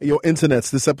Yo,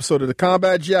 internets, this episode of the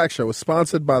Combat Jack Show is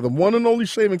sponsored by the one and only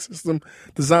shaving system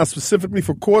designed specifically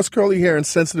for coarse, curly hair and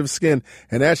sensitive skin.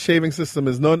 And that shaving system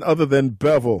is none other than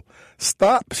Bevel.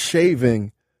 Stop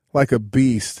shaving like a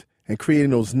beast and creating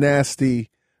those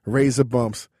nasty razor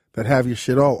bumps that have your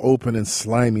shit all open and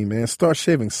slimy, man. Start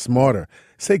shaving smarter.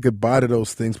 Say goodbye to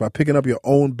those things by picking up your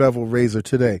own Bevel razor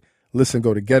today. Listen,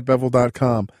 go to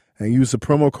getbevel.com and use the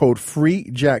promo code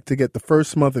FREEJACK to get the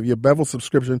first month of your Bevel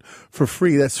subscription for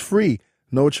free. That's free.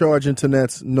 No charge,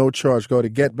 internets, no charge. Go to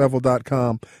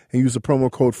getbevel.com and use the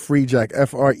promo code FREEJACK,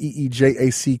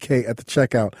 FREEJACK at the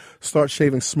checkout. Start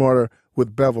shaving smarter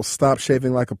with Bevel. Stop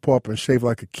shaving like a pauper and shave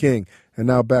like a king. And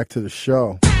now back to the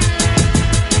show. Get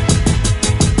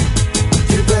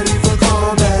ready for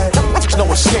combat.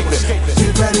 No escaping.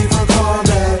 Get ready for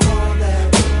combat.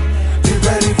 Get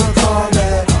ready for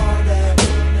combat.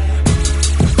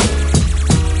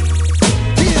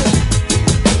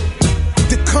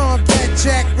 Combat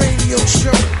Jack Radio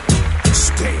Show.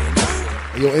 Stand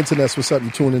up. Yo, internets, what's up?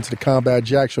 You tune into the Combat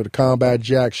Jack Show, the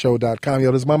CombatJackShow.com.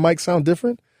 Yo, does my mic sound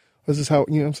different? Or is this how,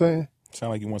 you know what I'm saying?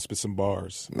 Sound like you want to spit some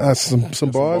bars. Some bars?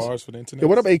 Some bars for the internet. Yo,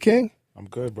 what up, A-King? I'm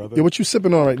good, brother. Yo, what you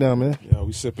sipping on right now, man? Yo,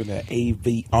 we sipping that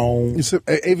Avion. You sip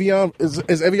Avion, is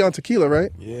Avion tequila,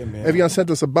 right? Yeah, man. Avion sent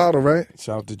us a bottle, right?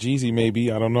 Shout out to Jeezy,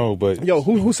 maybe. I don't know, but... Yo,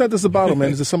 who sent us a bottle,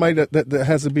 man? Is it somebody that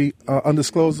has to be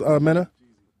undisclosed, Mena?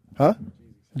 Huh?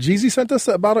 Jeezy sent us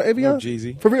a bottle of Avion?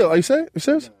 Jeezy. For real? Are you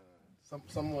serious?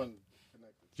 Someone.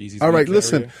 Jeezy's All right, carrier.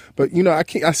 listen, but you know,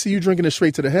 I see you drinking it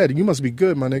straight to the head. You must be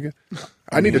good, my nigga.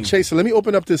 I need a chaser. Let me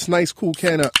open up this nice, cool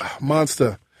can of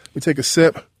Monster. Let me take a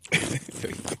sip.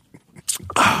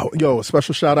 Oh, yo, a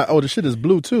special shout out. Oh, this shit is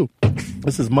blue too.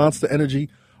 This is Monster Energy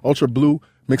Ultra Blue,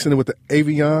 mixing it with the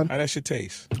Avion. How that shit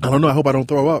taste? I don't know. I hope I don't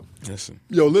throw up. Listen.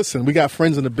 Yo, listen, we got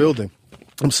friends in the building.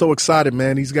 I'm so excited,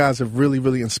 man. These guys have really,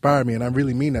 really inspired me, and I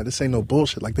really mean that. This ain't no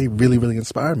bullshit. Like, they really, really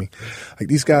inspire me. Like,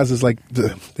 these guys is like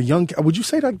the young, would you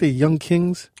say like the young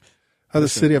kings of the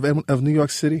city of New York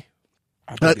City?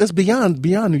 That's beyond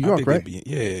New York, right?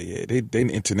 Yeah. They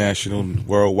international,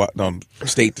 worldwide,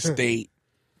 state to state,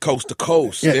 coast to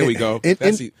coast. Yeah, there we go.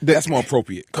 That's more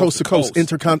appropriate. Coast to coast,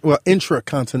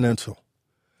 intracontinental.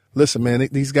 Listen, man,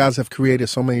 these guys have created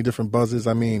so many different buzzes.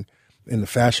 I mean, in the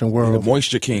fashion world, the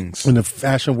Moisture Kings, in the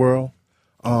fashion world,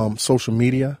 social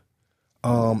media,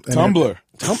 Tumblr.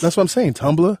 That's what I'm saying.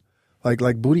 Tumblr,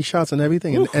 like booty shots and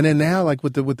everything, and then now like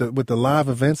with the live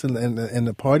events and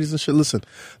the parties and shit. Listen,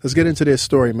 let's get into this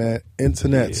story, man.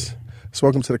 Internets. Yeah. So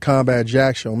welcome to the Combat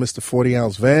Jack Show, Mr. 40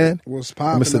 Ounce Van. What's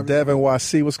poppin'? Mr. Dev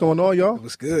NYC. What's going on, y'all?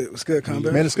 What's good? What's good,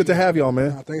 Combat? Man, it's good to have y'all,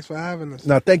 man. Thanks for having us.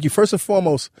 Now, thank you. First and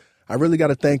foremost, I really got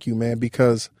to thank you, man,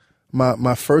 because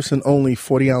my first and only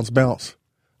 40 Ounce Bounce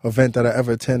event that I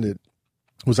ever attended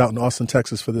was out in Austin,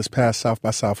 Texas for this past South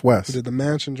by Southwest. Did the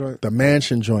Mansion joint? The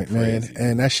Mansion joint, man. Crazy.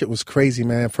 And that shit was crazy,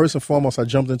 man. First and foremost, I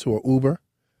jumped into an Uber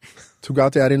to go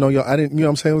out there. I didn't know y'all. You know what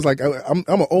I'm saying? It was like, I'm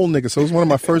an old nigga, so it was one of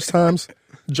my first times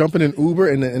jumping in Uber,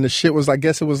 and the shit was, I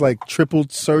guess it was like triple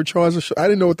surcharge or shit. I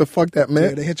didn't know what the fuck that meant.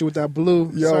 Yeah, they hit you with that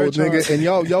blue surcharge. Nigga, and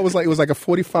y'all was like, it was like a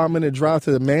 45-minute drive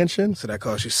to the Mansion. So that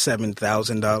cost you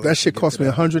 $7,000. That shit cost me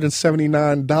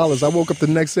 $179. I woke up the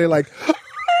next day like,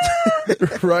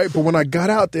 right? But when I got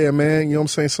out there, man, you know what I'm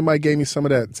saying? Somebody gave me some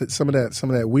of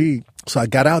that weed. So I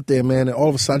got out there, man, and all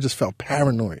of a sudden I just felt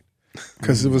paranoid.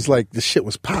 Because it was like the shit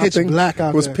was popping. Pitch black out there.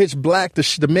 It was pitch black.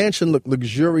 The mansion looked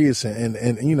luxurious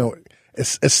and you know,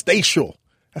 estatial.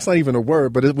 That's not even a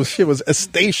word, but shit was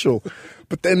estatial.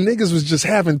 But then niggas was just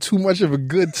having too much of a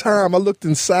good time. I looked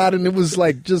inside and it was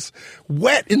like just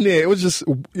wet in there. It was just,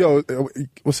 yo,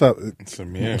 what's up?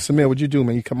 Samir, what'd you do,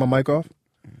 man? You cut my mic off?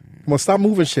 Come on, stop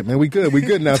moving shit, man. We good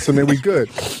now, Samir. We good.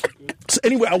 So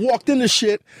anyway, I walked in the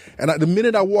shit, and the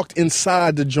minute I walked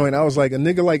inside the joint, I was like, a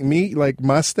nigga like me, like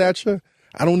my stature,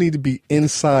 I don't need to be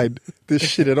inside this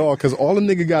shit at all, because all a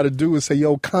nigga got to do is say,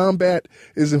 yo, Combat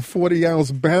is in 40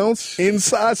 Ounce Bounce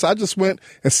inside. So I just went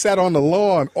and sat on the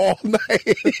lawn all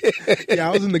night. Yeah,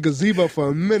 I was in the gazebo for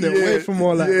a minute, away from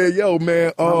all that. Yeah, yo,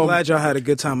 man. I'm glad y'all had a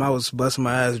good time. I was busting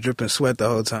my ass, dripping sweat the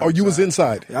whole time. Oh, you was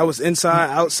inside? I was inside,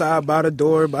 outside, by the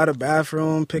door, by the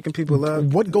bathroom, picking people up.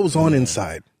 What goes on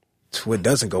inside? What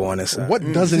doesn't go on inside? What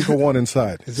doesn't go on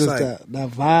inside? It's just that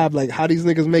vibe. Like, how these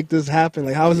niggas make this happen?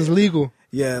 Like, how is this legal?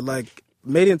 Yeah, like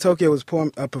Made in Tokyo was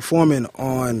performing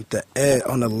on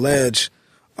the ledge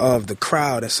of the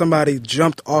crowd, and somebody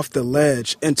jumped off the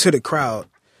ledge into the crowd.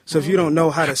 So if you don't know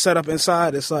how to set up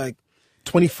inside, it's like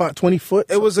 20 foot.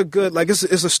 It was a good, like, it's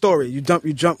a story. You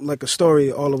jump like a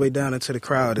story all the way down into the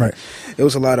crowd. And right. It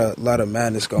was a lot of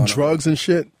madness going on. Drugs and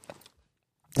shit.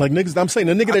 Like niggas, I'm saying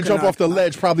the nigga that jumped off the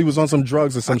ledge probably was on some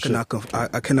drugs or some shit.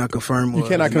 I cannot confirm. You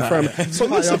cannot confirm it. So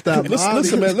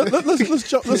listen, man.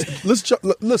 Let's jump.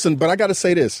 Listen, but I got to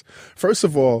say this. First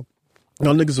of all,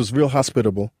 y'all niggas was real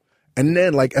hospitable, and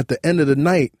then like at the end of the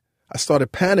night, I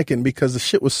started panicking because the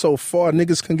shit was so far.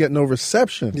 Niggas couldn't get no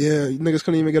reception. Yeah, niggas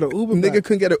couldn't even get an Uber. Nigga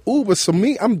couldn't get an Uber. So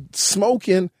I'm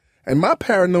smoking. And my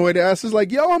paranoid ass is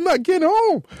like, yo, I'm not getting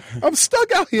home. I'm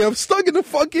stuck out here. I'm stuck in the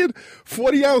fucking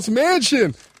 40-ounce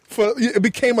mansion. It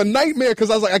became a nightmare because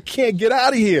I was like, I can't get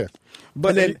out of here.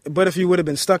 But if you would have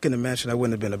been stuck in the mansion, that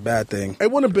wouldn't have been a bad thing.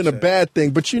 It wouldn't have been a bad thing.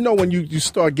 But you know when you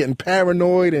start getting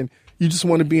paranoid and you just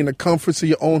want to be in the comforts of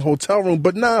your own hotel room.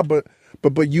 But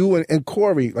but you and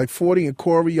Corey, like 40 and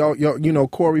Corey, y'all you know,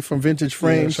 Corey from Vintage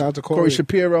Frames. Shout out to Corey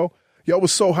Shapiro. Y'all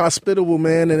was so hospitable,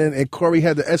 man, and Corey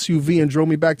had the SUV and drove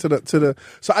me back to the.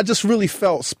 So I just really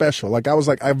felt special. Like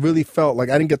I really felt like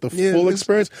I didn't get the full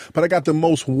experience, but I got the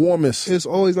most warmest. It's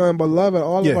always nothing but love at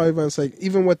all of our events. Like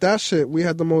even with that shit, we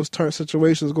had the most turnt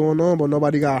situations going on, but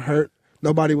nobody got hurt.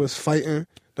 Nobody was fighting.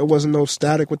 There wasn't no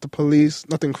static with the police.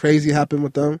 Nothing crazy happened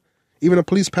with them. Even the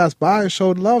police passed by and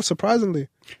showed love. Surprisingly,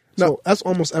 so that's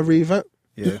almost every event.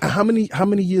 Yeah. How many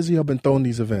years have y'all been throwing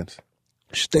these events?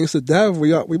 Thanks to Dev,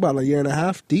 we about a year and a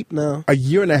half deep now. A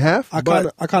year and a half? I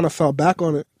kind of fell back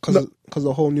on it because of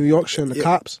the whole New York shit and the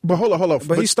cops. But hold on.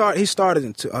 But he started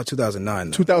in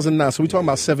 2009. 2009. So we're talking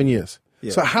about 7 years.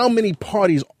 Yeah. So how many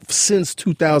parties since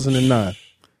 2009?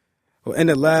 Well, in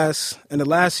the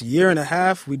last year and a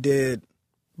half, we did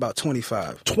about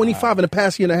 25. 25 in the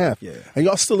past year and a half. Yeah. And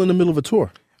y'all still in the middle of a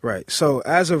tour. Right. So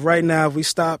as of right now, if we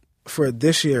stop for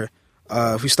this year.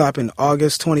 If we stop in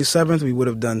August 27th, we would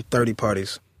have done 30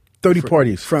 parties. 30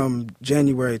 parties? From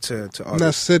January to August. And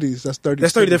that's cities. That's 30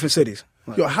 That's 30 different cities.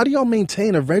 Yo, how do y'all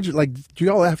maintain a regular, like, do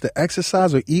y'all have to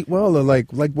exercise or eat well? Or, like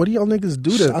what do y'all niggas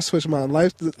do to? I switched my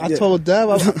life. I told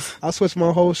Dev, I switched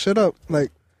my whole shit up.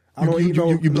 Like, I don't eat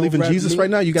no. You believe in Jesus right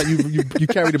now? You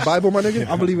carry the Bible, my nigga?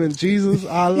 I believe in Jesus,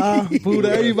 Allah,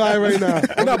 Buddha, everybody right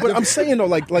now. No, but I'm saying, though,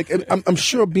 like I'm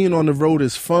sure being on the road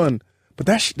is fun. But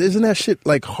isn't that shit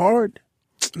like hard?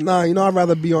 Nah, you know, I'd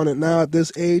rather be on it now at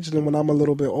this age than when I'm a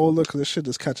little bit older because this shit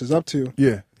just catches up to you.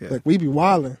 Yeah. Like, we be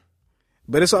wilding.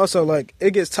 But it's also like,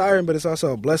 it gets tiring, but it's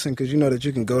also a blessing because you know that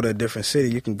you can go to a different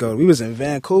city. You can go. We was in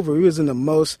Vancouver. We was in the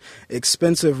most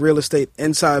expensive real estate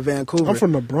inside Vancouver. I'm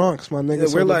from the Bronx, my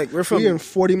nigga. Yeah, we're from. We in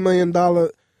 $40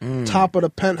 million top of the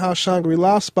penthouse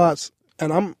Shangri-La spots,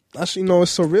 and it's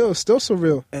surreal. It's still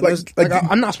surreal. And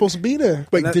I'm not supposed to be there.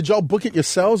 Wait, did y'all book it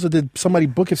yourselves or did somebody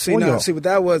book it for y'all? See what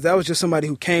that was was just somebody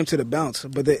who came to the bounce.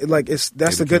 But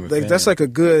that's a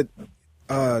good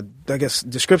I guess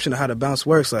description of how the bounce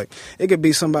works. Like it could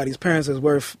be somebody's parents that's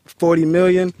worth $40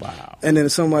 million, wow, and then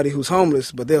somebody who's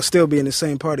homeless, but they'll still be in the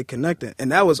same party connected.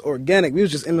 And that was organic. We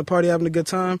was just in the party having a good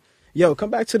time. Yo, come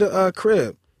back to the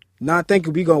crib. Not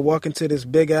thinking we gonna walk into this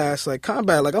big ass like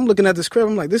combat. Like I'm looking at this crib,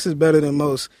 I'm like, this is better than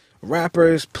most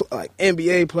rappers, like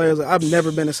NBA players. Like, I've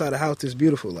never been inside a house this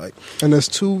beautiful. Like, and there's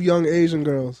 2 young Asian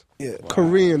girls. Yeah,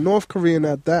 Korean, North Korean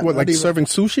at that. What, like serving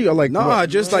sushi or like? No,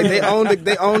 just like they own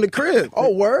the crib.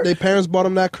 Oh, word. Their parents bought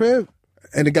them that crib.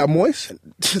 And it got moist?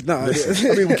 No.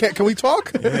 I mean, can we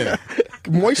talk? Yeah.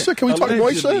 Moisture? Can we talk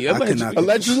moisture?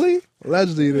 Allegedly?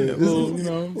 Allegedly, a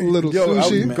little yo,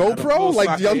 sushi. GoPro?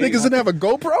 Like, y'all niggas didn't have a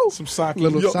GoPro? Some sake. Yo,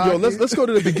 let's go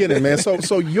to the beginning, man.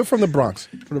 So you're from the Bronx.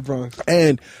 From the Bronx.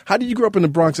 And how did you grow up in the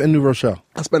Bronx and New Rochelle?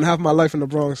 I spent half my life in the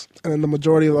Bronx and then the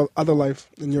majority of other life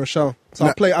in New Rochelle.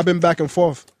 So I've been back and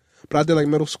forth. But I did like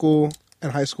middle school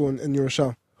and high school in New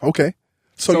Rochelle. Okay.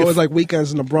 So it was like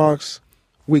weekends in the Bronx,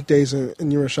 weekdays in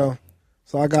New Rochelle.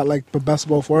 So I got like the best of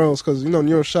both worlds because,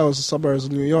 New Rochelle is the suburbs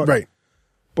of New York. Right.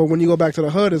 But when you go back to the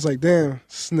hood, it's like, damn,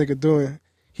 this nigga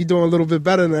he doing a little bit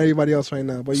better than everybody else right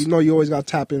now. But you always got to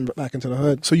tap in back into the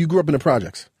hood. So you grew up in the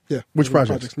projects? Yeah. Which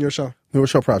projects? New Rochelle. New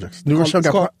Rochelle projects.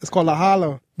 It's called La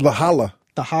Hollow. La Holla.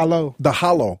 The Hollow. The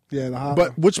Hollow. Yeah, the Hollow.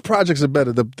 But which projects are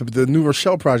better? The New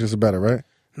Rochelle projects are better, right?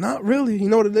 Not really. You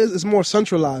know what it is? It's more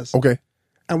centralized. Okay.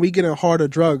 And we get in harder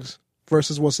drugs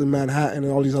versus what's in Manhattan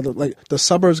and all these other, like, the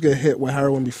suburbs get hit with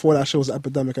heroin before that shit was an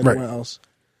epidemic anywhere else.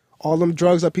 All them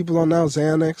drugs that people on now,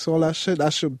 Xanax, all that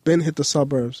shit been hit the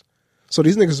suburbs. So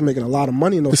these niggas are making a lot of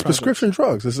money in those It's projects. prescription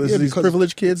drugs. It's these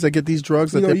privileged kids that get these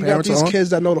drugs that their parents are on. You got these kids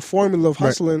that know the formula of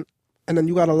hustling, and then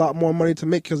you got a lot more money to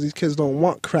make because these kids don't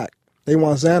want crack. They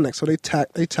want Xanax, so they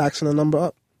taxing the number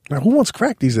up. Now, who wants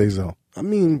crack these days, though? I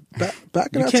mean, back in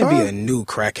that time. You can't be a new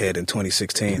crackhead in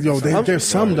 2016. Yo, there's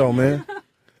some, though, man.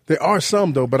 There are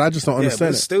some, though, but I just don't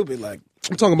understand it's stupid. Like,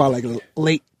 I'm talking about like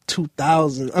late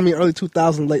 2000. I mean, early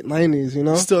 2000, late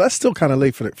 90s. Still, that's still kind of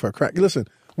late for crack. Listen,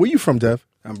 where you from, Dev?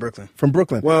 I'm Brooklyn. From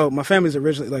Brooklyn. Well, my family's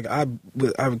originally like I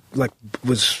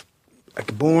was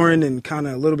like born and kind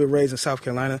of a little bit raised in South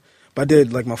Carolina, but I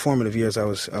did like my formative years. I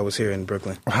was here in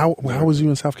Brooklyn. How was you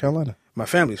in South Carolina? My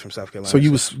family's from South Carolina. So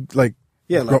you was like,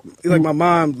 yeah, like my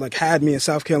mom like had me in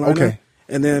South Carolina. Okay.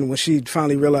 And then when she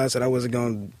finally realized that I wasn't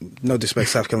going, no disrespect,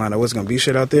 South Carolina, I wasn't going to be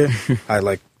shit out there, I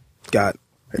like got...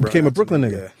 became a Brooklyn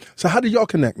nigga. Yeah. So how did y'all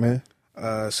connect, man?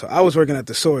 So I was working at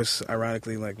the Source,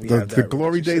 ironically. Like we have The that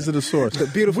glory days of the Source. The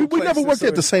beautiful We place, never the worked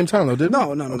at the Source. same time, though, did we?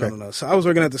 No. So I was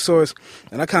working at the Source,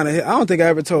 and I don't think I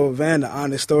ever told Van the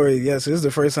honest story. Yes, this is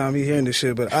the first time he hearing this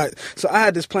shit, but I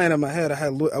had this plan in my head. I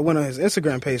went on his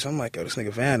Instagram page. I'm like, yo, this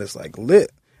nigga Van is like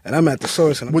lit, and I'm at the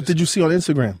Source. And What did you see on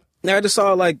Instagram? Now I just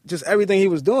saw like just everything he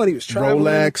was doing. He was traveling,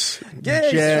 Rolex, yeah,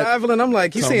 he's jet, traveling. I'm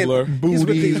like, he's seeing Tumblr, he's with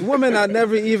booty. these women I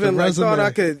never even The like thought resume.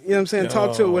 I could, you know what I'm saying,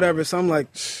 talk to or whatever. So I'm like,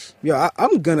 yo,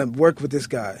 I'm gonna work with this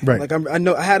guy. Right. Like I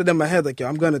know I had it in my head, like, yo,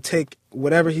 I'm gonna take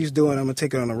whatever he's doing, I'm gonna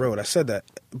take it on the road. I said that,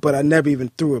 but I never even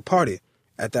threw a party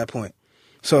at that point.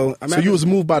 So So you was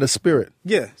moved by the spirit.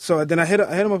 yeah. So then I hit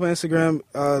him up on Instagram.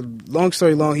 Long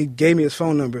story long, he gave me his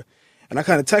phone number, and I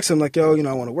kind of texted him like, yo,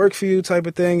 I want to work for you, type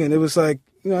of thing. And it was like,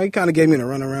 he kind of gave me the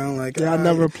runaround, like, Yeah, I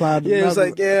never replied. Yeah, it was Never.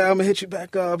 like, yeah, I'm gonna hit you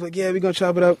back up. Like, yeah, we gonna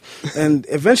chop it up. And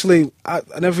eventually, I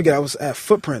never forget, I was at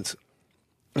Footprints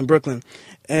in Brooklyn,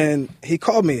 and he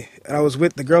called me, and I was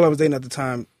with the girl I was dating at the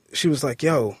time. She was like,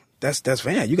 yo, that's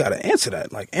Van. You gotta answer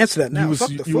that. Like, answer that now. Fuck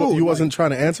the food. You wasn't Like,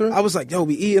 trying to answer it? I was like, yo,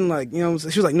 we eating, like, she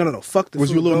was like, no, fuck the Was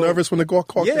food. you a little bro. nervous when the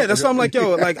call? Yeah, that's why I'm like,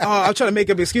 yo, like, I'm trying to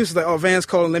make up excuses. Like, Van's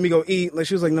calling, let me go eat. Like,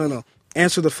 she was like, no,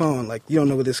 answer the phone. Like, you don't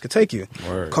know where this could take you.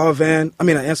 Word. Call Van. I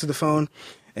answered the phone,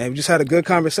 and we just had a good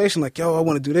conversation. Like, yo, I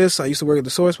want to do this. I used to work at the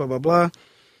Source, blah, blah, blah.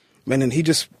 And then he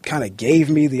just kind of gave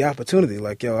me the opportunity.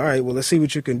 Like, yo, all right, well, let's see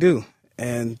what you can do.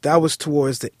 And that was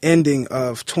towards the ending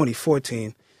of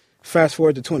 2014. Fast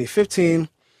forward to 2015.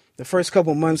 The first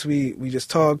couple months we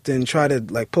just talked and tried to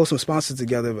like pull some sponsors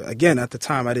together. But again, at the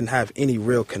time, I didn't have any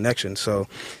real connection. So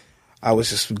I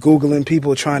was just Googling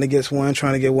people, trying to get one.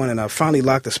 And I finally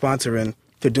locked a sponsor in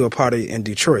to do a party in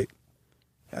Detroit.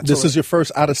 This is your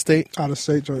first out of state? Out of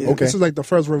state joint. Okay. This is like the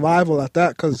first revival at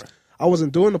that because I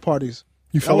wasn't doing the parties.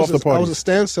 You fell off the I parties. was a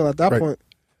standstill at that Right. point.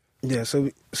 Yeah, so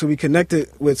we connected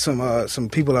with some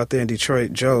people out there in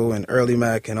Detroit, Joe and Early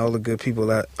Mac and all the good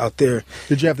people out there.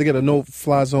 Did you have to get a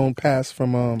no-fly zone pass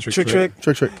from Trick.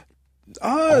 Trick?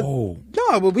 No,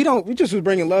 but we just was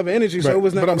bringing love and energy, so Right. it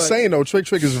was not. But I'm like, saying though,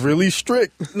 Trick is really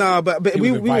strict. nah, but He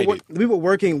we was were invited. we were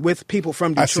working with people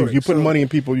from I Detroit. see. You putting so- money in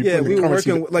people. You Yeah, putting we were currency.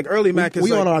 working with, like Early Mac is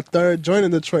We like, on our third joint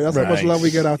in Detroit. That's how much Right. love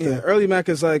we get out yeah, there. Early Mac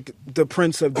is like the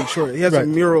Prince of Detroit. He has Right. a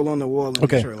mural on the wall in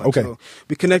Okay, Detroit. Like, okay. So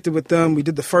we connected with them. We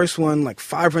did the first one. Like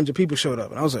 500 people showed up,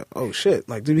 and I was like, oh shit!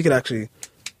 Like, dude, we could actually.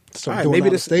 So All right, doing maybe out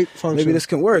of this state function. maybe this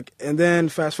can work. And then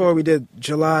fast forward, we did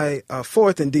July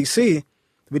 4th in DC.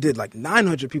 We did like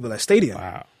 900 people at stadium.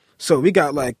 Wow. So we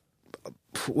got like,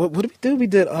 what did we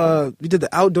do? We did the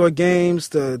outdoor games,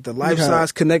 the life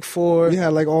size Connect 4. We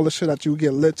had like all the shit that you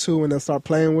get lit to and then start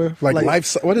playing with. Like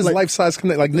life. What is like- life size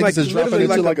connect? Like niggas is dropping literally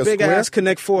into like a big square. ass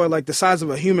Connect 4, like the size of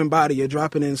a human body. You're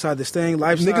dropping inside this thing.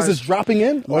 Life Niggas size. is dropping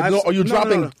in, or no? Are you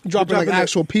dropping? dropping like it.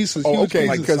 actual pieces. Oh, huge okay.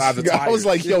 pieces. Because size of I was tires.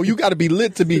 like, yo, you got to be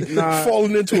lit to be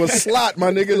falling into a slot,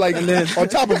 my nigga. Like on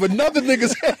top of another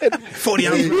nigga's head. 40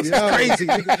 ounces. That's crazy.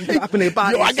 Niggas dropping their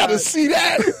body. Yo, I got to inside. see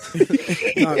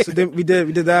that. No, so then we did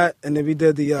that, and then we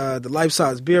did the life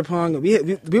size beer pong. We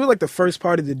were like the first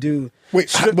party to do.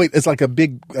 Wait, it's like a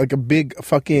big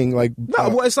fucking like No,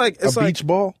 well, it's like a beach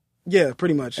ball. Yeah,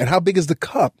 pretty much. And how big is the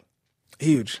cup?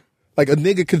 Huge. Like a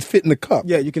nigga could fit in the cup.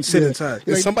 Yeah, you can sit Yeah. inside.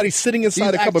 Is Like, somebody sitting These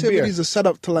inside a cup of beer? activities are set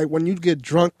up to like when you get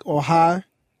drunk or high,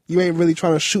 you ain't really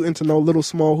trying to shoot into no little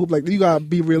small hoop. Like you gotta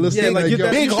be realistic. Yeah, like yo,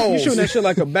 you're big you holes. shooting that shit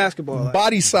like a basketball. Like.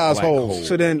 Body size Black holes. hole.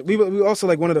 So then we were also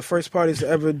like one of the first parties to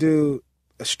ever do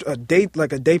a day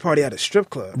party at a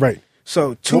strip club. Right.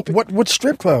 So What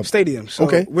strip club? stadium. So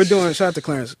Okay. we're doing, shout out to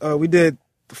Clarence. We did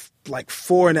like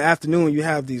 4 in the afternoon. You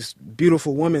have these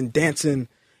beautiful women dancing,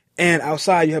 and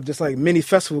outside you have this like mini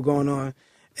festival going on.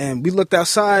 And we looked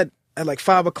outside at like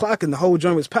 5 o'clock, and the whole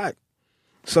joint was packed.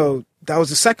 So that was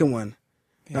the second one.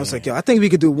 And I was like, yo, I think we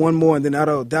could do one more, and then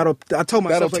that'll. I told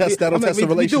myself, That'll test the we do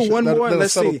relationship. one more, That'll and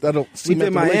let's settle- see. that'll We cement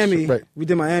did the relationship, Miami. right. We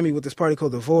did Miami with this party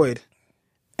called The Void,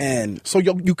 and So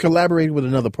you collaborated with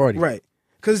another party. right.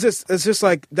 Because it's just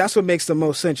like, that's what makes the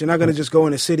most sense. You're not going to just go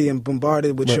in the city and bombard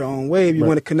it with Right. your own wave. You Right.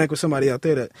 want to connect with somebody out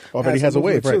there that Already has a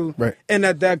movement wave, right, too. right. And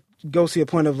that goes to your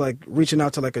point of like reaching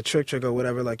out to like a trick or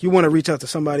whatever. Like you want to reach out to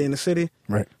somebody in the city,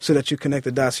 Right. so that you connect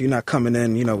the dots. So you're not coming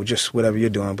in, with just whatever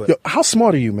you're doing. But Yo, how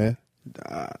smart are you, man?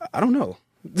 I don't know.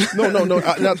 No.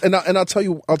 And I'll tell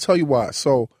you why.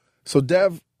 So So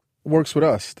Dev works with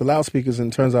us, the loudspeakers,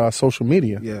 in terms of our social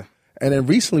media. Yeah. And then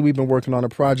recently we've been working on a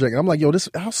project. I'm like, yo, this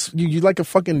house, you like a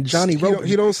fucking Johnny robot.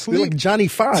 He don't sleep. You're like Johnny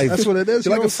Five. That's what it is.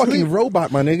 You're He like a don't fucking sleep.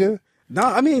 robot, my nigga. No,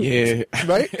 I mean, Yeah.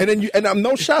 Right? And then and I'm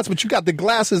no shots, but you got the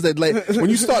glasses that like when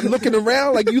you start looking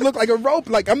around, like you look like a robot.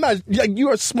 Like I'm not like you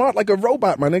are smart like a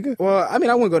robot, my nigga. well, I mean,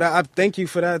 I wouldn't go that. I thank you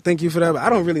for that. Thank you for that. But I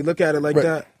don't really look at it like Right.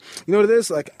 that. You know what it is?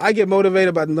 Like, I get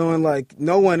motivated by knowing, like,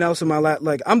 no one else in my life,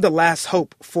 like, I'm the last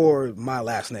hope for my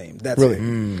last name. That's Really?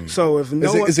 it. So if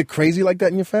no one, Is it crazy like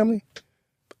that in your family?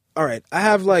 all right, I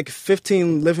have like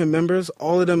 15 living members.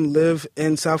 All of them live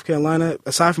in South Carolina,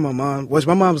 aside from my mom, which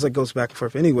my mom's like goes back and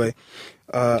forth anyway.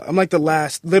 I'm like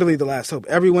literally the last hope.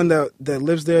 Everyone that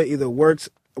lives there either worked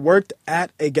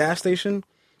at a gas station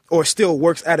or still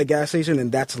works at a gas station,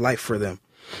 and that's life for them.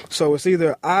 So it's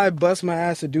either I bust my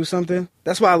ass to do something.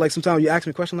 That's why, like, sometimes you ask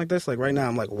me a question like this. Like right now,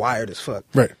 I'm like wired as fuck.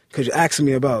 Right. Because you're asking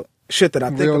me about shit that I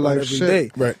think Real about life every shit.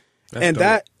 day. Right. That's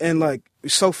dope. And like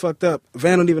so fucked up.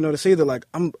 Van don't even know this either. Like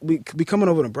we be coming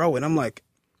over to Broadway, and I'm like,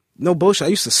 no bullshit. I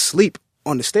used to sleep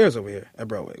on the stairs over here at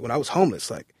Broadway when I was homeless.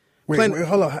 Like, Wait, playing-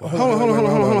 hold on. hold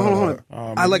on. Oh,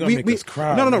 man, I like you gonna we make us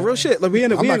cry, no, man. real shit. Like we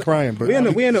in the I'm not crying, but we in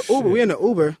the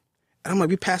Uber, and I'm like,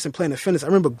 we passing Planet Fitness. I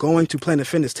remember going to Planet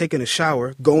Fitness, taking a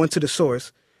shower, going to the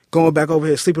source, going back over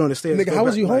here, sleeping on the stairs. Nigga, going how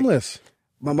was back, you like, homeless?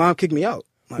 My mom kicked me out.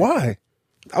 Like, Why?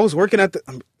 I was working at the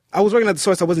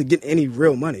source. I wasn't getting any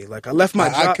real money. Like I left my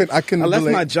I job. can left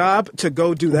relate. my job to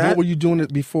go do that. What were you doing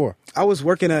it before? I was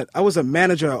a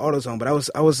manager at AutoZone, but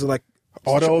I was like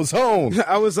AutoZone.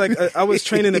 I was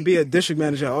training to be a district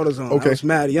manager at AutoZone. Okay. I was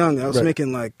mad young. I was Right.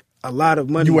 making like a lot of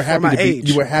money You were for happy my to be. age.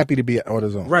 You were happy to be at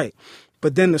AutoZone. Right.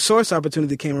 But then the source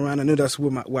opportunity came around. I knew that's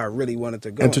where I really wanted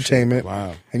to go. Entertainment.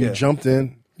 Wow. And you Yeah. jumped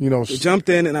in. You know. I jumped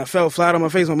in and I fell flat on my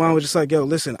face. My mom was just like, yo,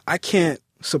 listen, I can't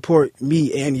support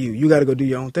me and you. You got to go do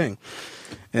your own thing.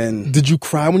 And Did you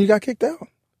cry when you got kicked out?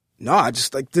 no, I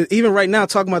just like, even right now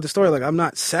talking about the story, like I'm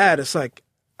not sad. It's like,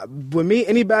 when me,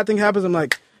 any bad thing happens, I'm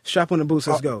like, strap on the boots,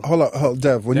 let's go. Hold on,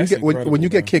 Dev. When That's you get when incredible, you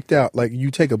get man. kicked out, like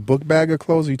you take a book bag of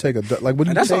clothes, or you take a like what do you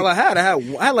And that's take? all I had. I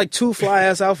had like 2 fly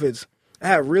ass outfits. I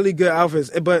had really good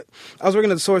outfits, but I was working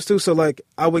at the source too, so like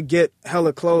I would get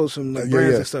hella clothes from like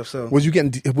brands and stuff. So where you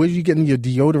getting your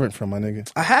deodorant from, my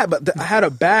nigga? I had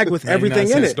a bag with everything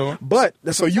in 99 it. store? But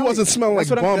that's So what I'm you telling wasn't smelling like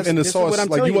That's what I'm- bum in the this is what sauce, I'm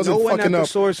like telling you wasn't No one fucking at up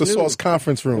the knew. sauce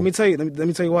conference room. Let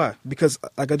me tell you why. Because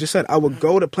like I just said, I would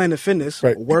go to Planet Fitness,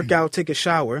 Right. work out, take a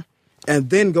shower,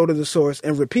 and then go to the source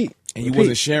and repeat. And you Repeat.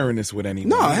 wasn't sharing this with anyone.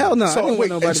 No, hell no. I So didn't want wait,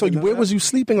 nobody so to know where that. was you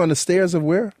sleeping on the stairs of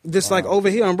where? Just like over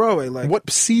here on Broadway. Like What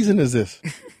season is this?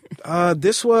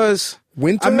 this was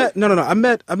Winter? I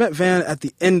met I met Van at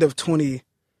the end of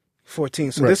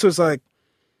 2014. So Right. this was like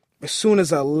as soon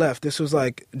as I left. This was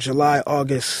like July,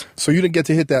 August. So you didn't get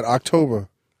to hit that October.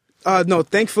 No,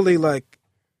 thankfully, like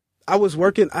I was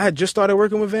working. I had just started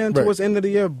working with Van Right. towards the end of the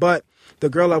year, but the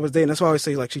girl I was dating, that's why I always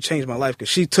say like she changed my life because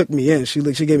she took me in. She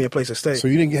gave me a place to stay. So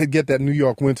you didn't get that New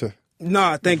York winter.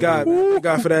 Nah, thank God. Thank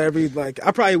God for that.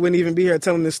 I probably wouldn't even be here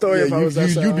telling this story if I was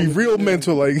outside. you'd be real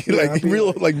mental, like I'd be-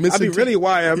 real like missing. I'd be really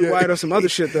wired. I'd be Yeah. wired on some other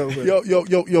shit though. But.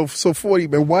 Yo. So 40,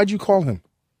 man. Why'd you call him?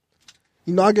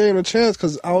 You know, I gave him a chance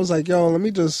because I was like, yo, let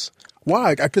me just.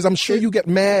 Why? Because I'm sure you get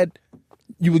mad.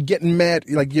 You were getting mad.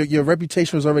 Like your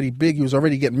reputation was already big. You was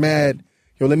already getting mad.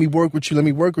 Yo, let me work with you. Let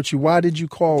me work with you. Why did you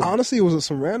call? Honestly, it was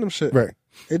some random shit. Right.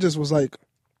 It just was like,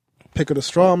 pick of the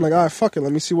straw. I'm like, all right, fuck it.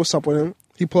 Let me see what's up with him.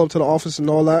 He pulled up to the office and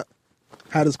all that.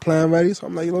 Had his plan ready. So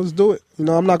I'm like, let's do it. You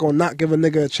know, I'm not going to not give a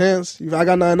nigga a chance. I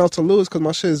got nothing else to lose because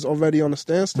my shit is already on the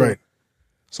standstill. Right.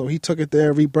 So he took it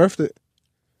there and rebirthed it.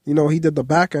 You know, he did the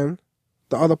back end.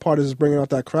 The other part is just bringing out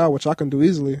that crowd, which I can do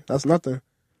easily. That's nothing.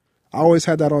 I always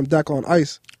had that on deck on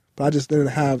ice, but I just didn't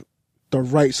have the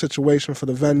right situation for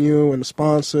the venue and the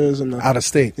sponsors and the Out of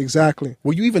state. Exactly.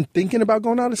 Were you even thinking about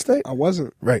going out of state? I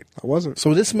wasn't. Right. I wasn't.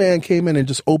 So this man came in and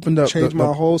just opened up. Changed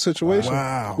my whole situation.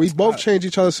 Wow. We both changed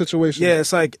each other's situation. Yeah,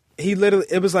 it's like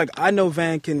it was like I know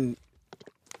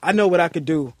what I could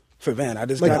do for Van.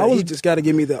 He just got to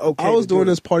give me the okay. I was to do doing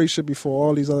it. this party shit before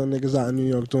all these other niggas out in New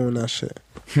York doing that shit.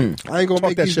 I ain't gonna Talk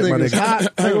make that these shit, my niggas nigga. hot.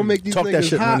 I ain't gonna make these Talk that niggas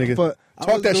shit, my hot, nigga. but Talk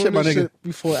I was that doing shit, my this nigga. shit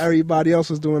before everybody else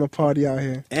was doing a party out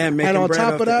here. And making on bread top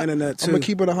off of the that, internet, I'm too. gonna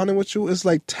keep it 100 with you. It's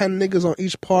like 10 niggas on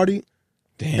each party,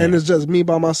 Damn. and it's just me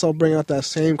by myself bringing out that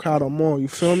same crowd or more. You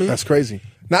feel me? That's crazy.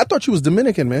 Now I thought you was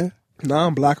Dominican, man. Nah,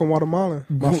 I'm black and Guatemalan.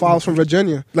 My father's from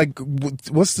Virginia. Like,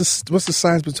 what's the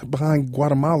science behind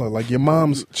Guatemala? Like, your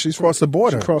mom's She's crossed the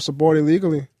border. She crossed the border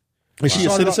legally. Is she a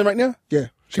citizen right now? Yeah.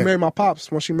 She Okay. married my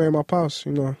pops. When she married my pops,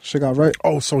 you know, she got right.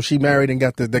 Oh, so she married and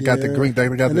got the green. They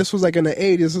got And the, this was like in the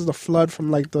 80s. This is the flood from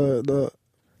like the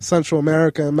Central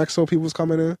America and Mexico people was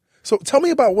coming in. So tell me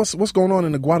about what's going on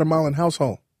in the Guatemalan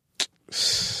household.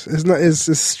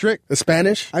 It's strict. The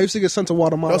Spanish? I used to get sent to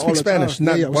Guatemala Y'all all speak the Spanish, time.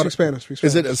 not Yeah, we Guata- speak Spanish.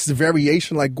 Is it a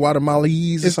variation like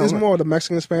Guatemalese or It's something? more of the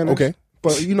Mexican Spanish. Okay.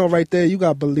 But you know, right there, you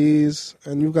got Belize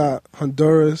and you got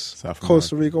Honduras, South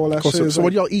Costa Rica, all that shit. So It's what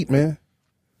like do y'all eat, man?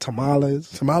 tamales.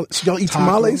 Tamales? So y'all eat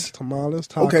tamales? Tamales,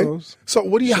 Okay. tacos. So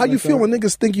what do you? Shit How you like feel that. when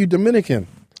niggas think you Dominican?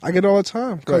 I get it all the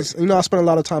time because you know I spend a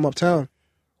lot of time uptown.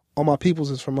 All my peoples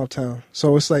is from uptown,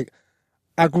 so it's like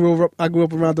I grew up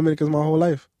around Dominicans my whole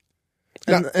life,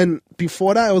 and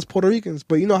before that it was Puerto Ricans.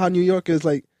 But you know how New York is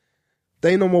like,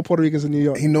 they ain't no more Puerto Ricans in New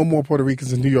York. Ain't no more Puerto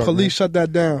Ricans in New York. Police shut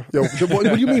that down. Man. Yo, what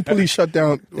do you mean police shut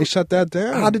down? They shut that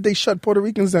down. How did they shut Puerto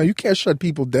Ricans down? You can't shut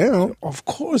people down. Of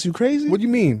course, you crazy? What do you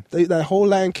mean? That whole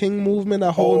Latin King movement,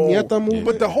 that whole Nieta movement.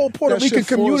 But the whole Puerto that Rican shit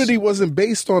forced- community wasn't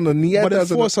based on the Nietas. But it and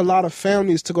the- forced a lot of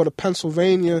families to go to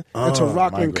Pennsylvania and to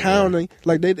Rockland migrate, County.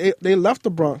 Like they left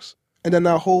the Bronx, and then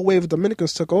that whole wave of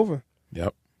Dominicans took over.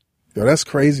 Yep. Yo, that's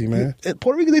crazy, man. And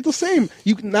Puerto Rican ain't the same.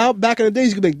 You now back in the days,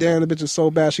 you could be like, damn, the bitch is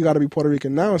so bad, she got to be Puerto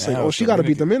Rican. Now it's like, Now oh, it's she got to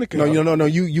be Dominican. Dominican. No.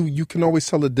 You can always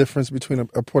tell the difference between a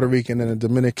Puerto Rican and a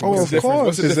Dominican. Oh, of difference? course.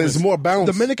 What's the There's difference? more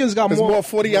bounce. Dominicans got There's more. more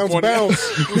 40-ounce 40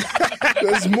 bounce.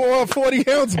 There's more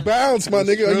 40-ounce bounce, my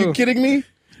nigga. Are you true. kidding me?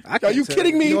 Are you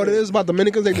kidding me? You know what it is about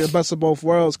Dominicans? They get the best of both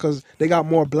worlds because they got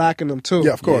more black in them too.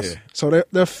 Yeah, of course. Yeah. So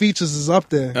their features is up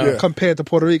there Yeah. compared to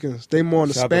Puerto Ricans. They more on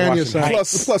the Shout out to Spaniard Washington side.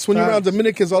 Heights. Plus, when you're around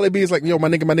Dominicans, all they be is like, yo, my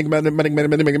nigga, my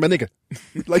nigga.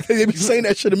 Like, they be saying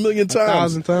that shit a million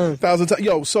times. 1,000 times.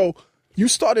 Yo, so you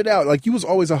started out, like, you was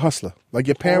always a hustler. Like,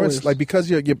 your parents, Always. like, because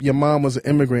your mom was an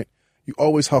immigrant, you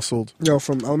always hustled. Yo,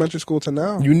 from elementary school to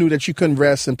now. You knew that you couldn't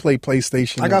rest and play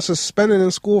PlayStation. I got suspended in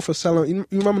school for selling. You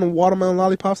remember the watermelon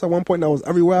lollipops at one point that was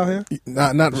everywhere out here?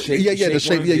 Not The shape the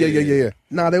shape. ones? Yeah.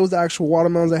 Nah, they was the actual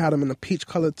watermelons. They had them in the peach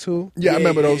color too. Yeah, I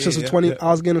remember those. Just for 20. I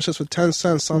was getting them just for 10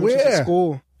 cents. Some just Where? at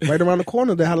school. Right around the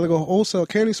corner, they had like a wholesale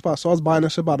candy spot. So I was buying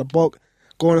that shit by the bulk,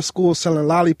 going to school selling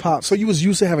lollipops. So you was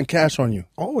used to having cash on you.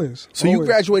 Always. So you always.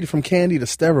 graduated from candy to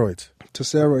steroids. to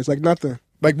steroids, like nothing.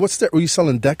 Like were you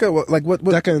selling Deca? What?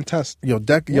 Deca and test. Yo,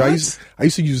 Deca. Yo, I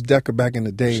used to use Deca back in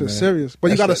the day, Shit man. serious. But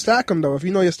you That got to shit- stack them though. If you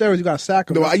know your steroids, you got to stack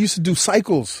them. No, I used to do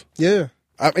cycles. Yeah.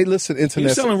 I mean, listen, You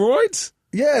internet. selling roids?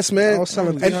 Yes, man. I was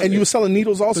selling and you were selling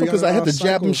needles also because I had to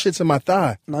jab them cycles. shits in my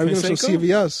thigh. Now you get them from Conseco?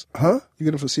 CVS. Huh? You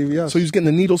get them from CVS. So you was getting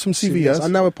the needles from CVS? I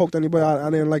never poked anybody. I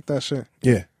didn't like that shit.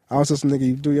 Yeah. I was just a nigga.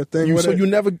 You do your thing. So you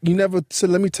never said,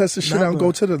 let me test this shit out and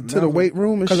go to the weight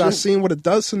room and shit? because I seen what it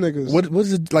does to niggas. What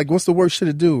is it like? What's the worst shit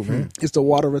to do, man? It's the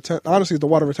water retention. Honestly, it's the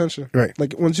water retention. Right.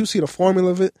 Like once you see the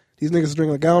formula of it, these niggas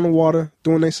drinking a gallon of water,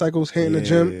 doing their cycles, hitting the Yeah.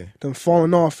 gym, then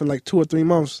falling off in like 2 or 3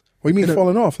 months. What do you mean And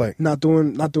falling off? Like, Not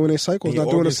doing their cycles, And your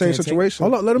not doing the organs same can't take- situation.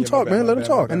 hold on, let him talk, man. Let him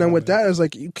talk. And then with that, it's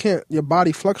like you can't. Your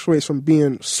body fluctuates from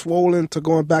being swollen to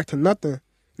going back to nothing.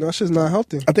 You know, that shit's not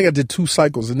healthy. I think I did 2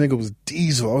 cycles. The nigga was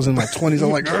diesel. I was in my 20s.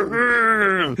 I'm like,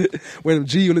 With them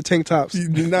G unit tank tops.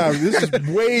 nah, this is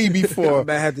way before.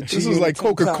 Man had the This G was on like the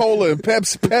tank top. Coca-Cola and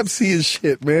Pepsi and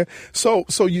shit, man. So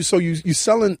you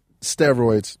selling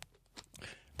steroids.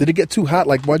 Did it get too hot?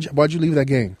 Like, why'd you leave that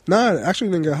game? Nah, it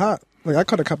actually didn't get hot. Like I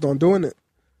could have kept on doing it,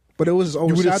 but it was You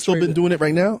oversaturated. would have still been doing it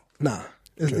right now? Nah,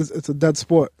 it's a dead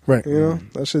sport. Right. You know,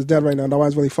 that shit's dead right now.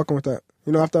 Nobody's really fucking with that.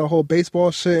 You know, after the whole baseball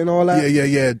shit and all that,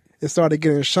 Yeah. it started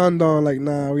getting shunned on. Like,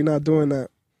 nah, we're not doing that.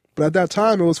 But at that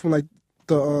time, it was from like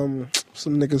the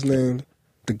some niggas named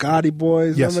the Gotti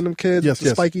Boys. Yes. Remember them kids? Yes, the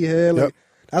yes. spiky hair. Like Yep.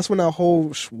 that's when that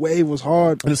whole wave was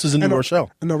hard. And this was in New Rochelle.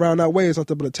 And around that way, it's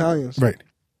nothing but Italians. Right.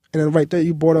 And then right there,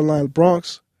 you borderline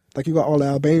Bronx. Like you got all the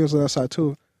Albanians on that side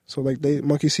too. So like they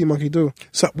monkey see, monkey do.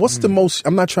 So what's the most,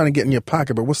 I'm not trying to get in your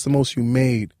pocket, but what's the most you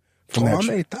made from that I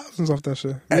shit? made thousands off that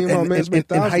shit. Me And- and my and- mans in made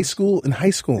thousands. high school? In high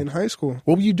school. In high school.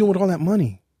 What were you doing with all that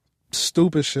money?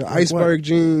 Stupid shit. Iceberg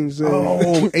jeans.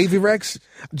 Oh, Avirex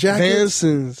jackets?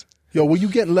 Vansons. Yo, were you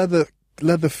getting leather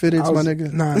fitteds, I was- my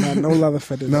nigga? Nah, no leather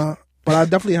fitteds. Nah. But I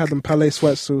definitely had them Pele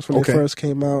sweatsuits when Okay. they first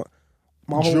came out.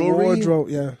 My whole Jewelry? wardrobe,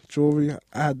 yeah, jewelry.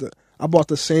 I bought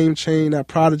the same chain that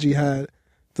Prodigy had,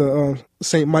 the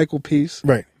St. Michael piece.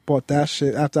 Right. Bought that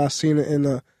shit after I seen it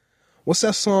in what's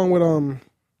that song with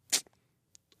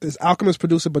it's Alchemist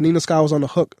producer, but Nina Sky was on the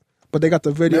hook. But they got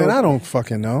the video. Man, I don't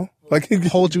fucking know. Like,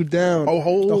 Hold You Down. Oh,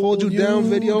 Hold the Hold You You Down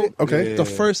video. Okay. The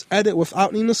first edit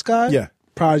without Nina Sky. Yeah.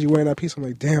 Prodigy wearing that piece. I'm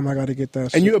like, damn, I got to get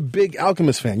that shit. And you're a big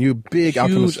Alchemist fan. You're a big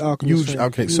Alchemist. Alchemist Huge. fan.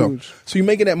 Okay, Huge. so you're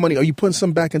making that money. Are you putting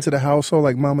some back into the household?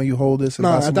 Like, mama, you hold this and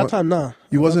buy Nah, some at that more? time, nah.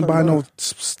 You At wasn't that time, buying nah. no,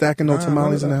 stacking no Nah,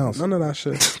 tamales in none the of house? that- None of that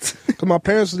shit. Because my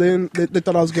parents, they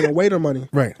thought I was getting waiter money.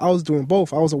 Right. I was doing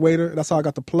both. I was a waiter. That's how I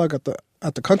got the plug at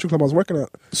the country club I was working at.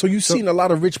 So you've seen a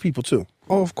lot of rich people, too.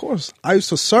 Oh, of course. I used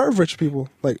to serve rich people.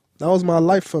 Like, that was my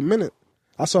life for a minute.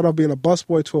 I started off being a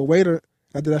busboy to a waiter.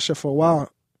 I did that shit for a while.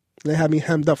 They had me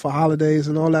hemmed up for holidays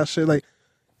and all that shit. Like,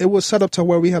 it was set up to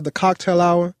where we have the cocktail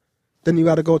hour. Then you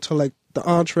got to go to, like, the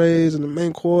entrees and the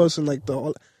main course and, like,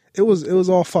 it was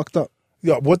all fucked up.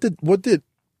 Yeah, what did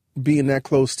being that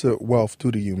close to wealth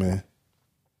do to you, man?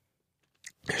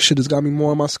 Shit has got me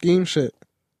more on my scheme shit.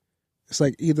 It's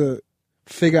like either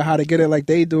figure how to get it like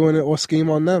they doing it or scheme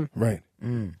on them. Right.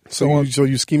 So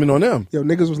you scheming on them? Yo,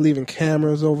 niggas was leaving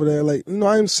cameras over there. Like, you know,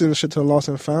 I ain't sending shit to the lost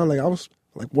and found. Like, I was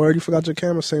like, word, you forgot your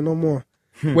camera, say no more.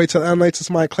 Wait till the end night till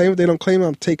somebody claim it. They don't claim it,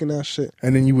 I'm taking that shit.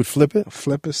 And then you would flip it?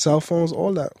 Flip it, cell phones,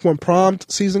 all that. When prom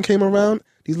season came around,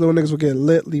 these little niggas would get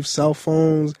lit, leave cell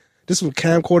phones. This was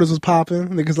camcorders was popping.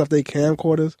 Niggas left their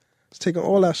camcorders. It's taking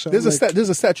all that shit. There's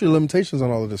a statute of limitations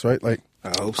on all of this, right? Like,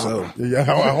 I hope so. yeah,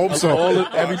 I hope so.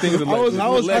 Everything is I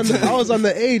was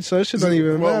underage, so it shit don't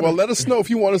even matter. Well, let us know if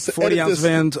you want us to 40 edit ounce this.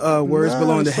 Van's words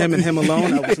belong to him and him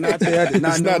alone. I was not there. I did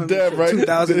not It's know not him Deb, until right?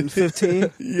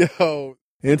 2015. Yo.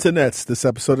 Internets, this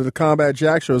episode of the Combat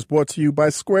Jack Show is brought to you by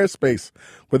Squarespace.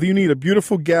 Whether you need a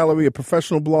beautiful gallery, a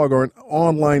professional blog, or an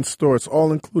online store, it's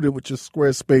all included with your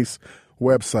Squarespace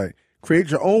website. Create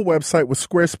your own website with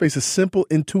Squarespace's simple,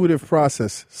 intuitive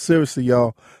process. Seriously,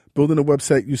 y'all, building a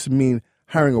website used to mean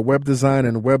hiring a web designer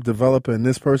and a web developer and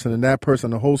this person and that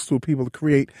person, a whole slew of people to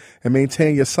create and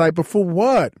maintain your site. But for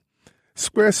what?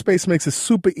 Squarespace makes it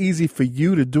super easy for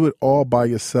you to do it all by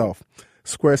yourself.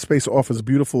 Squarespace offers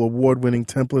beautiful award-winning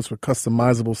templates with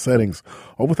customizable settings,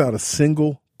 all without a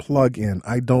single plug-in.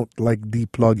 I don't like the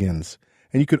plugins.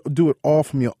 And you could do it all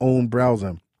from your own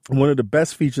browser. And one of the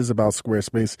best features about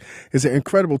Squarespace is their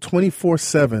incredible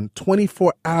 24/7,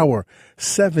 24-hour,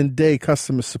 7-day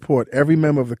customer support. Every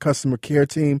member of the customer care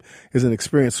team is an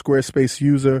experienced Squarespace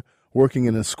user working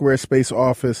in a Squarespace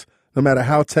office. No matter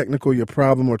how technical your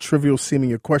problem or trivial seeming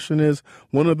your question is,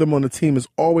 one of them on the team is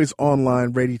always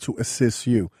online ready to assist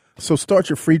you. So start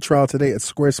your free trial today at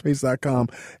squarespace.com.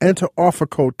 Enter offer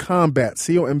code COMBAT,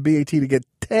 C-O-M-B-A-T, to get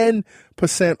 10%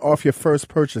 off your first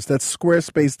purchase. That's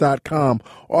squarespace.com.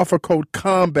 Offer code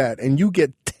COMBAT, and you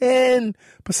get 10%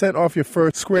 off your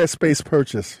first Squarespace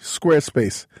purchase.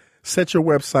 Squarespace. Set your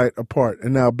website apart.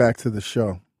 And now back to the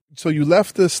show. So you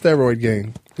left the steroid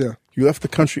game. Yeah. You left the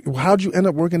country. How'd you end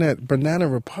up working at Banana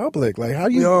Republic? Like, how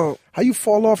you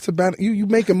fall off to you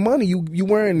making money? You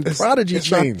wearing Prodigy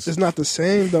chains? It's not the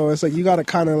same though. It's like you got to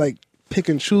kind of like pick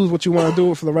and choose what you want to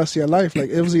do for the rest of your life. Like,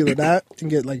 it was either that and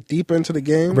get like deeper into the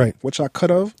game, right? Which I could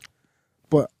have,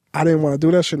 but I didn't want to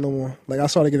do that shit no more. Like, I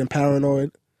started getting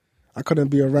paranoid. I couldn't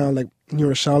be around like New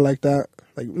Rochelle like that.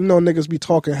 Like, you know, niggas be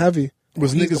talking heavy.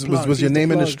 Was your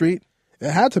name in the street?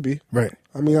 It had to be. Right.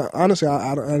 I mean, honestly,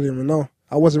 I didn't even know.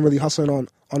 I wasn't really hustling on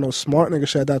no smart nigga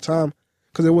shit at that time,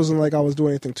 because it wasn't like I was doing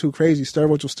anything too crazy.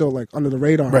 Steroids was still like under the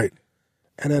radar. Right.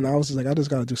 And then I was just like, I just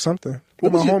got to do something. My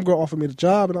homegirl offered me the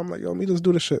job, and I'm like, yo, let me just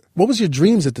do this shit. What was your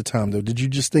dreams at the time, though? Did you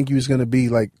just think you was going to be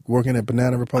like working at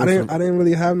Banana Republic? I didn't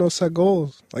really have no set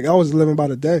goals. Like, I was living by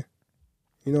the day.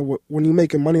 You know, when you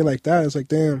making money like that, it's like,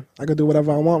 damn, I could do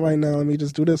whatever I want right now. Let me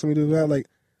just do this. Let me do that. Like,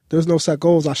 there's no set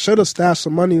goals. I should have stashed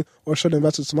some money or should have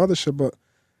invested some other shit, but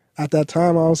at that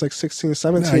time, I was like 16,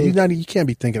 17. Nah, you can't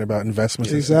be thinking about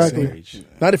investments. Exactly.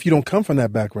 Not if you don't come from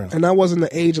that background. And that wasn't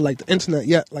the age of like the internet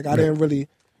yet. Like, I didn't really, you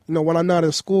know, when I'm not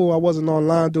in school, I wasn't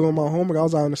online doing my homework. I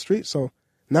was out in the street. So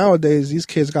nowadays, these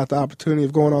kids got the opportunity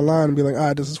of going online and be like, all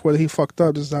right, this is where he fucked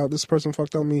up. This is how this person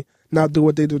fucked up me. Not do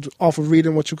what they do off of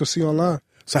reading what you could see online.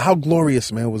 So how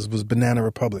glorious, man, was Banana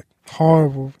Republic?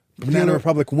 Horrible. Banana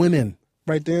Republic women.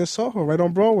 Right there in Soho, right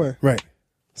on Broadway. Right.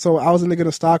 So I was a nigga in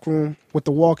the stockroom with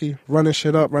the walkie, running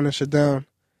shit up, running shit down.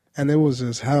 And it was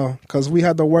just hell. Because we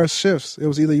had the worst shifts. It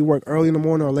was either you work early in the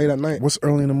morning or late at night. What's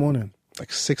early in the morning?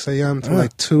 Like 6 a.m. to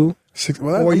like 2.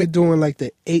 Or you're doing like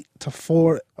the 8 to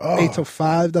 4, 8 to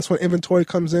 5. That's when inventory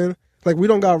comes in. Like, we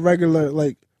don't got regular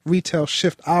like retail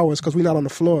shift hours because we're not on the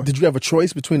floor. Did you have a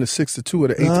choice between the 6 to 2 or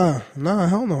the 8 to... Nah,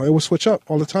 hell no. It would switch up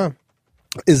all the time.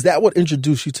 Is that what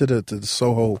introduced you to the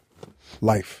Soho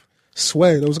life?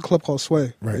 Sway. There was a club called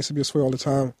Sway. Right. I used to be a Sway all the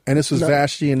time. And this was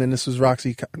Vashti, and then this was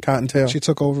Roxy Cottontail? She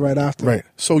took over right after. Right.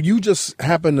 So you just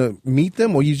happened to meet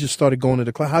them, or you just started going to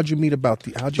the club? How'd you meet about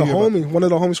the... One of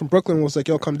the homies from Brooklyn was like,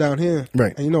 yo, come down here.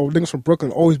 Right. And you know, niggas from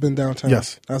Brooklyn always been downtown.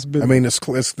 Yes. That's big. I mean, it's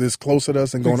closer to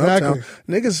us than going uptown.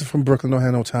 Niggas from Brooklyn don't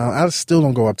have no town. I still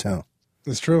don't go uptown.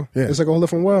 It's true. Yeah. It's like a whole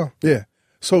different world. Yeah.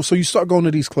 So you start going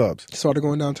to these clubs. Started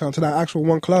going downtown to that actual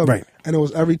one club. Right. And it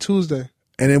was every Tuesday.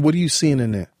 And then what are you seeing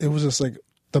in there? It was just like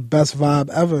the best vibe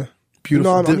ever.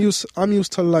 Beautiful. You know, I'm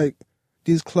used to like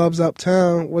these clubs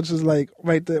uptown, which is like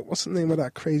right there. What's the name of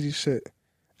that crazy shit?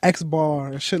 X Bar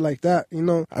and shit like that. You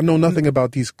know, I know nothing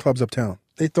about these clubs uptown.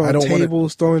 they I throwing don't wanna-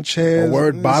 tables, throwing chairs,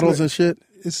 Word, bottles and shit.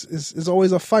 It's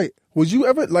always a fight. Was you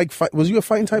ever like fight? Was you a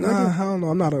fighting type Nah, nigga? hell no,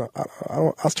 I'm not a. I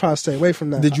was trying to stay away from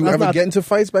that. Did you I'm ever not- get into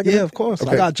fights back? in Yeah, the- of course.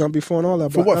 Okay. I got jumped before and all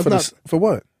that. For but what? that's For not this? For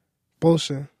what?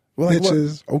 bullshit. Well, like what?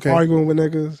 Bitches, Okay. arguing with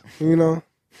niggas. You know,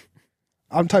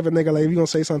 I'm the type of nigga like if you gonna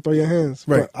say something, throw your hands.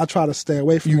 Right. But I try to stay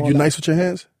away from You all you that. nice with your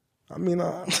hands? I mean, I'm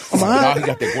Now alright. he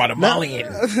got the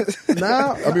Guatemalan.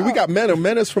 Now, I mean, we got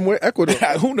men is from where? Ecuador.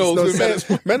 Who knows No,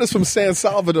 where men is from San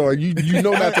Salvador. You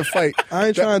know not to fight. I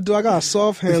ain't trying to do. I got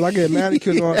soft hands. I get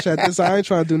manicures and all that shit. I ain't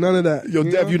trying to do none of that. Yo,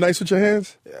 you Dev, know? you nice with your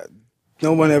hands?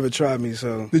 No one ever tried me,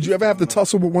 so. Did you ever have to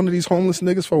tussle with one of these homeless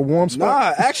niggas for a warm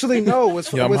spot? Nah, actually, no.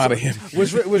 What's Yeah, I'm out of here.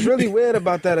 What's really weird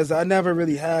about that is I never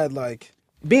really had like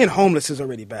being homeless is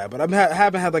already bad, but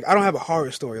haven't had like I don't have a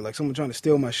horror story like someone trying to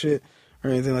steal my shit or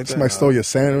anything like that. Somebody stole your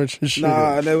sandwich and shit.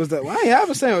 Nah, there was that. Well, I ain't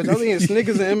have a sandwich. I was eating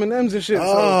Snickers and M&Ms and shit. So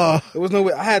Ah. there was no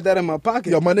way. I had that in my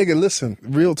pocket. Yo, my nigga, listen.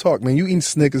 Real talk, man. You eating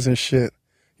Snickers and shit.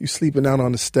 You sleeping out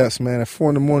on the steps, man. At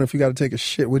 4 a.m, if you got to take a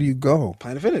shit, where do you go?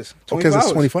 Planet Fitness. Okay, 24 it's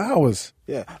hours. 24 hours.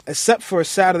 Yeah, except for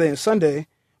Saturday and Sunday,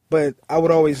 but I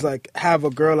would always like have a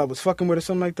girl I was fucking with or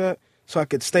something like that, so I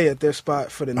could stay at their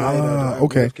spot for the night. Ah, or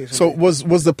okay. So was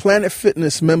the Planet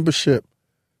Fitness membership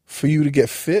for you to get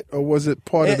fit, or was it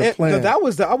part of the plan? No,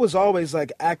 I was always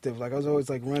like active, like I was always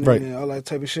like running Right. and all that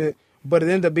type of shit. But it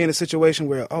ended up being a situation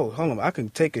where, oh, hold on, I can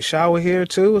take a shower here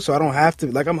too, so I don't have to.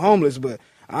 Like I'm homeless, but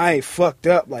I ain't fucked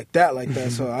up like that.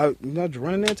 So I, just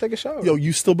run in there and take a shower. Yo,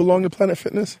 you still belong to Planet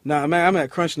Fitness? Nah, man, I'm at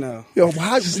Crunch now. Yo,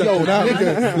 why? Yo, it out.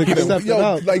 nigga, Nigga stepped it yo,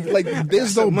 out. like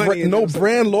there's no Some money in no them.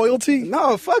 brand loyalty.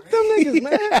 No, fuck them niggas,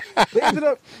 man. They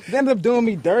ended up doing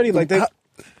me dirty. Like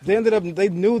they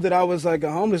knew that I was like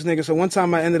a homeless nigga. So one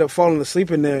time I ended up falling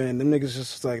asleep in there, and them niggas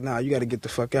just like, nah, you got to get the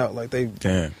fuck out. Like they.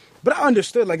 Damn. But I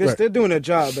understood, like Right. they're doing their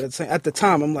job. But at the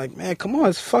time, I'm like, man, come on,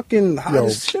 it's fucking hot Yo,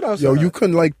 as shit outside. yo, you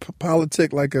couldn't like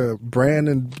politic like a brand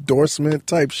endorsement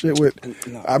type shit with.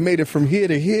 No. I made it from here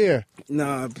to here.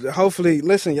 Nah, hopefully,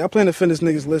 listen, y'all Planet Fitness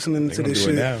niggas listening to gonna this do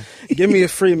it shit. now. Give me a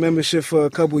free membership for a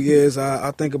couple years.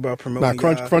 I'll think about promoting. Nah,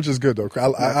 y'all. Crunch is good though.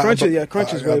 Crunch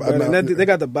is way better. And they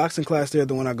got the boxing class there,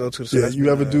 the one I go to. So Yeah, that's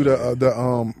you ever better. do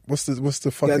the what's the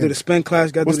Gotta fucking do the spin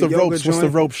class. Gotta what's do the yoga ropes? joint. What's the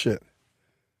rope shit?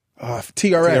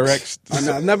 TRX.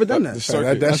 I've never done that.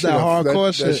 Circuit. That's shit'll- that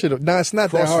hardcore shit. shit'll- Nah, it's not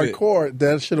that CrossFit. hardcore.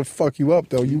 That shit'll fuck you up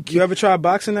though. You You ever try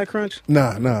boxing at Crunch?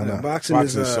 nah. Boxing, Boxing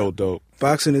is is so dope.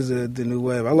 boxing is the new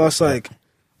wave. I lost like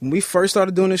when we first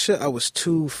started doing this shit, I was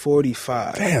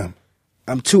 245. Damn,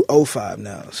 I'm 205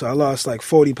 now, so I lost like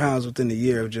 40 pounds within a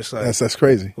year of just like that's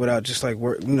crazy. without just like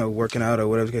working out or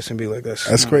whatever the case may be. Like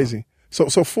That's crazy. So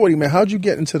 40, man. How'd you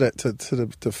get into that to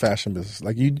the fashion business?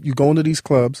 Like you go into these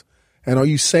clubs, and are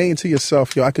you saying to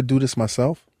yourself, yo, I could do this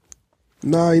myself?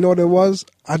 Nah, you know what it was?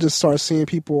 I just started seeing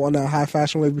people on that high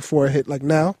fashion wave before it hit like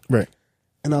now. Right.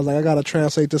 And I was like, I gotta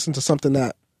translate this into something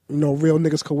that, real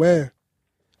niggas could wear.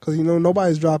 Cause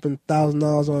nobody's dropping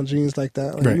 $1,000 on jeans like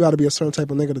that. Like, Right. You gotta be a certain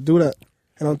type of nigga to do that.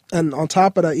 And on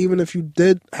top of that, even if you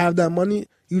did have that money,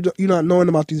 you're not knowing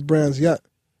about these brands yet.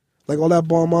 Like all that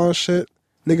Balmain shit,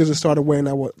 niggas just started wearing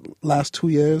that last 2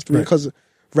 years, 3 Right. because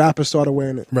rappers started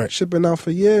wearing it. Right. Shit been out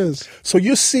for years. So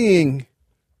you're seeing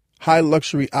high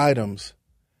luxury items,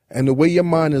 and the way your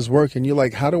mind is working, you're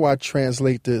like, how do I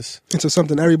translate this Into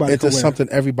something everybody into could wear. something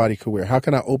everybody could wear? How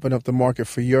can I open up the market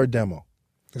for your demo?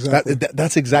 Exactly.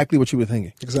 That's exactly what you were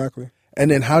thinking. Exactly. And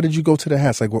then how did you go to the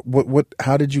hats? Like what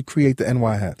how did you create the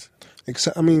NY hats?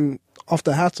 Off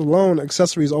the hats alone,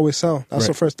 accessories always sell. That's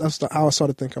Right. how I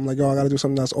started thinking. I'm like, yo, I got to do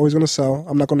something that's always going to sell.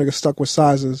 I'm not going to get stuck with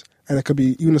sizes, and it could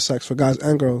be unisex for guys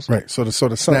and girls. Right. So the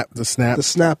snap. The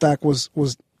snapback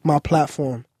was my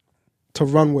platform to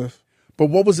run with. But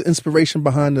what was the inspiration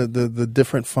behind the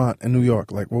different font in New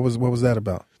York? Like what was that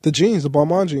about? The jeans, the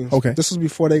Balmain jeans. Okay. This was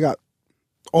before they got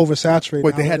oversaturated.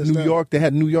 Wait, they How had it is New now. York. They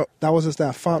had New York. That was just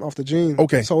that font off the jeans.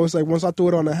 Okay. So it's like once I threw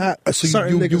it on the hat, So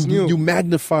certain niggas knew. you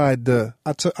magnified the.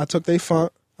 I took their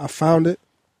font, I found it,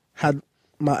 had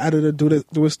my editor do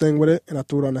his thing with it, and I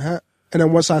threw it on the hat. And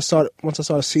then once I started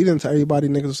seeding to everybody,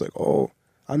 niggas was like, oh,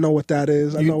 I know what that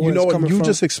is. I know where it's coming you from.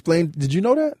 just explained. Did you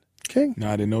know that, King? No,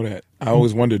 I didn't know that. I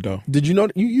always wondered though. Did you know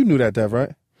you knew that, Dev,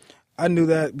 right? I knew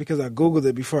that because I Googled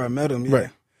it before I met him. Yeah. Right.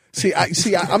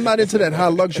 I'm not into that high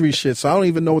luxury shit, so I don't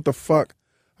even know what the fuck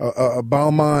a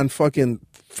Balmain fucking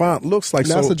font looks like.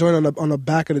 And that's so the joint on the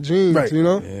back of the jeans, Right. you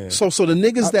know? Yeah. so the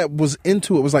niggas that was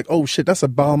into it was like, oh shit, that's a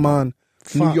Balmain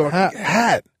New Font York hat.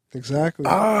 hat. Exactly.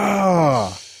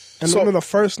 Ah. and so- the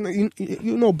first,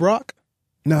 you know Brock?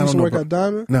 No, I He used don't to know. work Bro. at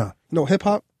Diamond? No. You know hip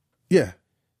hop? Yeah.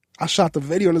 I shot the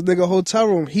video in this nigga hotel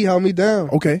room. He held me down.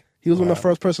 Okay. He was one of the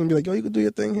first person to be like, yo, you can do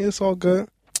your thing here. It's all good.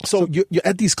 So you're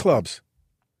at these clubs,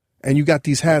 and you got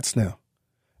these hats now.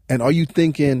 And are you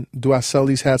thinking, do I sell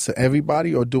these hats to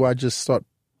everybody, or do I just start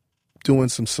doing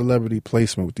some celebrity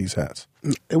placement with these hats?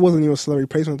 It wasn't even celebrity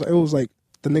placement. It was like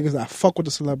the niggas that fuck with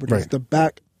the celebrities. Right.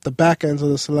 The back ends of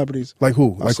the celebrities. Like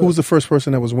who? Like who was the first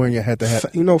person that was wearing your hat to hat?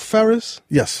 You know Ferris?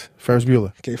 Yes, Ferris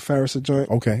Bueller. Okay, Ferris a joint.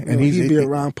 Okay, And he'd be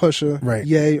around Pusha. Right.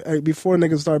 Ye. Before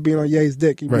niggas started being on Ye's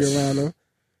dick, he'd be around him.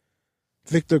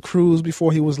 Victor Cruz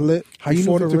before he was lit. How you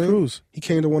know Before the Victor ring, Cruz? He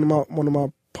came to one of my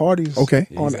parties. Okay.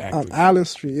 He's On Allen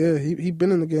Street. Yeah, he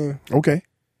been in the game. Okay.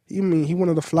 He one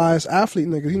of the flyest athlete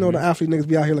niggas. You know the athlete niggas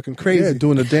be out here looking crazy. Yeah,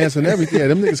 doing the dance and everything. Yeah,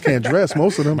 them niggas can't dress,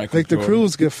 most of them. Michael Victor Jordan.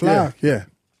 Cruz get fly. Yeah.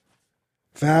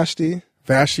 Vashti.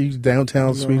 Vashti, downtown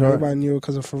You know, sweetheart. Everybody knew it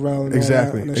because of Pharrell and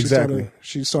Exactly, all that. And then exactly.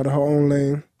 She started her own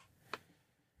lane.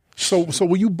 So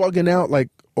were you bugging out, like,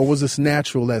 or was this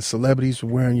natural that celebrities were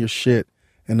wearing your shit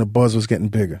and the buzz was getting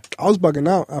bigger? I was bugging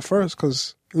out at first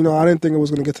because, you know, I didn't think it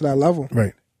was going to get to that level.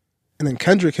 Right. And then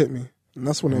Kendrick hit me. And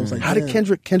that's when it was like, How did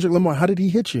damn, Kendrick Lamar, how did he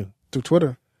hit you? through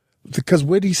Twitter. Because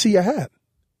where did he see your hat?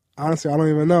 Honestly, I don't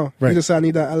even know. Right. He just said I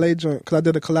need that LA joint because I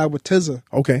did a collab with TZA.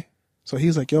 Okay. So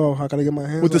he's like, yo, how can I get my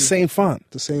hands With on the it? same font.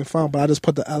 The same font, but I just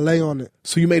put the LA on it.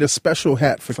 So you made a special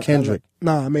hat for Kendrick.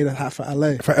 LA. Nah, I made a hat for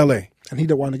LA. For LA. And he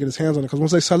didn't want to get his hands on it because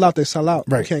once they sell out, they sell out.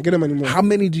 Right. You can't get them anymore. How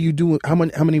many do you do? How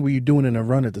many were you doing in a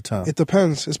run at the time? It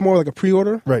depends. It's more like a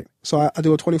pre-order. Right. So I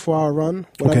do a 24-hour run.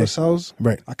 Whatever Okay. sells,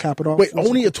 Right. I cap it off. Wait,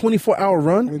 only a 24-hour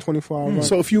run? Only 24-hour run.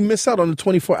 So if you miss out on the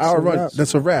 24-hour It's a run, wrap.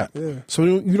 that's a wrap. Yeah. So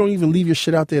you don't even leave your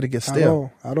shit out there to get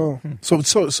stale. At all.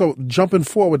 So jumping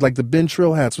forward, like the Ben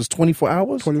Trill hats was 24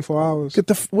 hours? 24 hours.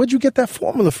 Where'd you get that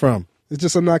formula from? It's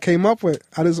just something I came up with.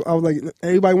 I was like,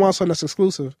 everybody wants something that's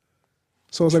exclusive.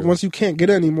 So it's like once you can't get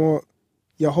it anymore,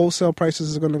 your wholesale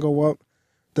prices are going to go up.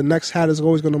 The next hat is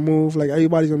always going to move. Like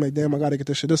everybody's going to be like, damn, I got to get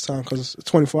this shit this time because it's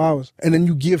 24 hours. And then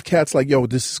you give cats like, yo,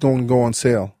 this is going to go on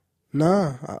sale.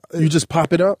 Nah. You just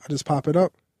pop it up? I just pop it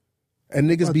up. And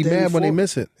niggas A be day mad when they before.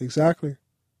 miss it. Exactly.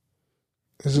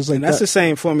 It's just like And that's that. the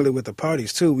same formula with the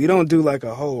parties too. We don't do like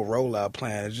a whole rollout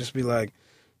plan. It just be like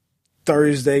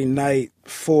Thursday night,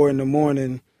 4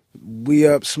 a.m, we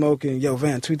up smoking. Yo,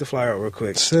 Van, tweet the flyer out real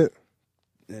quick. That's it.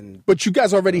 And But you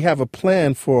guys already have a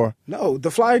plan for... no,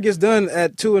 the flyer gets done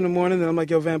at 2 a.m, and I'm like,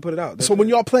 yo, Van, put it out. That's So when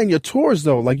it. y'all playing your tours,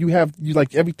 though, like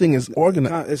like everything is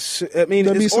organized.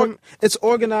 It's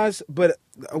organized, but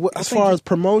As far as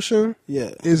promotion,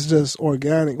 yeah, it's just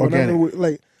organic. Whenever Organic.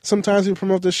 like sometimes we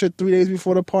promote this shit 3 days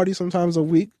before the party, sometimes a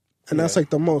week. And that's like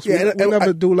the most. Yeah, we and never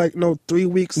I- do like 3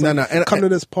 weeks. No, like, no, and- come to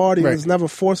this party. right. It's never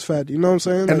force fed. You know what I'm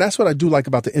saying? Like, And that's what I do like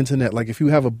about the internet. Like if you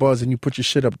have a buzz and you put your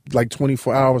shit up like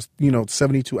 24 hours,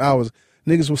 72 hours,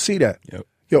 niggas will see that. Yep.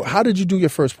 Yo, how did you do your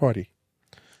first party?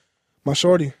 my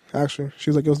shorty, actually. She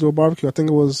was like, let's do a barbecue. I think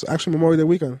it was actually Memorial Day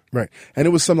weekend. Right. And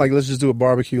it was something like, let's just do a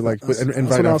barbecue, like That's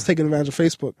invite when I our- was taking advantage of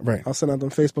Facebook. Right. I was sending out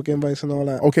them Facebook invites and all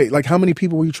that. Okay, like how many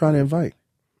people were you trying to invite?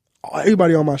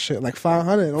 Everybody on my shit, like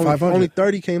 500. 500. Only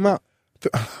 30 came out.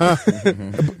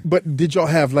 But did y'all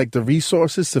have like the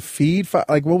resources to feed?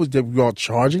 Like what was y'all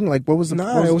charging? Like what was the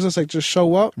Nah, it was just like just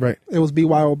show up. Right. It was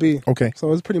BYOB. Okay.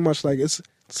 So it's pretty much like it's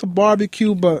a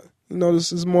barbecue, but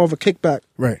this is more of a kickback.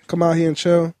 Right. Come out here and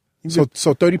chill.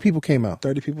 So 30 people came out.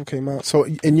 30 people came out. So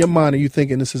in your mind, are you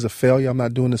thinking this is a failure? I'm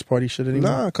not doing this party shit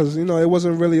anymore? Nah, because it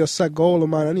wasn't really a set goal of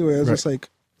mine anyway. It was Right. just like,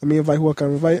 let me invite who I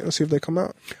can invite and see if they come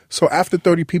out. So after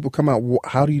 30 people come out,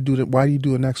 how do you do that? Why do you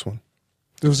do the next one?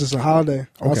 It was just a holiday.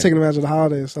 I was Okay. taking advantage of the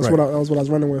holidays. That's Right. that was what I was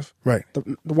running with. Right.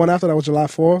 The one after that was July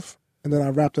 4th, and then I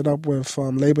wrapped it up with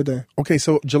Labor Day, Okay,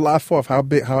 so July 4th, how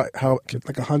big, how,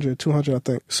 like 100, 200, I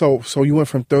think. so you went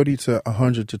from 30 to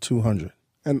 100 to 200.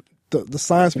 And the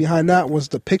science behind that was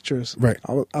the pictures. Right.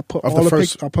 I put Of all the the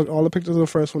first- I put all the pictures of the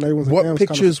first one. Everyone's like, What damn, it's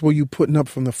kinda pictures were you putting up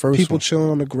from the first people one? chilling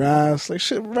on the grass, like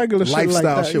shit, regular shit like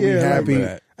Lifestyle that. shit, we yeah, happy.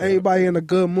 like, everybody in a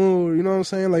good mood. You know what I'm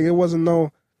saying? Like it wasn't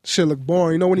no shit look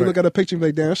boring. When you Right. look at a picture, you be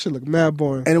like, damn, that shit look mad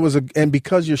boring. And it was and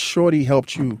because your shorty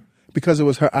helped you, because it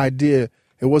was her idea,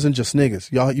 it wasn't just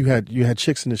niggas. You had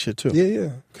chicks in the shit too. Yeah.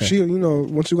 Okay. She,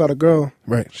 once you got a girl,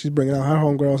 Right. she's bringing out her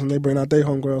homegirls and they bring out their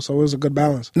homegirls. So it was a good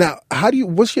balance. Now,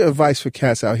 what's your advice for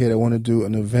cats out here that want to do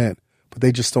an event, but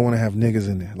they just don't want to have niggas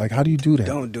in there? Like, how do you do that?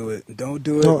 Don't do it. Don't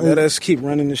do it. No, Let us keep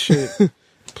running the shit.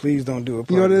 Please don't do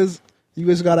it. You know what it is? You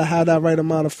just got to have that right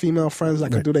amount of female friends that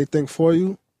can Right. do their thing for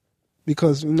you.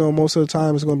 Because, most of the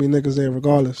time it's going to be niggas there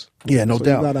regardless. Yeah, no So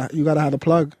doubt. You gotta have the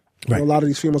plug. Right. A lot of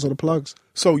these females are the plugs.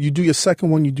 So you do your second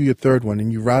one, you do your third one,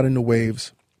 and you ride in the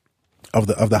waves of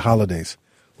the holidays.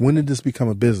 When did this become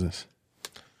a business?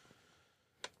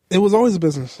 It was always a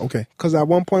business. Okay. Because at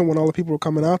one point when all the people were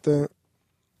coming out there,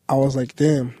 I was like,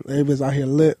 damn, everybody's out here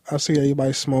lit. I see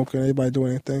everybody smoking, everybody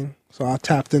doing anything. So I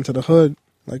tapped into the hood,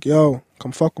 like, yo,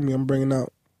 come fuck with me. I'm bringing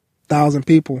out 1,000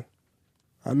 people.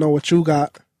 I know what you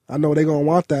got. I know they gonna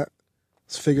want that.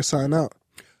 Let's figure something out.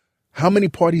 How many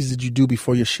parties did you do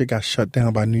before your shit got shut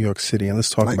down by New York City? And let's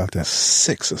talk Like about that.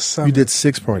 6 or 7. You did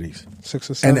 6 parties. 6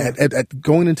 or And 7. at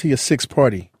going into your 6th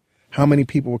party, how many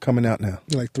people were coming out now?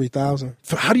 Like 3,000.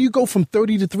 So how do you go from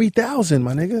 30 to 3,000,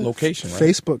 my nigga? Location, right?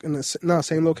 Facebook, in the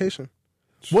same location.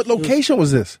 What location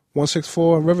was this?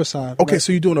 164 Riverside. Okay, right?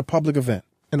 so you're doing a public event.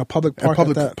 In a public A park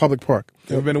public at that. public park.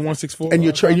 You ever been to 164? And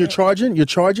you're charging? You're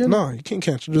charging? No, you can't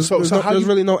catch. There's, So- there's, so no, how there's you-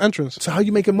 really no entrance. So how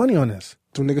you making money on this?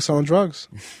 Two niggas selling drugs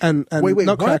and Wait,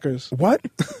 nutcrackers. What?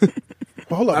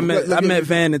 Well, hold on. I met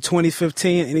Van in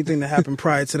 2015. Anything that happened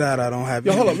prior to that, I don't have.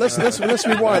 Yo, hold any, on. Let's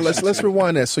rewind. Let's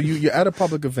rewind that. So you're at a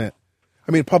public event.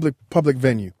 I mean, public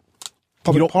venue. You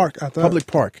Public don't- park at that. Public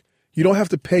park. You don't have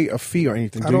to pay a fee or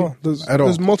anything, At do you? all. There's, At all.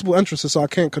 there's multiple entrances, so I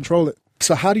can't control it.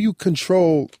 So how do you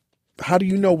control? How do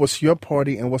you know what's your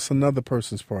party and what's another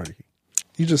person's party?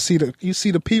 You just see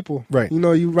the people. Right. You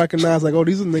know, you recognize like, oh,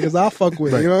 these are niggas I fuck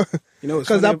with. Right. You know, You know, it's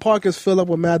because funny- that park is filled up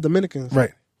with mad Dominicans.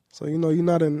 Right. So you know, you're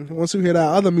not in. Once you hear that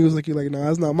other music, you're like, nah,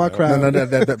 that's not my crowd. No. Yeah,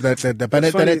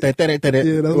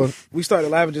 that's, We started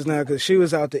laughing just now because she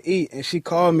was out to eat and she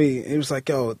called me and it was like,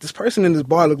 yo, this person in this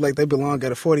bar looked like they belong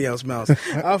at a 40-ounce mouse.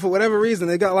 For whatever reason,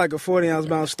 they got like a 40-ounce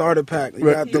mouse starter pack. You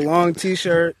got the long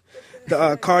T-shirt,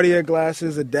 the Cartier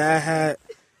glasses, a dad hat,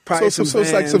 probably So some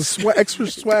it's like some Vans. extra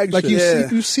swag like shit. you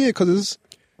Yeah. see it because it's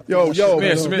Yo,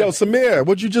 Samir.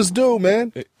 what'd you just do,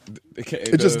 man?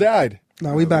 It just died.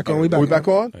 nah. We back on. We back. We back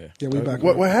on? Yeah, we back.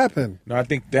 What happened? No, I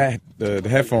think that the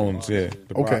headphones, yeah.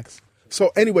 The Okay. box.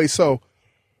 So anyway,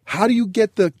 how do you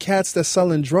get the cats that's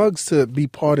selling drugs to be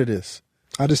part of this?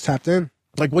 I just tapped in.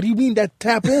 Like, what do you mean that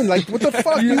tap in? Like, what the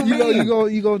fuck You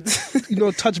mean?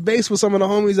 go touch base with some of the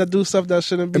homies that do stuff that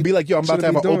shouldn't be. And be like, yo, I'm about to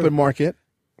have an shouldn't be open doing. market.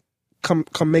 Come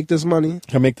make this money.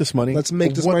 Can make this money. Let's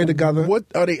make this money together. What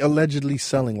are they allegedly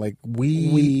selling? Like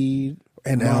weed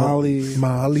and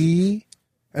Molly.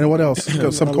 and what else?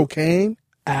 Some cocaine.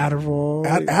 Adderall.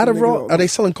 Adderall. Are they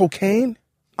selling cocaine?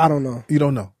 I don't know. You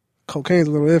don't know. Cocaine's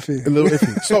a little iffy. A little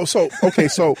iffy.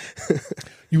 So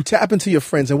you tap into your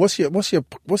friends, and what's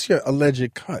your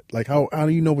alleged cut? Like how do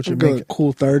you know what you're Good, making?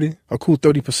 cool 30. A cool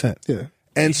 30%. Yeah.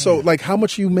 And so like how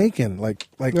much are you making? Like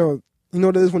Yo, you know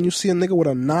what it is when you see a nigga with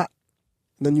a knot,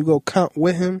 then you go count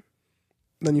with him,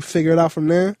 then you figure it out from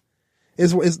there.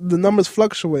 It's the numbers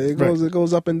fluctuate. It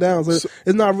goes up and down. So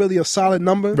it's not really a solid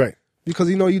number. right. Because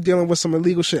you know you're dealing with some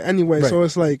illegal shit anyway. Right. So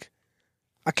it's like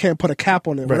I can't put a cap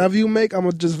on it. Right. Whatever you make, I'm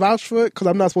gonna just vouch for it because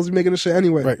I'm not supposed to be making this shit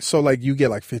anyway. Right. So like you get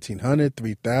like 1,500,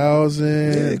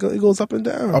 3,000. Yeah, it goes up and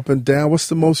down. Up and down. What's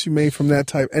the most you made from that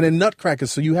type? And then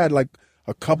nutcrackers. So you had like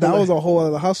a couple. That was a whole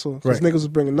other hustle. Because Right. niggas was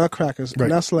bringing nutcrackers. Right.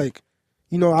 And that's like,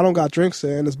 you know, I don't got drinks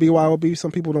there. And it's BYOB.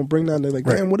 Some people don't bring that. And they're like,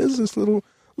 Right. damn, what is this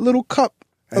little cup?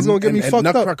 That's going to get me fucked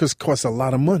up. Nutcrackers cost a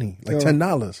lot of money, like Yo,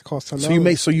 $10. cost $10. So you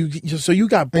make so you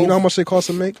got both. And you know how much they cost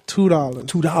to make? $2.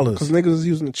 $2. Because niggas is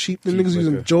using the cheap. The niggas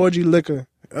using Georgie liquor.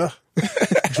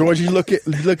 Georgie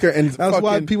liquor and That's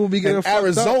why people be getting and fucked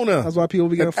Arizona. up. That's why people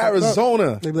be getting And fucked up.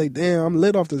 Arizona. They be like, damn, I'm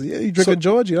lit off this. Yeah, you drinking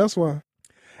Georgie. That's why.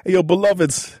 Hey, yo,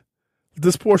 beloveds,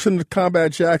 this portion of the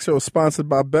Combat Jack Show is sponsored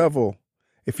by Bevel.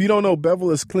 If you don't know,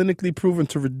 Bevel is clinically proven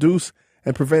to reduce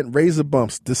and prevent razor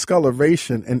bumps,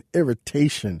 discoloration, and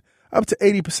irritation. Up to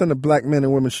 80% of black men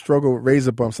and women struggle with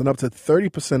razor bumps, and up to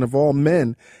 30% of all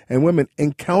men and women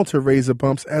encounter razor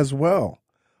bumps as well.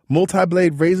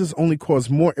 Multi-blade razors only cause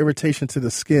more irritation to the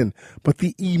skin, but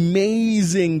the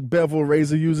amazing Bevel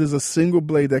razor uses a single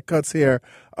blade that cuts hair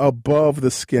above the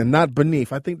skin, not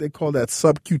beneath. I think they call that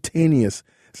subcutaneous.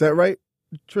 Is that right?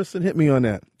 Tristan, hit me on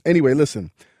that. Anyway,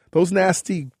 listen, those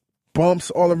nasty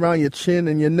bumps all around your chin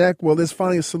and your neck, well, there's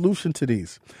finally a solution to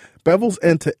these. Bevel's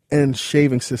end-to-end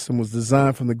shaving system was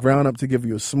designed from the ground up to give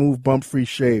you a smooth, bump-free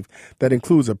shave that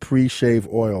includes a pre-shave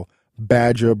oil,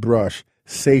 badger brush,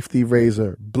 safety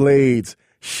razor, blades,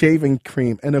 shaving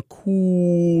cream, and a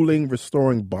cooling,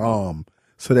 restoring balm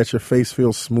so that your face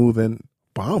feels smooth and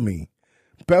balmy.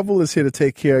 Bevel is here to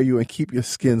take care of you and keep your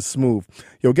skin smooth.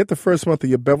 You'll get the first month of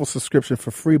your Bevel subscription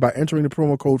for free by entering the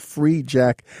promo code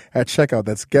FREEJACK at checkout.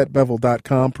 That's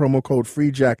getbevel.com, promo code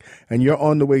FREEJACK, and you're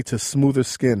on the way to smoother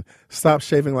skin. Stop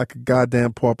shaving like a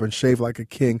goddamn pauper and shave like a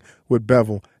king with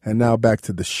Bevel. And now back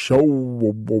to the show.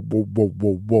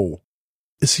 Whoa.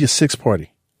 It's your sixth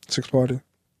party. Sixth party.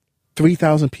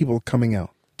 3,000 people coming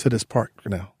out to this park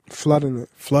now. Flooding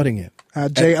it. I I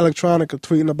had Jay Electronica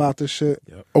tweeting about this shit.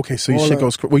 Okay, so your All shit that.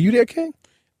 goes. Were you there, King?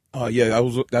 Oh yeah, I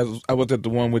was at the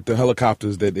one with the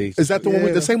helicopters that they. Is that the one?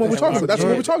 Yeah, The same one we're talking about? That's the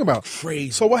one we're talking about.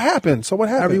 Crazy. So what happened?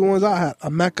 Everyone's out. I had a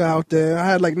Mecca out there. I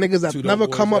had like niggas that Two never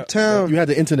dope come boys uptown. You had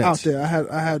the internet out there.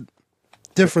 I had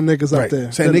different niggas right. out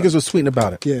there. Saying Then, niggas was tweeting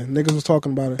about it. Yeah, niggas was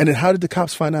talking about it. And then how did the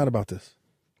cops find out about this?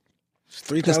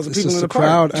 3,000 It's people just in the the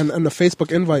park. crowd and the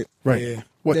Facebook invite. Right. Yeah.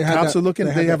 What They had cops that- are looking?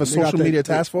 they They had have a that- they got social that- media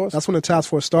task force. That's when the task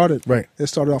force started. Right. It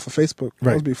started off of Facebook.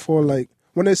 Right. It was before like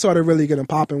when they started really getting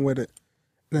popping with it.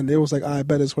 Then they was like, I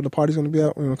bet it's where the party's gonna be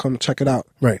at. We're gonna come check it out.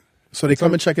 Right. So they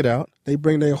come and check it out. They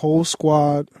bring their whole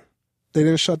squad. They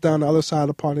didn't shut down the other side of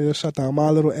the party. They just shut down my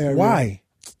little area. Why?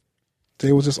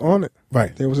 They was just on it.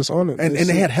 Right. They was just on it. And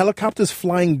they had helicopters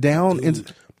flying down.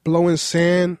 blowing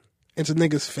sand into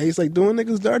niggas' face, like doing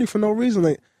niggas dirty for no reason.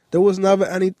 Like there was never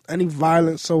any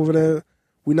violence over there.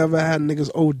 We never had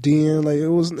niggas ODing. Like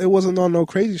it wasn't on no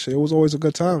crazy shit. It was always a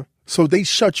good time. So they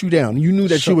shut you down. You knew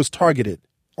that you was targeted.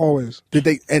 Always. Did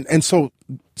they? And so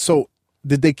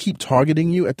did they keep targeting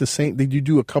you at the same? Did you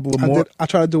do a couple of more? I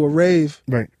tried to do a rave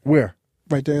Right. Where?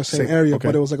 right there in the same Same, area, okay.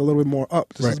 but it was like a little bit more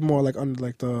up. This Right. is more like under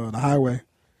like the highway.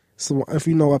 So if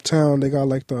you know uptown, they got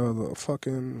like the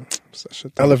fucking what's that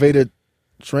shit? Elevated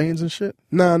trains and shit.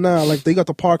 Nah. Like they got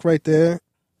the park right there,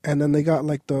 and then they got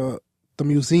like the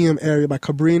museum area by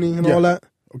Cabrini and Yeah. all that.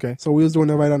 Okay. So we was doing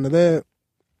it right under there.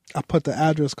 I put the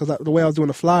address because the way I was doing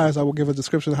the flyers, I would give a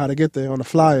description of how to get there on the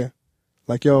flyer.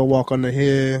 Like, yo, walk under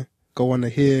here, go under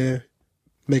here,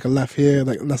 make a left here.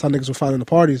 Like, that's how niggas were finding the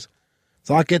parties.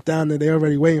 So I get down there, they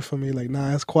already waiting for me. Like,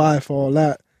 nah, it's quiet for all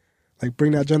that. Like,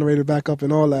 bring that generator back up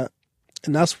and all that.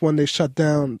 And that's when they shut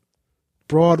down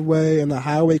Broadway and the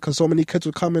highway because so many kids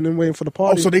were coming and waiting for the Oh,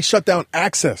 party. so they shut down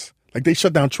access. Like they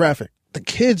shut down traffic. The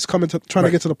kids coming to trying Right.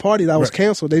 to get to the party that was Right.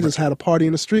 canceled. They just had a party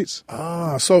in the streets.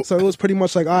 Ah, so So it was pretty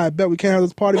much like, all right, I bet we can't have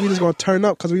this party. We just gonna turn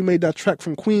up because we made that trek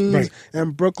from Queens Right.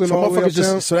 and Brooklyn so all the way motherfuckers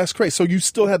uptown. just so that's crazy. So you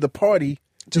still had the party.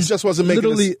 You just wasn't making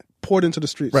literally this, poured into the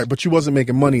streets. right, but you wasn't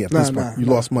making money at this point. You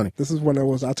lost money. This is when it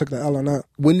was. I took the L on that.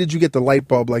 When did you get the light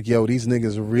bulb? Like, yo, these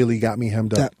niggas really got me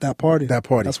hemmed up. That party. That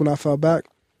party. That's when I fell back.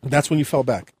 That's when you fell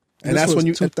back, and This that's was when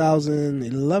you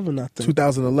 2011. I think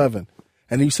 2011,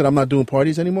 and then you said I'm not doing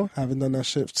parties anymore. I haven't done that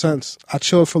shit since. I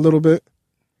chilled for a little bit.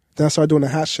 Then I started doing the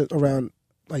hat shit around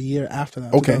a year after that.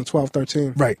 Okay. 2012,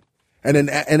 13. Right, and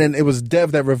then it was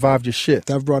Dev that revived your shit.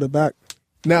 Dev brought it back.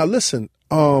 Now listen,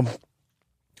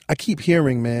 I keep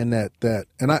hearing, man, that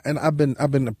I've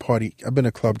been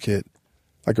a club kid,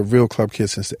 like a real club kid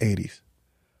since the 80s.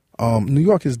 New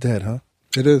York is dead, huh?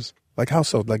 It is. Like how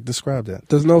so? Like describe that.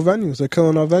 There's no venues. They're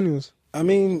killing our venues. I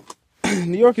mean,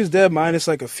 New York is dead minus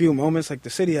like a few moments. Like the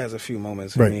city has a few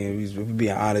moments. Right. I mean, we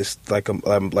being honest, like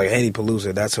Haiti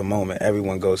Palooza, that's a moment.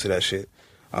 Everyone goes to that shit.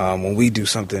 When we do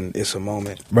something, it's a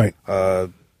moment. Right.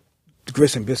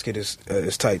 Grits and Biscuit is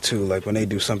tight too. Like when they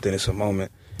do something, it's a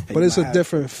moment. And But you it's might a have-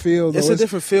 different feel. Though. It's a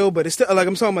different feel, but it's still like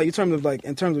I'm talking about.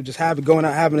 In terms of just going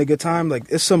out, having a good time. Like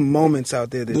it's some moments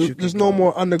out there that you. There's can no go.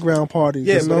 more underground parties.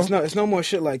 Yeah, There's but no, it's no more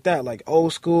shit like that. Like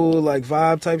old school, like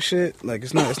vibe type shit. Like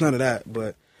it's none of that.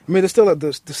 But I mean, there's still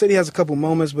the city has a couple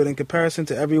moments, but in comparison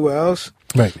to everywhere else,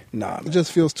 Right. nah. It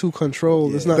just feels too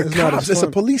controlled. It's not. The It's not cops. as It's a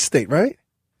fun. police state, right?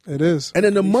 It is. And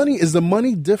then is the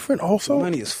money different also?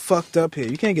 Money is fucked up here.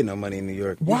 You can't get no money in New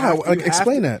York. You Wow, have to- like, you have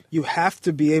explain to- that. You have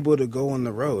to be able to go on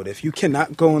the road. If you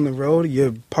cannot go on the road,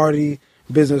 your party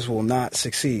business will not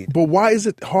succeed. But why is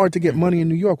it hard to get money in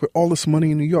New York with all this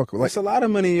money in New York? Like, It's a lot of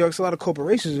money in New York. It's a lot of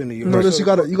corporations in New York. Notice So-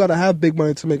 you gotta have big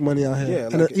money to make money out here. Yeah,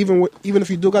 and like- even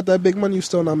if you do got that big money, you're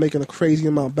still not making a crazy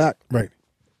amount back. right.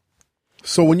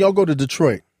 So when y'all go to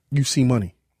Detroit, you see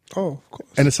money. Oh, of course.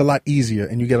 And it's a lot easier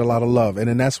and you get a lot of love. And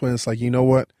then that's when it's like, you know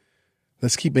what?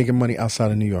 Let's keep making money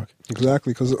outside of New York.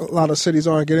 Exactly, because a lot of cities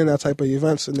aren't getting that type of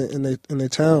events in their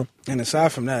town. And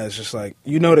aside from that, it's just like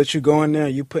you know that you go in there,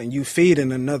 you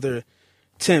feeding another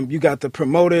temp. You got the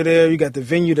promoter there, you got the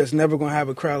venue that's never gonna have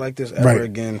a crowd like this ever Right.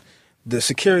 again. The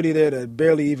security there that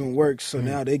barely even works, so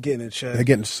now they're getting a check. They're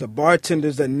getting- the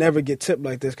bartenders that never get tipped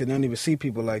like this because they don't even see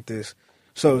people like this.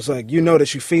 So it's like you know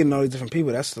that you're feeding all these different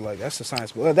people. That's the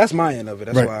science. Well, that's my end of it.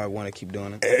 That's Right. why I want to keep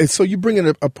doing it. And so you bring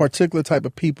in a particular type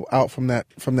of people out from that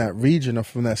region or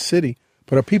from that city.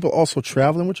 But are people also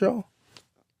traveling with y'all?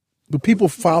 Do people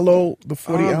follow the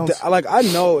 40 ounce? I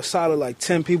know a solid like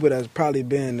 10 people that's probably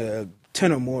been to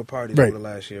 10 or more parties Right. over the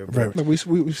last year. Right. Like we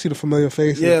see the familiar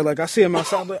faces. Yeah, like I see him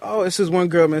outside. I'm like, oh, it's this one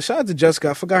girl, man. Shout out to Jessica.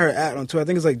 I forgot her at on Twitter. I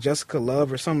think it's like Jessica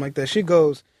Love or something like that. She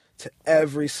goes to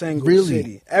every single Really?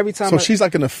 city. Every time. So she's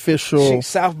like an official. She's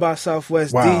South by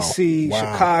Southwest, Wow. DC, Wow.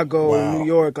 Chicago, Wow. New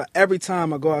York. Like every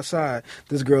time I go outside,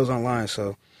 this girl's online.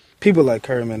 So people like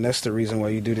Curry, man, that's the reason why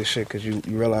you do this shit, because you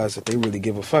realize that they really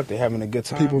give a fuck. They're having a good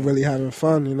time. People really having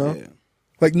fun, you know? Yeah.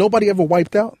 Like nobody ever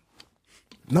wiped out.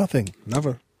 Nothing.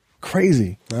 Never.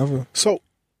 Crazy. Never. So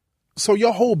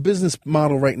your whole business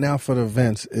model right now for the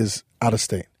events is out of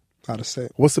state. Out of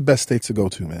state. What's the best state to go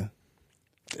to, man?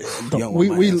 You don't want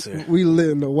my answer. We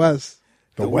live in the West.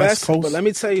 The West Coast. But let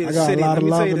me tell you I the got a city. lot Let of me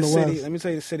tell love you in the the city. West. Let me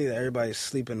tell you the city that everybody's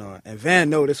sleeping on. And Van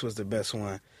know this was the best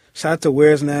one. Shout out to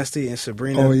Where's Nasty and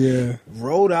Sabrina. Oh, yeah.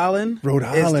 Rhode Island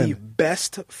is the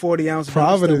best 40-ounce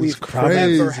Providence, that we've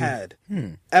crazy. ever had.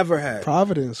 Ever had.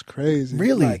 Providence, crazy.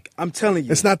 Really? Like, I'm telling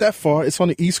you. It's not that far. It's on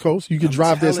the East Coast. You could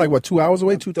drive there. It's like, what, 2 hours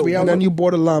away? 3 hours? And then you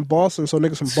borderline Boston, so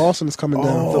niggas from Boston is coming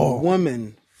down. The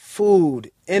woman, food,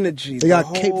 energy. They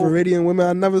got Cape Verdean women.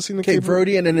 I never seen the Cape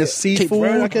Verde, and then there's seafood.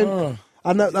 Cape Verde,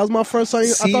 that was my first time.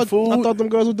 I thought them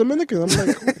girls were Dominican. I'm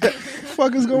like, what the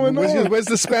fuck is going on? Where's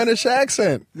the Spanish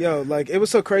accent? Yo, like, it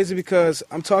was so crazy because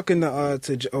I'm talking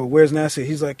to Where's Nasty?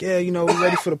 He's like, yeah, you know, we're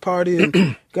ready for the party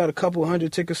and got a couple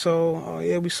 100 tickets sold. Oh,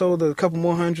 yeah, we sold a couple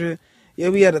more 100. Yeah,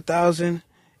 we had 1,000.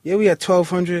 Yeah, we had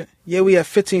 1,200. Yeah, we had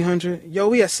 1,500. Yo,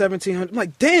 we had 1,700. I'm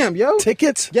like, damn, yo.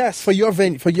 Tickets? Yes. For your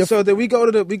venue. So then he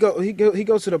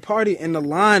goes to the party and the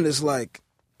line is like,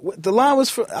 the line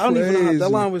was I don't even know how, that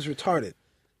line was retarded.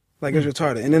 Like, it's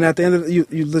retarded. And then at the end of it, you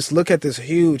just look at this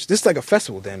huge, this is like a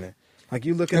festival down there. Like,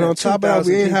 you looking And at on top of that,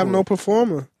 we ain't have people. no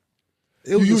performer.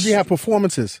 You usually have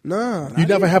performances. Nah. You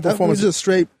never have We performances. just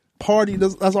straight party.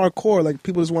 That's our core. Like,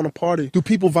 people just want to party. Do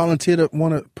people volunteer to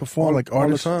want to perform, like all the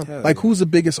artists? time. Like, who's the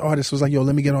biggest artist who's like, yo,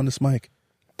 let me get on this mic?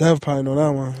 Dev probably know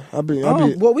that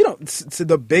one. Well, we don't. To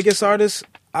the biggest artists,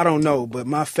 I don't know, but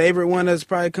my favorite one that's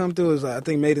probably come through is I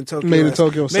think Made in Tokyo. Made in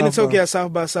Tokyo, Made in South Tokyo by. at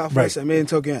South by Southwest, and Made in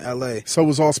Tokyo in L.A. So it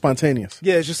was all spontaneous.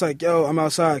 Yeah, it's just like, yo, I'm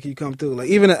outside. Can you come through? Like,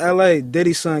 even in L.A.,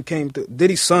 Diddy's son came through.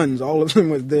 Diddy's sons, all of them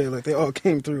was there. Like, they all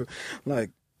came through.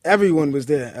 Like, everyone was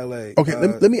there in L.A. Okay,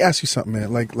 let me ask you something,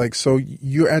 man. Like, so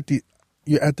you're at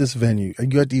this venue.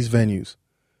 You're at these venues.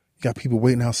 You got people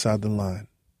waiting outside the line.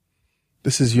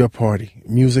 This is your party.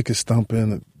 Music is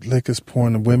thumping. The liquor's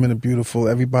pouring. The women are beautiful.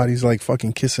 Everybody's like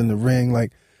fucking kissing the ring.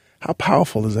 Like, how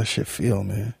powerful does that shit feel,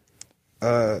 man?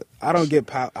 I don't get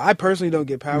power. I personally don't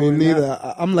get power. Me in neither.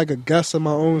 that. I'm like a guest of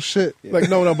my own shit. Like,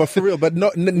 no, but for real. But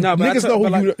but niggas know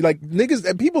who you like.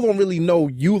 Niggas, people don't really know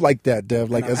you like that,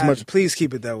 Dev. Like, as much. Please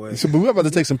keep it that way. So, but we're about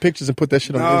to take some pictures and put that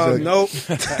shit on Instagram.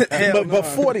 Nope. But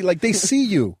 40, like, they see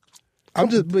you. But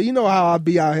you know how I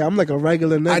be out here. I'm like a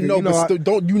regular nigga. I know, you know, but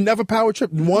still, you never power trip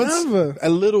once? Never. A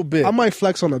little bit. I might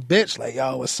flex on a bitch, like,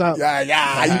 yo, what's up? Yeah,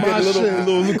 you My get a shit.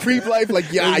 little creep life, like,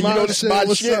 yeah, It's you my know this is my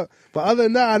what's shit. up? But other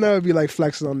than that, I never be like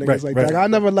flexing on niggas Right, like right. that. I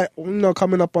never like,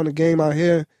 coming up on the game out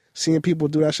here, seeing people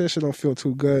do that shit don't feel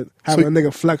too good. Having a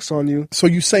nigga flex on you. So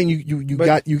you saying you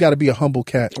got to be a humble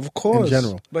cat, Of course. in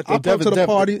general. But I come to the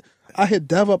party, I hit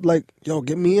Dev up like, yo,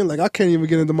 get me in. Like, I can't even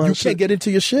get into my You shit. can't get into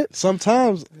your shit.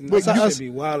 Sometimes. Wait, That's- you should be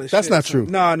wild as That's shit. not true.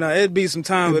 No, it'd be some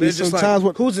time, It'd but be it's just some like, times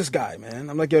when- who's this guy, man?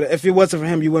 I'm like, yo, if it wasn't for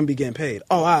him, you wouldn't be getting paid.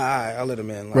 Oh, I'll let him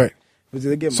in. Like, Right. but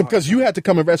they get So my- because you had to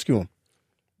come and rescue him.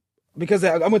 because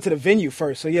I went to the venue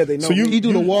first, so yeah, they know. So you- me. He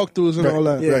do the walkthroughs and all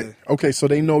that. Yeah. Right. Okay, so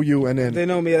they know you, and then They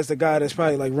know me as the guy that's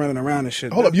probably like running around and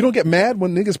shit. hold up. You don't get mad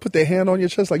when niggas put their hand on your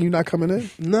chest like you not coming in.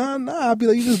 Nah, I'd be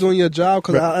like, you just doing your job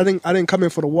because Right. I didn't come in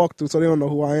for the walkthrough, so they don't know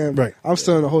who I am. Right. I'm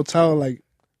still in the hotel, like,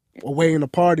 away in the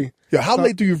party. Yeah, how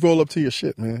late do you roll up to your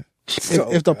shit, man?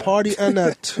 If the party end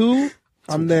at 2,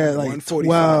 I'm there at like 1:45.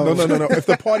 12. No. If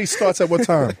the party starts at what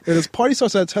time? If this party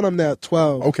starts at 10, I'm there at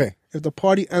 12. Okay. If the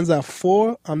party ends at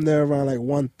 4, I'm there around like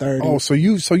 1:30. Oh, so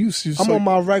you I'm on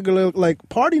my regular like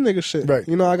party nigga shit. Right.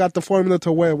 You know, I got the formula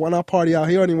to where when I party out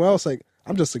here or anywhere else, like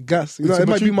I'm just a guest. You know, So, it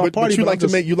but might you, be my but party. you but like I'm to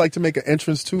just, make make an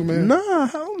entrance too, man. Nah,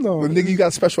 hell no. But nigga, you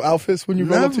got special outfits when you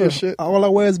roll up to your Never. shit. All I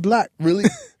wear is black. Really?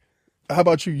 How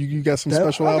about you? You got some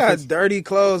special I outfits? got dirty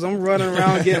clothes. I'm running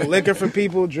around getting liquor from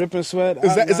people, dripping sweat.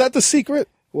 Is that the secret?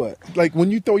 what? Like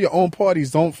when you throw your own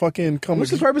parties, don't fucking come.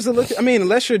 What's the purpose of looking? I mean,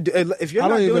 unless you're if you're I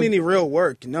not don't doing even- any real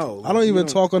work, no. I don't even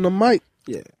talk on the mic.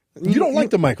 Yeah. You don't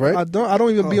like the mic, right? I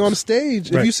don't even be on stage.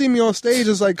 Right. If you see me on stage,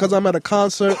 it's like because I'm at a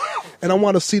concert and I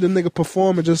want to see the nigga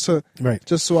perform and just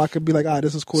so I could be like,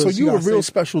 this is cool. So This you a gotta real say-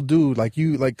 special dude, like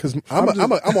you, like because I'm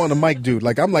on the mic dude.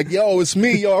 Like I'm like, yo, it's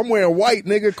me, yo. I'm wearing white,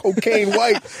 nigga, cocaine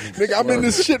white, nigga. I'm in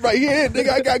this shit right here, nigga.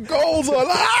 I got goals on,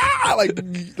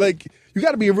 like you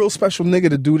got to be a real special nigga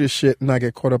to do this shit and not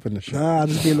get caught up in this shit. Nah, I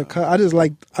just be in the cut. I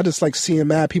just like seeing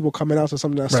mad people coming out to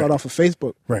something that start Right. off of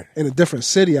Facebook, Right. in a different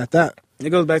city at that. It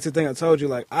goes back to the thing I told you.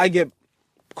 Like, I get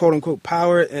quote unquote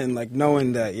power and like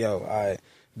knowing that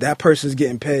that person's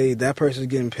getting paid, that person's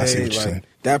getting I see paid, what you're like saying.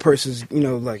 that person's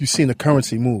like You seen the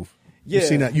currency move. You've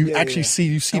seen that. You yeah, actually yeah. see.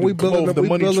 You see And we the glow of the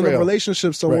money building a trail.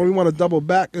 relationship. So Right. when we want to double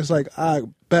back, it's like, I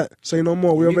bet. Say no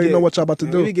more. We already know what y'all about to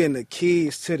do. We getting the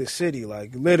keys to the city,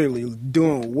 like literally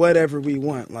doing whatever we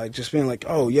want, like just being like,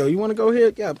 oh, yo, you want to go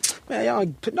here? Yeah, man, y'all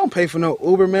don't pay for no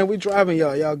Uber, man. We driving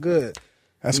y'all good.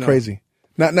 That's No. crazy.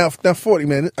 Now, 40,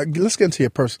 man. Let's get into your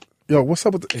person. Yo, what's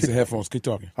up with It's the the? headphones. Keep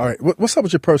talking. All right, what's up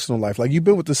with your personal life? Like, you've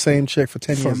been with the same chick for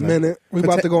 10 For a years now. minute. We're For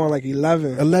about 10 to go on like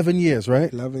 11. 11 years,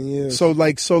 right? 11 years. So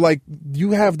like,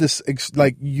 you have this,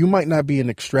 like, you might not be an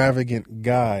extravagant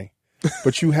guy,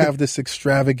 but you have this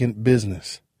extravagant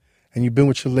business, and you've been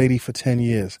with your lady for 10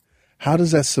 years. How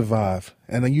does that survive?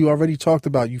 And then you already talked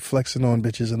about you flexing on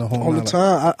bitches in the home. all the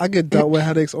time. I get dealt with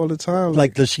headaches all the time.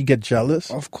 Like, does she get jealous?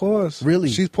 of course. Really?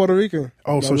 She's Puerto Rican.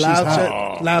 Oh, The so she's last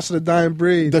hot. chick- Last of the dying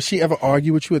breed. Does she ever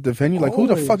argue with you at the venue? Like, who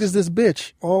the Always. fuck is this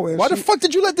bitch? Always. Why the She- fuck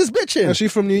did you let this bitch in? And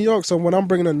she's from New York, so when I'm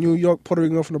bringing a New York Puerto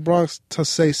Rican girl from the Bronx to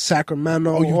say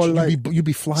Sacramento, Oh, or like you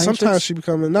be flying sometimes chicks? she be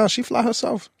coming. Nah, she fly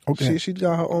herself. Okay. she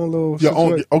got her own little. Your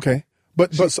own, situation. okay.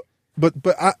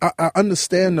 But I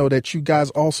understand though that you guys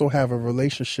also have a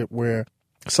relationship where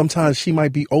sometimes she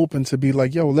might be open to be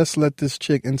like, yo, let's let this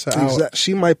chick into our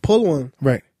She might pull one.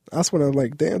 right. That's when I'm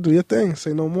like, damn, do your thing.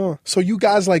 Say no more. So you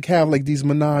guys like have like these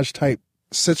menage type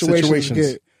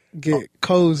Situations get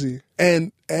cozy.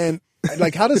 and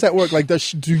like how does that work? Like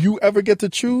do you ever get to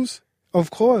choose? Of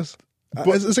course,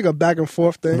 it's like a back and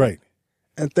forth thing. Right.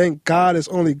 And thank God it's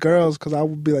only girls, because I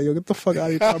would be like, yo, get the fuck out of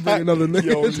here. Try to bring another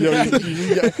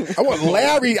nigga. I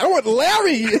want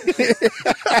Larry.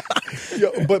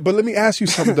 Yo, but let me ask you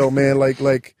something though, man.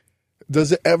 Like,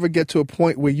 does it ever get to a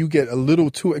point where you get a little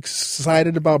too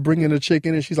excited about bringing a chick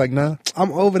in and she's like, nah?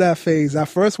 I'm over that phase. At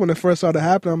first, when it first started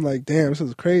happening, I'm like, damn, this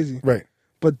is crazy. Right.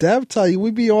 But Dev tell you,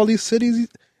 we be all these cities.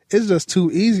 It's just too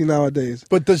easy nowadays.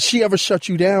 But does she ever shut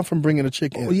you down from bringing a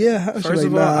chick in? Oh, yeah. She's First like,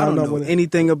 of all, nah, I don't I'm not know with it.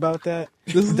 anything about that.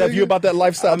 This is Dev, you about that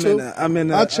lifestyle too? I'm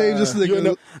in. I changed this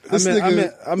nigga. This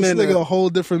nigga a whole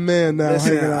different man now.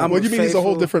 Listen, hanging out. I'm What do you mean he's a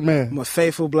whole different man? I'm a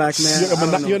faithful black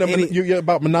man. You're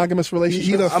about monogamous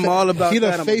relationships? I'm all about he the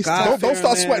that. I'm a face- God-fearing Don't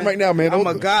start man. sweating right now, man. I'm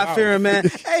Don't- a God-fearing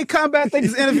man. Hey, Combat, think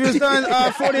this interview is done.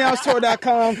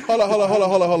 40ounceTour.com. Hold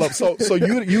up. So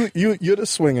you're the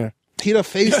swinger. He the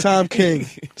FaceTime king.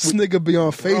 This nigga be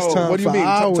on FaceTime What do you for mean?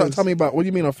 hours. Tell me about what do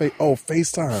you mean on FaceTime?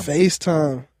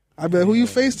 FaceTime. I be like, who you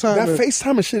FaceTime? That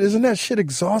FaceTime and shit, isn't that shit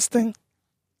exhausting?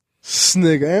 This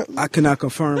nigga. I cannot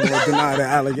confirm or deny the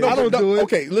allegation. I don't do it.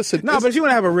 Okay, listen. No, but if you want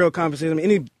to have a real conversation, I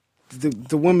mean,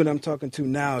 the woman I'm talking to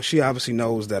now, she obviously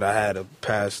knows that I had a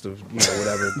past of,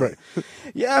 whatever. Right.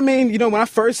 Yeah, I mean, when I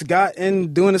first got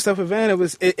in doing the stuff with Van,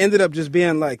 it ended up just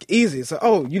being like easy. So,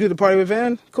 oh, you did the party with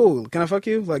Van? Cool. Can I fuck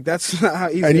you? Like, that's not how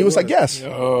easy and he it was like, yes.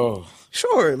 Oh,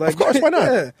 Sure. Like, Of course, why not?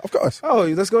 Yeah. Of course. Oh,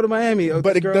 let's go to Miami. Oh,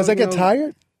 But this girl, does that get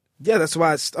tired? Yeah, that's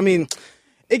why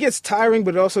it gets tiring,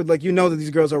 but also like that these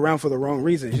girls are around for the wrong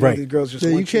reasons. You Right. know, these girls just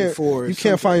Yeah, want you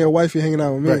can't find your wife. You're hanging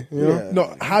out with me. Right. You know? Yeah.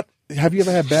 No, have you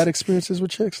ever had bad experiences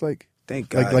with chicks? Like, Thank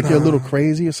God. like you're a little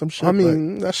crazy or some shit? I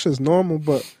mean, that shit's normal,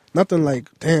 but nothing like,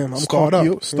 damn, I'm caught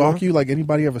up. Stalk you? Like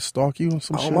anybody ever stalk you or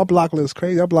some Oh, shit? my block list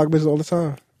crazy. I block bitches all the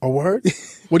time. A word?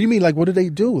 What do you mean? Like, what do they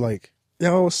do? Like,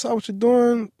 Yo, what's up? What you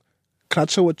doing? Can I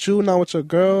chill with you, not with your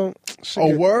girl? Shit a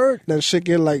get- word? Then shit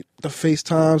get like the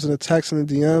FaceTimes and the texts and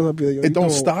the DMs. I'll be like, yo, It you don't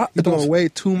doing- stop? You're It don't- doing way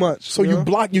too much. So you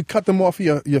know? you cut them off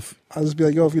your I'll just be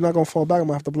like, yo, if you're not gonna fall back, I'm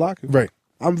gonna have to block you. right,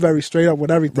 I'm very straight up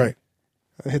with everything. right.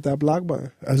 I hit that block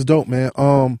button. That's dope, man.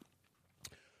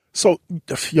 So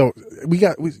yo,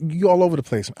 you all over the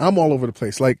place. I'm all over the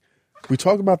place. Like, we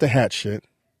talk about the hat shit,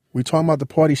 we talking about the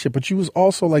party shit, but you was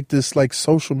also like this, like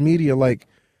social media, like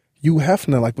you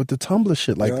Hefner, like with the Tumblr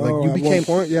shit, like Yo, like you at became. one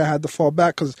point, I had to fall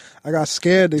back because I got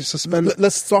scared. They suspended.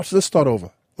 Let's start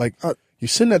over. Like you're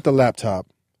sitting at the laptop,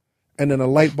 and then a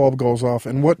light bulb goes off,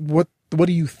 and what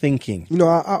are you thinking? You know,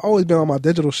 I always been on my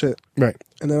digital shit, Right,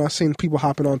 and then I seen people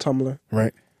hopping on Tumblr,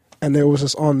 right. and there was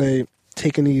just on they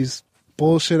taking these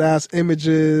bullshit ass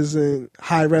images and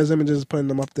high res images, putting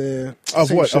them up there. Of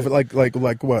Same what? shit. Of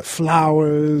like what?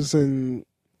 Flowers and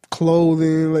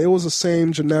clothing. Like, it was the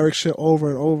same generic shit over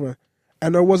and over,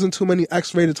 and there wasn't too many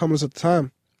X-rated Tumblrs at the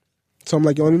time. So I'm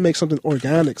like, yo, let me make something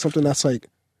organic, something that's like.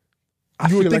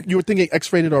 You were thinking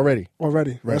X-rated already.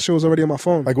 Already. Right. That shit was already on my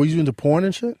phone. Like, were you into porn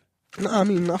and shit? Nah, I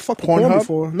mean, I fucked with Pornhub? porn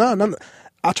before. Nah.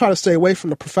 I try to stay away from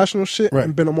the professional shit Right.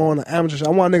 and been more on the amateur shit. I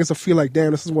want niggas to feel like,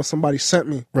 damn, this is what somebody sent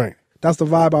me. Right. That's the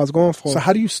vibe I was going for. So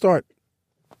how do you start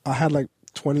I had like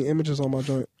 20 images on my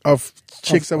joint. of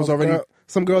chicks that was Of already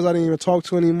some girls I didn't even talk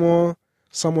to anymore.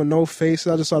 Some with no faces.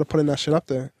 I just started putting that shit up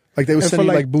there. like they were and sending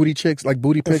for, you like- like booty chicks, like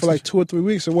booty And pics? for like 2 or 3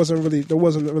 weeks, there wasn't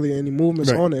really any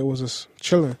movements Right. on it. It was just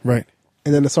chilling. right.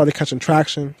 And then it started catching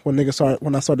traction when I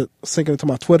started syncing it to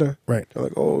my Twitter. Right. They're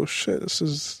like, oh shit,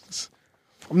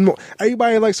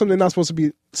 everybody likes something they're not supposed to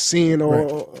be seeing,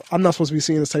 or I'm not supposed to be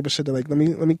seeing this type of shit. They're like, let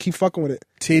me keep fucking with it.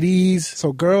 Titties.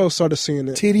 So girls started seeing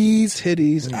it.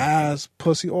 Titties. Ass,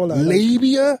 pussy, all that.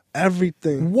 Labia.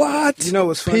 Everything. What? You know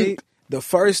what's funny? Pink. The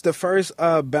first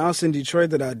bounce in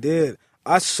Detroit that I did,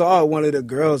 I saw one of the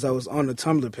girls that was on the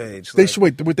Tumblr page. They Like, should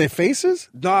wait with their faces.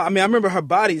 no, I mean I remember her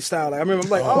body style. Like, I remember, I'm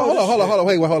like, Hold on.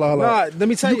 Wait, hold on. Nah, let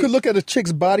me tell you. You could look at a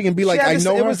chick's body and be like, I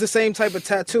know it her. was the same type of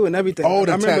tattoo and everything. Oh, I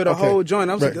the remember the okay. whole joint.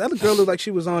 I was Right. like, that girl looked like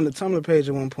she was on the Tumblr page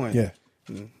at one point. Yeah.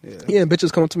 Yeah, and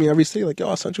bitches come up to me every day like, yo,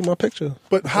 I sent you my picture.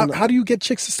 But how do you get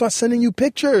chicks to start sending you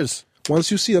pictures?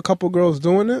 Once you see a couple girls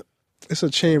doing it, it's a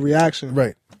chain reaction.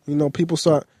 Right. You know,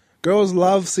 girls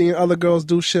love seeing other girls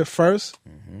do shit first,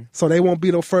 so they won't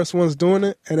be the first ones doing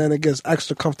it, and then it gets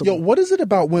extra comfortable. Yo, what is it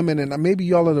about women, and maybe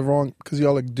y'all are the wrong because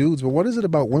y'all are dudes, but what is it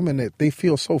about women that they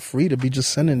feel so free to be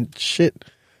just sending shit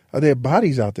of their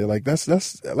bodies out there? Like, that's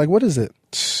like, what is it?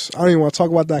 I don't even want to talk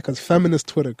about that because feminist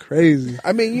Twitter crazy.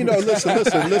 I mean, you know, listen.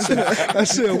 That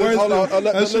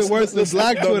shit worse than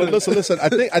black Twitter. Listen.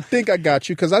 I think I got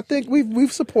you because I think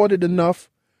we've supported enough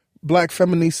black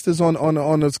feministas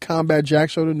on this Combat Jack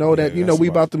show to know that we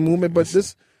about the movement, but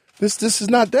this is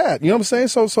not that. You know what I'm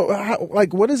saying? So how,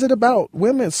 like, what is it about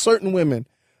certain women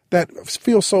that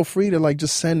feel so free to like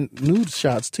just send nude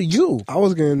shots to you? I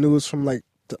was getting news from like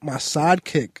my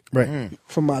sidekick, Right.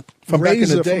 from my From back in the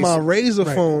razor, days. from my razor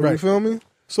Right, phone. right. You feel me?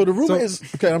 So the rumor So- is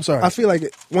okay. I'm sorry. I feel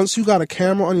like once you got a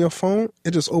camera on your phone,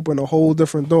 it just opened a whole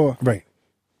different door, Right.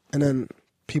 and then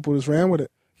people just ran with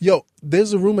it. Yo,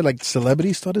 there's a rumor like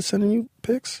celebrities started sending you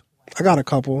pics. I got a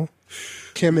couple.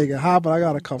 Can't make it hot, but I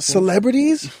got a couple.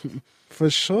 Celebrities, For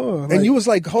sure. and you was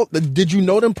like, did you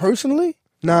know them personally?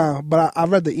 Nah, but I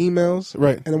read the emails.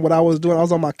 Right. And then what I was doing, I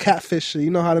was on my catfish shit.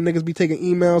 You know how the niggas be taking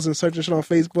emails and searching shit on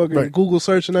Facebook and Right. Google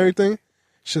search and everything?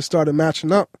 Shit started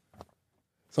matching up.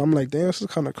 So I'm like, damn, this is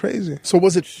kind of crazy. So it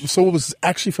was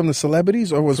actually from the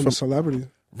celebrities or was From from a celebrity.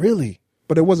 really?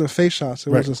 But it wasn't face shots. It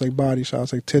Right. was just like body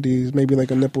shots, like titties, maybe like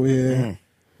a nipple here.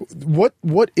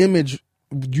 What image?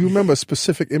 Do you remember a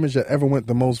specific image that ever went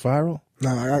the most viral?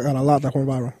 Nah, I got a lot that went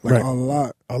viral. Like Right. a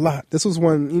lot. A lot. This was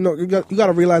when, you got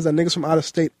to realize that niggas from out of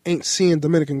state ain't seeing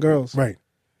Dominican girls. Right.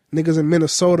 Niggas in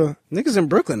Minnesota. Niggas in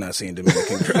Brooklyn not seeing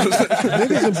Dominican girls.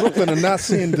 Niggas in Brooklyn are not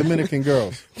seeing Dominican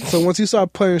girls. So once you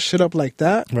start putting shit up like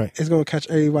that, Right. it's going to catch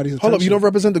everybody's attention. Hold up, you don't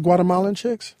represent the Guatemalan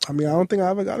chicks? I mean, I don't think I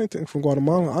ever got anything from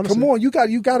Guatemala, honestly. Come on, you got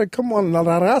to come on, La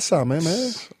Raza, man.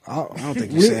 I don't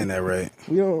think you're saying that right.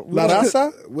 We don't, La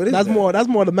Raza? What is that's that? That's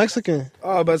more the Mexican.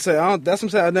 Oh, but say that's what I'm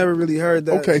saying. I never really heard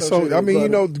that. Okay, so associated I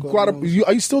mean, with Guatemala.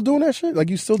 are you still doing that shit? Like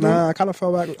you still doing? Nah, I kind of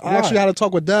fell back. I actually had to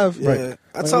talk with Dev. Yeah.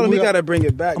 I Like, told him we he got to bring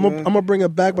it back. I'm man. gonna bring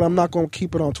it back, but I'm not gonna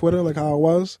keep it on Twitter like how it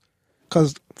was.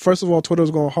 Because first of all, Twitter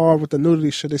was going hard with the nudity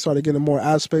shit. They started getting more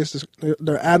ad space.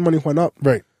 Their ad money went up,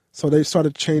 Right. so they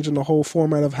started changing the whole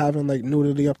format of having like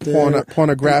nudity up there,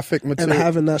 Pornographic and material.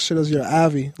 having that shit as your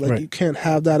AVI. Like Right. you can't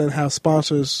have that and have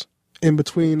sponsors in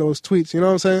between those tweets. You know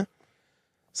what I'm saying?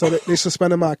 So they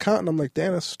suspended my account, and I'm like,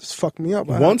 damn, this fucked me up.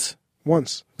 Once?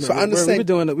 Once. So I We understand.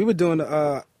 were doing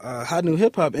a hot new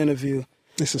hip hop interview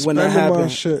They when suspended that happened. my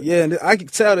shit. Yeah, and I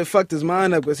could tell it fucked his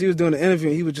mind up because he was doing the interview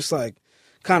and he was just like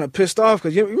kind of pissed off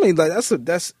because you mean like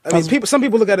some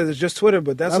people look at it as just Twitter,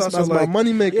 but that's also my like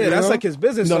money maker, Yeah, you that's know? like his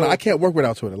business. No, so, I can't work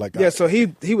without Twitter. Like, Yeah, so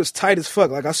he was tight as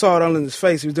fuck. Like I saw it all in his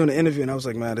face. He was doing the interview, and I was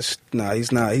like, man,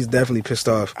 he's not. He's definitely pissed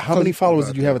off. how many followers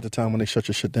did you have at the time when they shut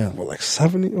your shit down? Well, like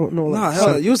 70? No, Nah, like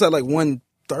hell, you was at like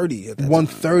 130 at that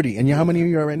 130. And how many are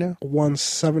you at right now?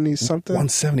 170 something.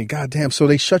 170. God damn. So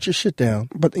they shut your shit down.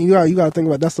 But you got to think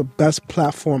about that's the best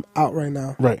platform out right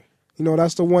now. Right. You know,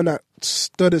 that's the one that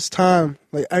stood its time.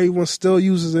 Like everyone still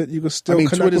uses it. You can still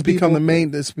connect Twitter's with people. become the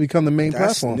main. It's become the main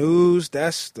That's platform. news.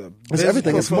 That's the It's business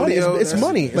everything. It's money. portfolio, It's that's-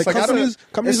 money. It's Like like I don't.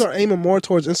 companies are aiming more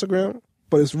towards Instagram,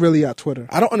 but it's really at Twitter.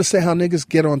 I don't understand how niggas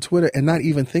get on Twitter and not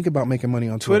even think about making money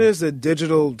on Twitter. Twitter is the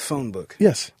digital phone book.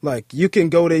 Yes. Like you can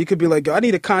go there, you could be like, I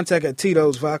need a contact at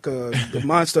Tito's Vodka, the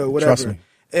Monster, or whatever. Trust me.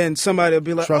 And somebody will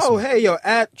be like, Trust oh, me. hey, yo,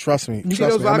 at Trust me. Tito's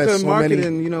Trust me. I met Vodka so Marketing,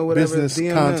 many you know, whatever, business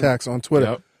DM them. contacts on Twitter.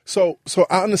 Yep. So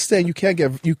I understand you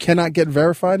cannot get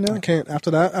verified now. I can't.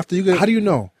 After you get How do you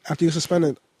know? after you're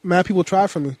suspended, mad people try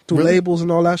for me through Really? labels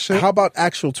and all that shit. How about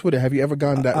actual Twitter? Have you ever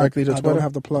gone directly to I Twitter? don't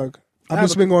have the plug. I've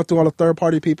just been going through all the third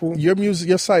party people.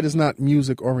 Your site is not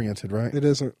music oriented, right? It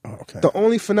isn't. Oh, okay. The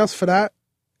only finesse for that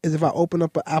is if I open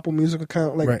up an Apple Music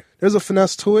account. Like Right. there's a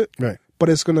finesse to it, Right. but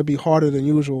it's gonna be harder than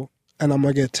usual, and I'm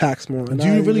gonna get taxed more. And Do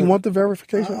you I really even- want the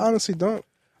verification? I honestly don't.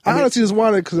 I honestly just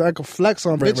wanted because I could flex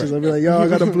on bitches. I'd be like, yo, I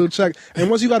got a blue check. And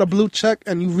once you got a blue check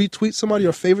and you retweet somebody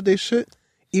or favorite their shit,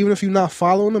 even if you're not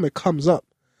following them, it comes up.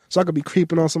 So I could be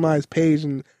creeping on somebody's page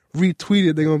and retweet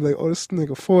it. They're going to be like, oh, this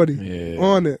nigga 40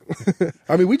 on it.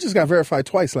 I mean, we just got verified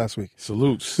twice last week.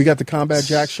 Salutes. We got the Combat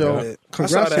Jack show. Yeah.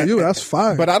 Congrats to you. That's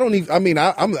fire. But I don't even. I mean,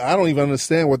 I don't even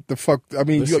understand what the fuck. I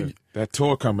mean, Listen, that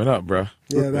tour coming up, bro.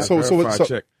 Yeah, that- verified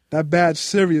check. That badge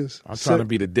serious. I'm trying to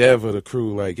be the dev of the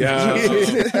crew. Like, yeah.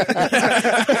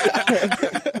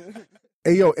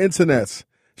 Hey, yo, internets.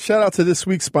 Shout out to this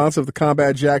week's sponsor of the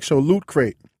Combat Jack Show, Loot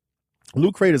Crate.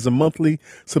 Loot Crate is a monthly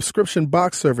subscription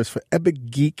box service for epic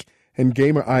geek and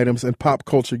gamer items and pop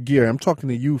culture gear. I'm talking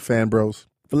to you, fan bros.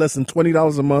 For less than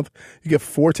 $20 a month, you get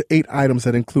 4 to 8 items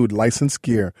that include licensed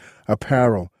gear,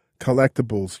 apparel,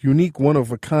 collectibles, unique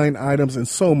one-of-a-kind items, and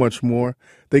so much more.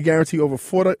 They guarantee over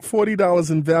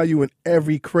 $40 in value in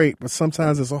every crate, but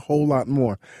sometimes there's a whole lot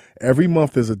more. Every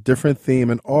month there's a different theme,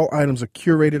 and all items are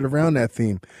curated around that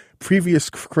theme. Previous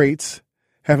crates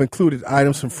have included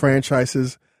items from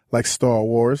franchises like Star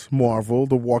Wars, Marvel,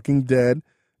 The Walking Dead,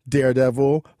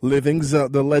 Daredevil,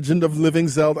 The Legend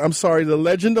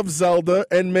of Zelda,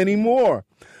 and many more.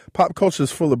 Pop culture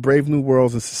is full of brave new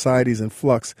worlds and societies in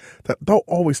flux that don't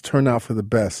always turn out for the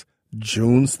best.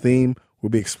 June's theme will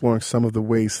be exploring some of the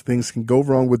ways things can go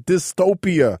wrong with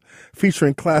dystopia,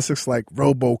 featuring classics like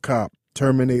RoboCop,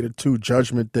 Terminator 2,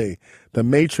 Judgment Day, The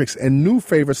Matrix, and new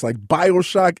favorites like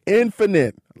BioShock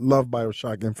Infinite. Love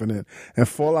BioShock Infinite. And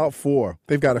Fallout 4.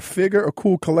 They've got a figure, a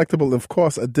cool collectible, and of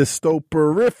course a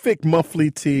dystoperific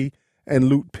monthly tee and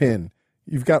loot pin.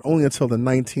 You've got only until the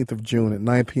 19th of June at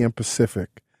 9 p.m. Pacific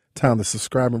time to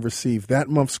subscribe and receive that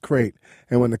month's crate.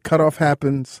 And when the cutoff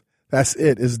happens, that's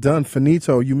it. It's done.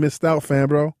 Finito. You missed out, fan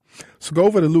bro. So go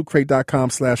over to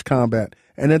lootcrate.com/combat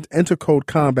and then enter code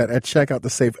COMBAT at checkout to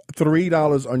save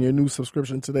 $3 on your new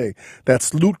subscription today.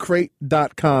 That's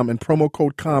lootcrate.com and promo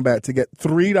code COMBAT to get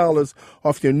 $3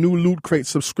 off your new Loot Crate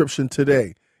subscription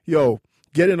today. Yo,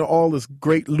 get into all this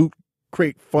great Loot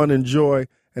Crate fun and joy.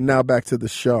 And now back to the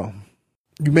show.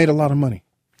 You made a lot of money.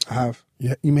 I have.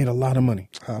 Yeah, you made a lot of money.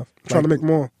 I have. I'm trying to make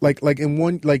more. Like in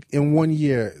one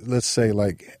year, let's say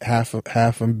like half a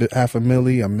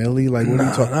milli, a milli. Like what are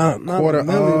you talking? Not Quarter a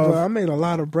milli, of. but I made a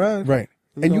lot of bread. Right.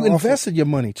 And you invested your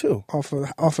money too. Off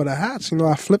of the hats. You know,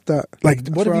 I flipped that. Like,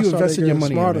 what have you invested your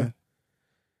money in, man?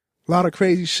 A lot of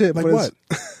crazy shit. Like but what?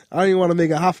 I don't even want to make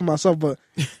it hot for myself, but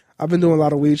I've been doing a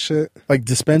lot of weed shit. Like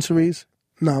dispensaries?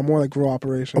 Nah, more like grow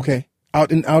operations. Okay. Out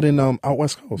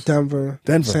West Coast. Denver.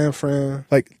 San Fran.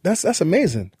 Like that's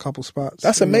amazing. Couple spots.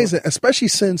 That's amazing, especially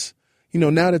since,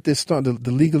 now that this the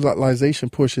legalization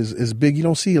push is big, you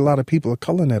don't see a lot of people of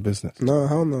color in that business. No,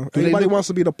 hell no. Everybody wants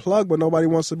to be the plug, but nobody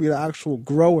wants to be the actual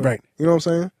grower. Right. You know what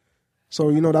I'm saying?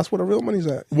 So, that's where the real money's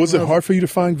at. Was it hard for you to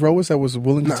find growers that was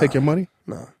willing to take your money?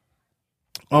 Nah.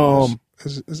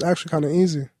 It's actually kind of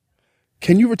easy.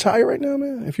 Can you retire right now,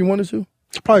 man, if you wanted to?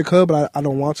 Probably could, but I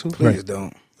don't want to. Please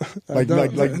don't. Like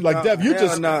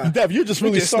Dev, Dev, you just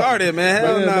really started, man.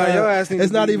 Hell nah. Your ass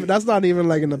it's not even. That's not even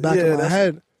like in the back of my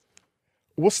head.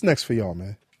 What's next for y'all,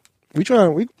 man? We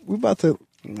about to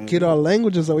get our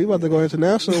languages up. We about to go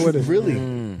international with it. Really?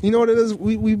 You know what it is?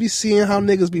 We be seeing how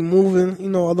niggas be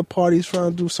moving. Other parties trying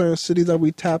to do certain cities that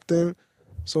we tapped in.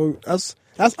 So that's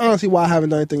honestly why I haven't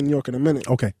done anything in New York in a minute.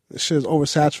 Okay. This shit is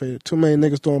oversaturated. Too many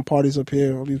niggas doing parties up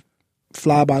here. All these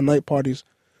fly by night parties.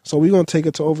 So we're going to take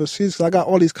it to overseas. Cause I got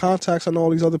all these contacts and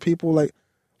all these other people. Like,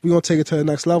 we're going to take it to the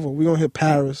next level. We're going to hit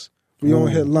Paris. We're going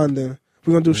to hit London.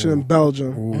 We're going to do shit in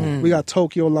Belgium. We got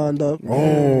Tokyo lined up.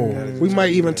 We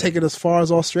might even take it as far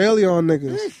as Australia on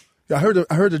niggas. I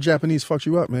heard the Japanese fucked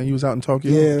you up, man. You was out in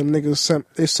Tokyo. Yeah, niggas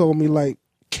they sold me like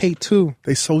K2.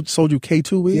 They sold you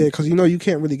K2 weed? Yeah, because you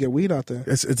can't really get weed out there.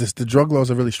 It's the drug laws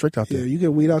are really strict out there. Yeah, you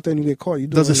get weed out there and you get caught.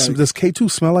 Does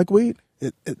K2 smell like weed?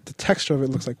 The texture of it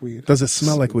looks like weed. Does it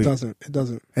smell like weed? It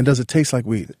doesn't. And does it taste like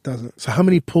weed? It doesn't. So how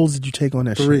many pulls did you take on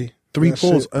that 3. shit? 3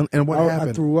 pulls. And what happened?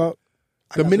 I threw up.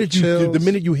 The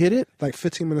minute you hit it? Like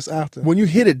 15 minutes after. When you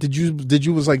hit it, did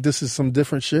you was like, this is some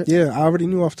different shit? Yeah, I already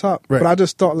knew off top. Right. But I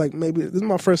just thought like maybe this is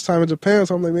my first time in Japan,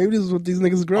 so I'm like, maybe this is what these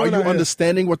niggas are growing. Are you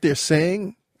understanding what they're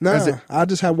saying? Nah, I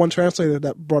just had one translator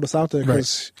that brought us out there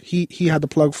because he had the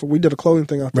plug for. We did a clothing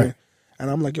thing out there,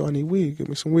 and I'm like, yo, I need weed. Give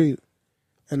me some weed.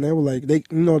 And they were like, the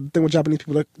thing with Japanese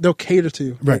people, they'll cater to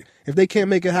you. Right. Like, if they can't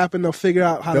make it happen, they'll figure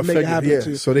out how to make it happen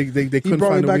to you. So they couldn't he brought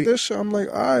find me back weed. this shit. I'm like,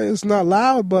 all right, it's not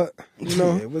loud, but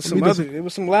it was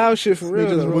some loud shit for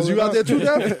real. though. Was you out there too,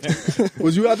 Dev?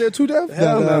 Was you out there too, Dev?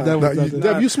 Hell no.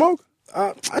 Dev, you smoke?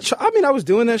 I was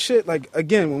doing that shit. Like,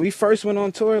 again, when we first went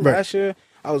on tour last year,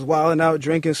 I was wilding out,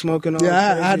 drinking, smoking. All Yeah,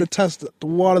 I crazy. had to test the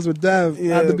waters with Dev. I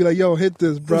had to be like, yo, hit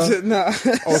this, bro. Nah.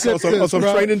 Some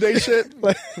bro. training day shit?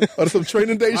 Or some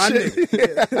training day I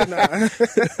shit?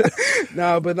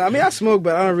 Nah, but I mean, I smoke,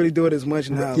 but I don't really do it as much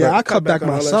now. Yeah, Like, I cut back on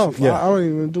all that myself. shit. Yeah. I don't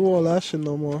even do all that shit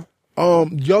no more. Y'all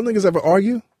niggas ever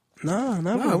argue? Nah,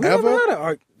 never. Nah, we Ever? never had an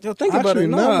argument. Yo, think about Actually, it.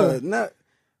 Nah, never. not.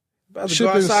 About to Shit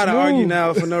go been outside and argue smooth.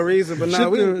 now for no reason, but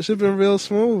nah, Shit been real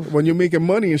smooth. When you're making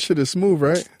money and shit is smooth,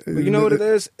 right? But you know what it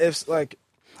is? If like,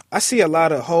 I see a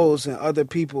lot of hoes in other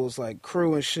people's like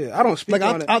crew and shit. I don't speak Like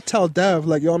on it. I'll tell Dev,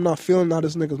 like, yo, I'm not feeling how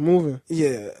this nigga's moving.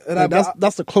 Yeah, and Like,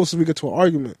 that's the closest we get to an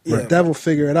argument. Yeah. Like, Dev will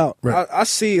figure it out. Right. I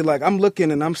see, like, I'm looking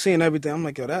and I'm seeing everything. I'm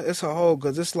like, yo, it's a hole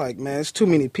because it's like, man, it's too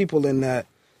many people in that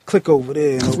click over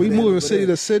there. and over We there, moving over city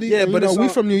there. to city. Yeah, and, but you know, it's we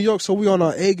all- from New York, so we on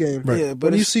our A game. Right. Yeah, but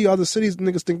When you it's- see other cities,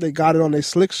 niggas think they got it on their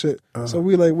slick shit. So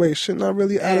we like, wait, shit not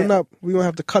really adding And- up. We gonna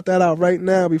have to cut that out right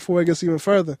now before it gets even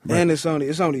further. And it's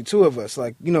only two of us.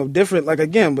 Like, you know, different, like,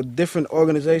 again, but different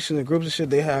organizations and groups and shit,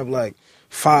 they have like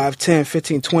 5, 10,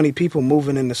 15, 20 people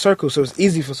moving in the circle, so it's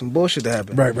easy for some bullshit to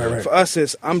happen. Right. For us,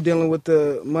 it's I'm dealing with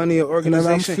the money or And then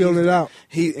organization. I'm feeling it out.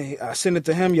 I send it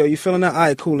to him. Yo, you feeling that? All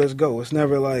right, cool. Let's go. It's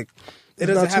never like it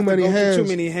It's doesn't not too have many to go hands. through too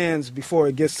many hands before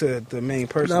it gets to the main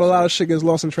person. Not a lot of shit gets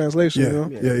lost in translation. Yeah,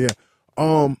 You know?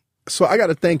 yeah. So I got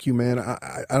to thank you, man.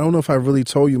 I don't know if I really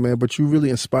told you, man, but you really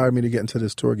inspired me to get into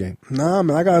this tour game. Nah,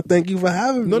 man, I gotta thank you for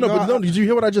having me. No, You know, no. Did you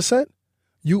hear what I just said?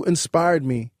 You inspired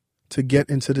me to get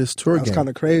into this tour That's game. kind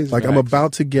of crazy. Like I'm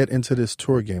about to get into this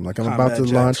tour game. Like I'm Combat about to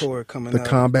Jack launch tour coming the up.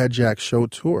 Combat Jack Show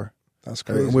tour. That's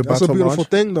crazy. We're That's about a to beautiful launch.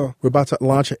 thing, though. We're about to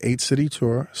launch an 8-city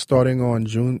tour starting on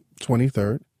June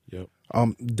 23rd. Yep.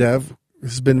 Dev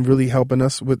has been really helping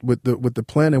us with the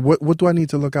plan. And what do I need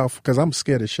to look out for? Because I'm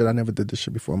scared as shit. I never did this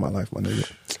shit before in my life, my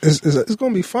nigga. It's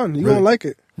gonna be fun. You Really? gonna like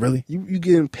it. Really? You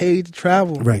getting paid to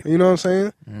travel. Right. You know what I'm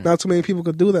saying? Not too many people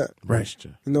could do that. Right.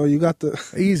 You know, you got the.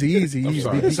 Easy.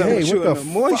 sorry. Hey, It's up with you what the and the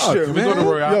moisture, fuck? Can we go to man.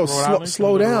 Royal Yo, Rhode slow Island? slow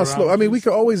Can we go to down. Rhode Slow. I Island, mean, we please?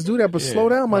 could always do that, but Yeah. slow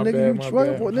down, my My nigga. bad, You my try-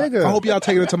 bad. what, nigga. I hope y'all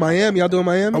taking it to Miami. Y'all doing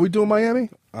Miami? Are we doing Miami?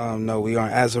 No, we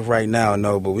aren't as of right now.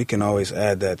 No, but we can always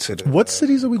add that to the. What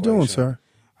cities are we doing, equation. sir?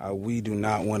 We do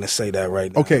not want to say that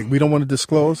right now. Okay, we don't want to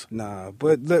disclose. Nah,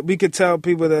 but look, we could tell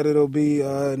people that it'll be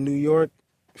New York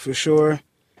for sure,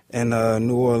 and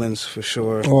New Orleans for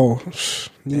sure. Oh,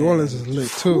 New Orleans is lit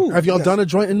too. Have y'all done a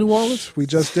joint in New Orleans? We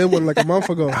just did one like a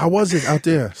month ago. How was it out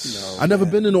there? I never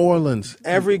been in New Orleans.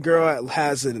 Every girl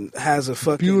has a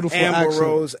fucking Beautiful Amber accent.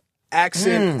 Rose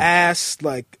accent, ass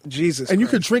like Jesus. And you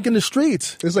could Christ. drink in the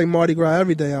streets. It's like Mardi Gras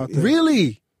every day out there.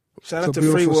 Really? Shout It's out a to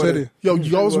beautiful Freewater. city. Yo,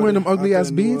 you always wearing them ugly ass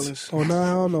beads? Oh no,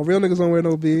 I don't know. Real niggas don't wear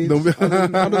no beads. No-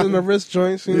 other than the wrist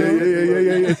joints, you know.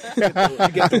 Yeah.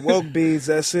 You get the woke beads.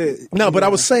 That's it. No, but I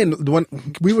was saying when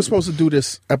we were supposed to do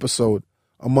this episode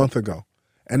a month ago,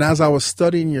 and as I was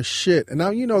studying your shit, and now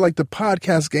you know, like the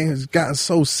podcast game has gotten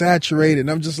so saturated,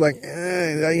 and I'm just like,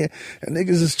 and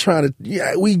niggas is trying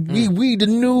to, we the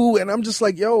new, and I'm just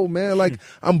like, yo, man, like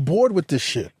I'm bored with this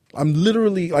shit. I'm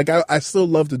literally like, I still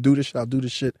love to do this shit. I'll do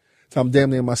this shit till I'm damn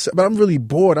near myself, but I'm really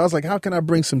bored. I was like, how can I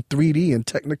bring some 3D and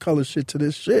Technicolor shit to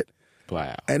this shit?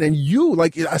 Wow. And then you,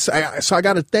 like, so I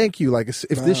got to thank you. Like, if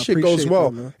this I shit goes appreciate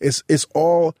well, that, man. it's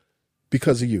all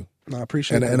because of you. No, I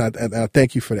appreciate And that. I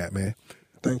thank you for that, man.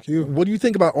 Thank you. What do you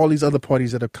think about all these other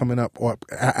parties that are coming up or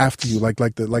after you, like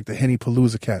the Henny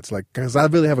Palooza cats? Like, because I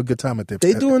really have a good time at their.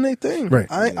 They doing their thing. Right.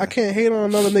 I can't hate on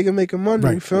another nigga making money.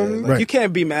 Right. You feel me? Like, Right. you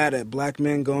can't be mad at black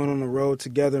men going on the road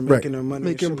together, making their money, and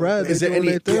Making shit bread. Like that. Is there They doing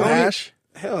any their thing. cash?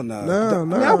 Hell no. No, I mean,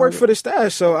 no. I work for the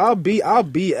stash, so I'll be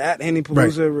at Henny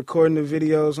Palooza recording the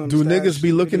videos on. Do the Stash niggas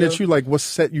be looking video. at you like, what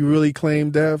set you really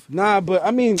claim, Dev? Nah, but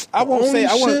I mean, I won't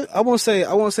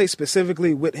only say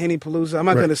specifically with Henny Palooza. I'm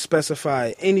not Right. going to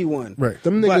specify anyone. Right.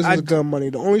 Them But niggas is gun money.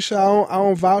 The only shit I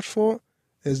don't vouch for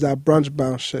is that brunch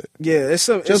bounce shit. Yeah, it's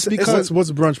some Just it's, because-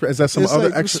 What's brunch? Is that some it's other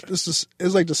like, extra? it's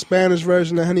like the Spanish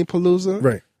version of Henny Palooza.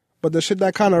 Right. But the shit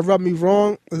that kind of rubbed me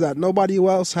wrong is that nobody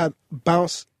else had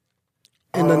bounce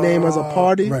in the name as a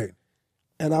party. Right.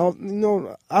 And I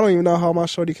don't even know how my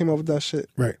shorty came up with that shit.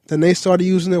 Right. Then they started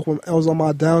using it when I was on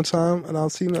my downtime, and I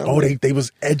was seeing that. Oh, they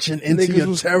was edging into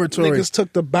your territory. Niggas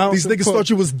took the bounce. These and niggas put- thought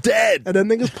you was dead. And then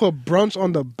niggas put brunch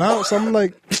on the bounce. I'm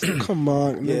like, come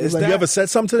on. Yeah, niggas. is Like, You ever said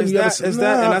something to them? Is You ever that, said- is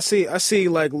that, and Nah. I see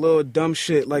like little dumb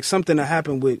shit, like something that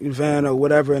happened with Van or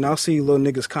whatever, and I'll see little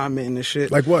niggas commenting and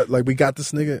shit. Like what? Like we got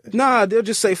this nigga? Nah, they'll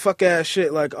just say fuck ass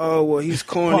shit like, oh well, he's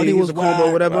corny, Party he's was a cornball,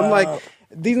 whack, whatever. I'm like,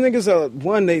 These niggas are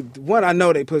one. I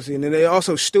know they pussy, and then they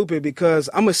also stupid because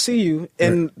I'm gonna see you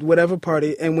in whatever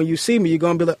party, and when you see me, you're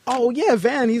gonna be like, "Oh yeah,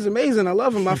 Van, he's amazing. I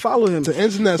love him. I follow him." The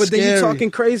internet's but then scary. you're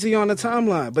talking crazy on the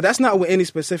timeline. But that's not with any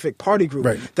specific party group.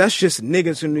 Right. That's just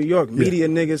niggas in New York, media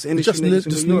niggas, industry niggas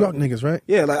in just New New York. York niggas, right?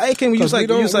 Yeah, like hey, can we use we like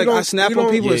don't- use we like don't- I snap we on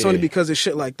don't- people? It's yeah. only because of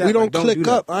shit like that. We don't Like, click do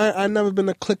that. up. I never been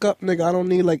a click up nigga. I don't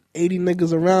need like 80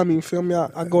 niggas around me. You feel me?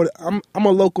 I'm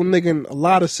a local nigga in a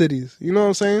lot of cities. You know what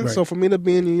I'm saying? Right. So for me to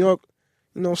be in New York,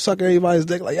 you know, sucking everybody's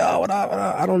dick like, yo, what up?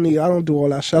 I don't do all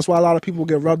that shit. That's why a lot of people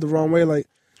get rubbed the wrong way. Like,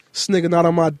 this nigga not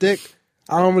on my dick.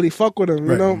 I don't really fuck with him.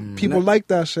 You Right. know, people like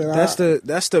that shit.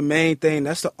 That's the main thing.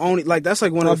 That's the only like that's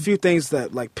like one of the few things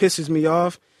that like pisses me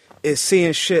off is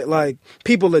seeing shit like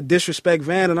people that disrespect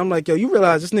Van, and I'm like, yo, you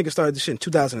realize this nigga started this shit in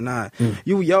 2009.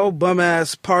 Yo bum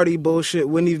ass party bullshit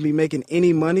wouldn't even be making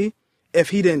any money if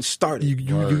he didn't start it.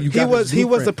 He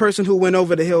was the person who went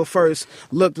over the hill first,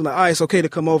 looked like, all right, it's okay to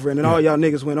come over, and then all y'all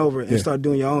niggas went over and started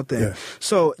doing your own thing. Yeah.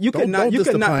 So you could Don't diss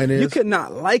the pioneers. you could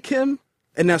not like him,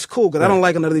 and that's cool because I don't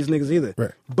like none of these niggas either.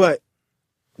 Right. But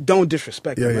don't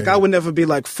disrespect Yeah, him. yeah, Like yeah. I would never be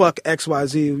like fuck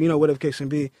XYZ, you know, whatever case may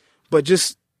be. But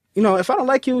just if I don't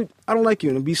like you, I don't like you,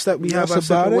 and we have That's our about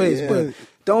separate it, ways. yeah. But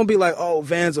don't be like, oh,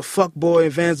 Van's a fuck boy,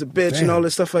 and Van's a bitch, and Damn. all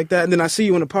this stuff like that. And then I see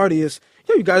you in the party is,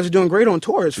 yo, you guys are doing great on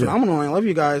tour. It's phenomenal. I love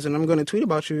you guys, and I'm going to tweet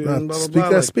about you. And blah, blah, Speak blah.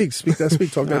 that Like, speak. Speak that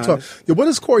speak. Talk that Nah, talk. Yo, what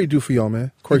does Corey do for y'all,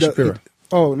 man? Corey Shapiro.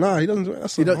 Oh, nah, he doesn't.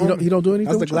 That's He don't do anything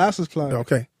That's the with you? glasses plug.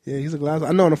 Okay. Yeah, he's a glasses.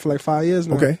 I know him for like 5 years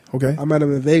now. Okay. I met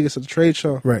him in Vegas at the trade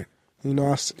show. Right. You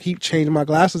know, he changed my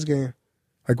glasses game.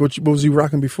 Like what was you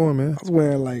rocking before, man? I was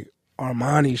wearing like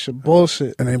Armani shit,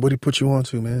 bullshit. And then what he put you on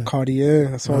to, man? Cartier,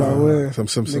 that's all I wear. Some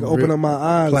Nigga, open real up my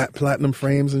eyes. platinum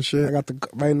frames and shit. I got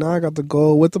right now. I got the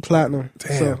gold with the platinum.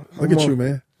 Damn. So, Look I'm at on- you,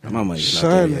 man. my money's not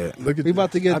Son, there yet. Look at we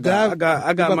about to get I that.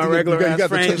 got my regular you ass got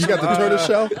the frames. you got the turtle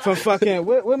shell? From fucking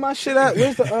where my shit at?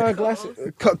 Where's the glasses?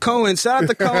 Cohen, shout out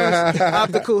to Cohen's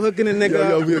optical hooking a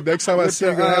nigga. Yo, next time I with see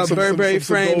you, the, gonna have some Burberry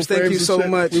some frames. gold Thank you and so shit.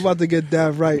 much. We about to get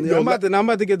that right. Yeah, I'm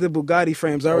about to get the Bugatti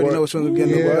frames. I already know which one I'm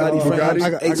getting. Yeah, The Bugatti Bugatti. frames. I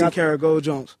got- 18 karat gold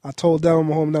Jones. I told them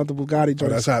I'm home now the Bugatti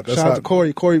joint. that's hot, that's Shout out hot. to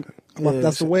Corey. Corey, Yeah,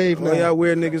 that's the wave now. All y'all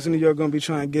weird niggas in New York gonna be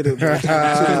trying to get it. Too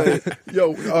late.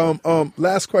 Yo,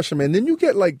 last question, man. Didn't you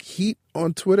get like heat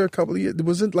on Twitter a couple of years?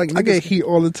 Wasn't like I niggas, get heat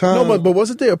all the time. No, but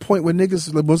wasn't there a point where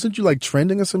niggas wasn't you like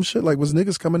trending or some shit? Like was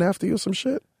niggas coming after you or some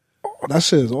shit? that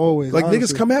shit is always Like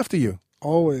honestly, niggas come after you.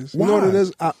 always. Why? You know what it is?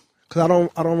 Because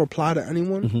I don't reply to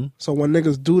anyone. So when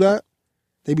niggas do that,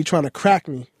 they be trying to crack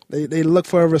me. They look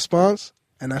for a response,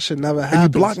 and that shit never happens.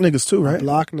 And you block niggas too, right?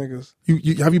 Block niggas.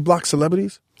 You have you blocked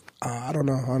celebrities? I don't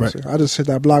know, honestly. I just hit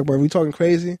that block, but if we talking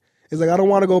crazy, it's like I don't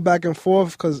want to go back and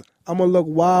forth because I'm going to look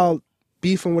wild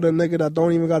beefing with a nigga that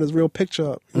don't even got his real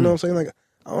picture up. You know what I'm saying? Like,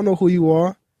 I don't know who you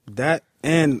are. That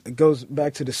and it goes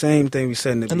back to the same thing we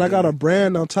said in the And I got a beginning.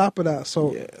 brand on top of that.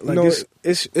 So, Yeah, you like know,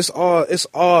 it's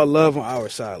all love on our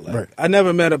side. Like Right. I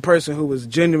never met a person who was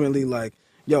genuinely like,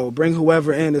 yo, bring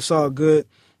whoever in, it's all good.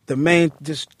 The main,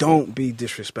 just don't be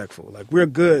disrespectful. Like we're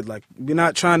good. Like we're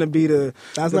not trying to be the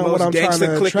That's the not most what I'm trying gangster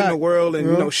to clique in the attract, world and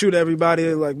you know? shoot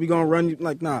everybody. Like we gonna run you.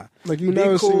 Like nah. like you Be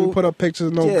never see cool. me put up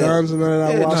pictures, no Yeah. guns and none of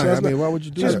that. Yeah, wild nah, shit. I That's mean, not- why would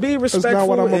you do Just that? be That's respectful. not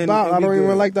what I'm and- about. and I be don't even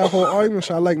good. like that whole argument.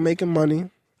 shit. I like making money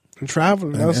and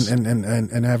traveling. That's,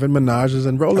 and having Menages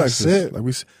and Rolexes. That's it.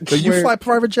 Like so you Swear- fly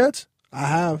private jets? I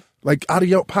have. Like out of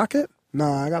your pocket?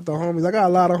 Nah, I got the homies. I got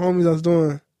a lot of homies that's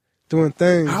doing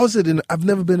things. How is it I've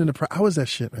never been in how is that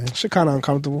shit, man? Shit kind of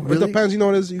uncomfortable. Really? It depends. You know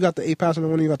what it is? You got the 8-passenger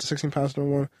one, you got the 16-passenger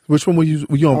one. Which one were you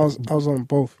on? I was on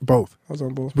both. Both. I was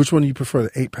on both. Which one do you prefer, the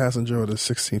 8-passenger or the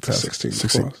 16-passenger? 16,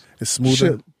 of course. It's smoother.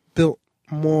 Shit built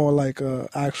more like a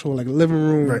actual like living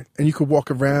room. Right. And you could walk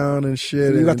around and shit.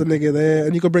 And you got the and- nigga there,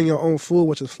 and you could bring your own food,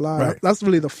 which is fly. Right. That's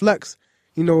really the flex.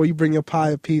 You know, you bring your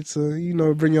pie of pizza. You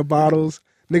know, bring your bottles.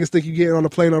 Niggas think you getting on the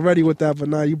plane already with that, but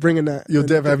nah, you bringing that. Yo,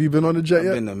 Dev, have you been on the jet I've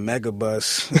yet? been to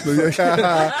Megabus.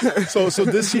 so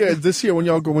this year when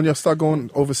y'all start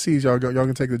going overseas, y'all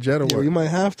can take the jet or Yo, what? you might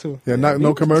have to. Yeah,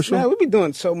 no commercial. Man, we be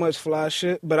doing so much fly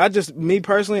shit, but me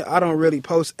personally, I don't really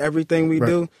post everything we Right.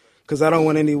 do because I don't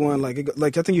want anyone like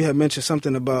I think you had mentioned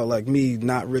something about like me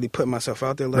not really putting myself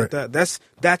out there like Right. that.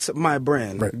 That's my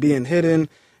brand, Right. being hidden.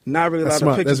 Not really a That's lot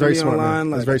of smart. pictures That's very of me smart, man. online.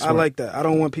 That's Like very I smart. like that. I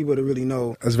don't want people to really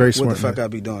know That's very what smart, the fuck man. I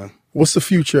be doing. What's the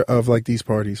future of like these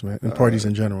parties, man, and parties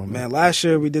in general, man? Man, last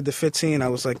year we did the 15. I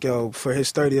was like, yo, for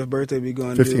his 30th birthday, we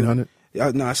going to 1,500?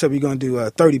 No, I said we're going to do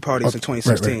 30 parties Okay, in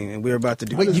 2016, right, right. and we're about to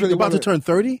do Wait, just you're really about to wanna- turn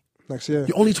 30? Next year.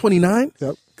 You're only 29?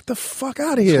 Yep. Get the fuck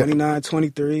out of here. 29,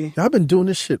 23. Y'all been doing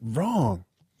this shit wrong,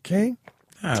 okay?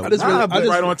 Ah, I just Nah, but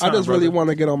right on time, really brother. want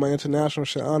to get on my international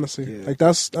shit. Honestly, Yeah. like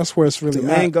that's where it's really The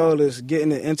main at. goal is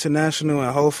getting it international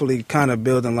and hopefully kind of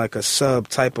building like a sub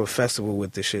type of festival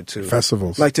with this shit too.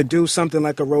 Festivals. Like to do something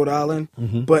like a Rhode Island,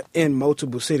 Mm-hmm. but in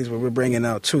multiple cities where we're bringing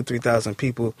out 2,000-3,000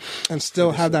 people. and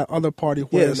still have that other party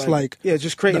where it's like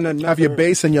just creating another. have your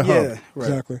base and your hub. Yeah, right.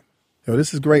 exactly. Yo,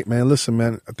 this is great, man. Listen,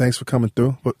 man, thanks for coming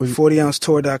through.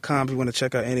 40ounceTour.com if you want to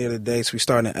check out any of the dates. We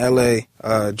start in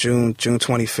LA June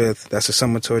 25th. That's the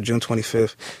summer tour, June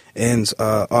 25th. Ends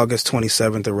August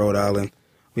 27th in Rhode Island.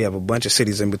 We have a bunch of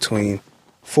cities in between.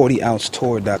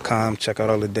 40ounceTour.com. Check out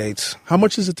all the dates. How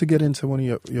much is it to get into one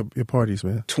of your parties,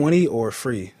 man? 20 or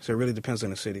free. So it really depends on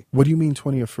the city. What do you mean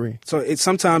 20 or free? So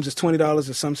sometimes it's $20.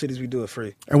 In some cities we do it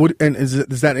free. And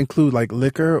does that include like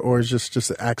liquor or is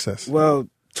just access? Well,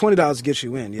 $20 gets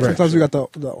you in. Yeah. Sometimes we got the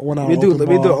 1 hour. We do open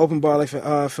an bar. open bar like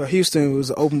for Houston. It was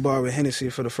an open bar with Hennessy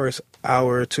for the first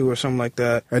hour or two or something like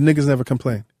that. And niggas never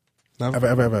complain. Never.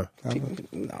 Ever.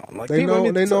 No, like They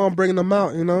know I'm bringing them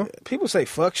out. You know, People say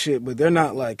fuck shit, but they're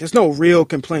not like. There's no real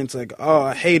complaints like, oh,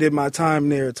 I hated my time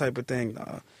there type of thing.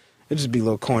 Nah, it just be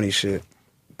little corny shit.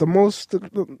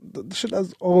 the shit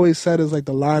that's always said is like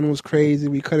the line was crazy.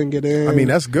 We couldn't get in. I mean,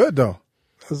 that's good though.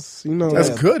 'Cause, you know, That's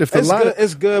like, good. If the line,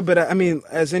 It's good, but I mean,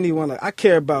 as anyone, like I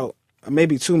care about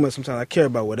maybe too much sometimes. I care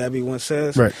about what everyone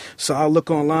says. Right. So I'll look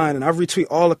online and I retweet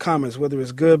all the comments, whether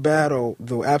it's good, bad, or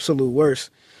the absolute worst.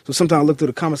 So sometimes I look through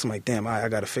the comments, I'm like, damn, I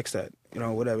got to fix that. You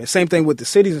know, whatever. And same thing with the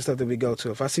cities and stuff that we go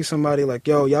to. If I see somebody like,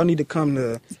 yo, y'all need to come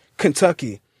to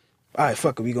Kentucky. All right,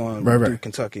 fuck it, we going Right, through right.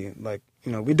 Kentucky. Like,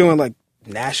 you know, we're doing like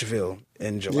Nashville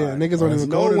in July. Yeah, niggas don't even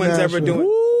no go to one's ever Nashville.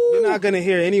 doing. You're not gonna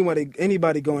hear anybody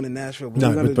going to Nashville. But we're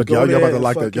no, gonna but go y'all there about to and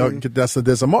like that. Y'all, fucking-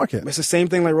 there's a market. It's the same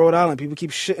thing like Rhode Island. People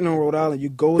keep shitting on Rhode Island. You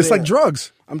go It's there. like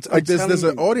drugs. I'm Like there's telling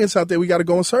an you. audience out there. We got to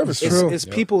go and service. It's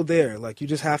people there. Like you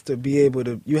just have to be able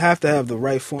to. You have to have the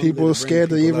right form. people are scared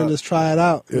to even just try it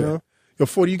out. You Yeah. know, Yo,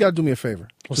 40, you got to do me a favor.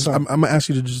 What's Just- up? I'm going to ask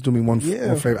you to just do me one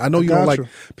Yeah, favor. I know I you don't got like, you.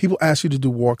 people ask you to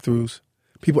do walkthroughs.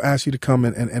 People ask you to come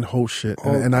and host shit.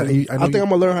 And I know think I'm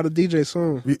gonna learn how to DJ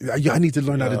soon. I need to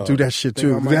learn how to do that shit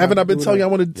think I too. might Haven't I have been to do telling you I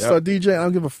that. want to start DJ? I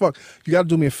don't give a fuck. You got to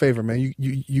do me a favor, man.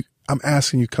 I'm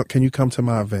asking you, can you come to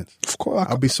my events? Of course,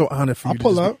 I'll be so honored for you. I'll to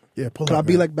pull just up. Yeah, pull Could up. I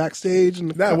be man. like backstage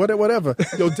and Nah, whatever.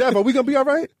 Yo, Dev, are we gonna be all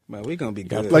right? Man, we gonna be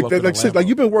good. Like, Pull up in like, a shit, like Lambo.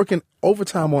 you've been working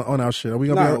overtime on our shit. Are we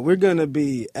gonna be all No, right? we're gonna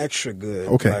be extra good.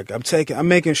 Okay. Like I'm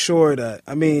making sure that.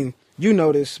 I mean, you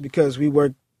know this because we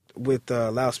work with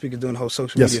loudspeakers doing the whole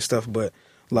social Yes. media stuff. But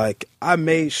like, I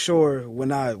made sure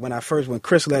when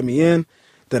Chris let me in,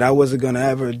 that I wasn't gonna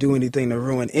ever do anything to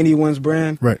ruin anyone's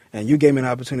brand. Right. And you gave me an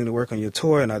opportunity to work on your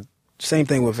tour, and same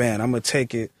thing with Van. I'm gonna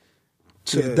take it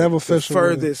to Yeah, Dev the official,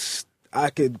 furthest I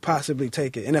could possibly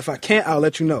take it. And if I can't, I'll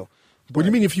let you know. What do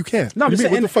you mean if you can't? No, I'm You just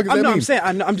mean, saying. what the fuck does that mean? I'm saying.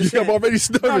 I'm just You saying. have already nervous.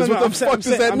 What the fuck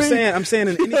does that mean? I'm saying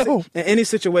in Yo. any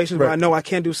situation where Right. I know I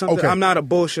can't do something, Okay. I'm not a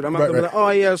bullshit. I'm not Right, gonna be right. like, oh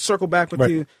yeah, circle back with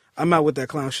Right. you. I'm not with that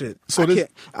clown shit. So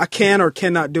I can or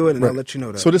cannot do it, and I'll Right. let you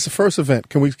know that. So this is the first event.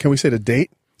 Can we say the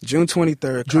date? June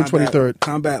 23rd. June 23rd.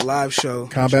 Combat live show.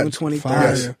 Combat June 23rd.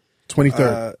 Fire. Yes.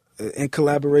 23rd. In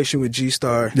collaboration with G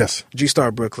Star. Yes. G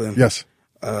Star Brooklyn. Yes.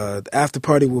 The after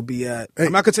party will be at. Hey.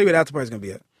 I'm not gonna tell you where the after party is gonna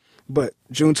be at, but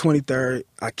June 23rd.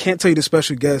 I can't tell you the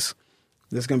special guest.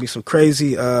 There's gonna be some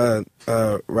crazy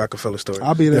Rockefeller stories.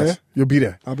 I'll be there. Yes. You'll be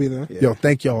there. I'll be there. Yo,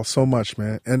 thank y'all so much,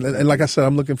 man. And like I said,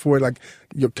 I'm looking forward. Like,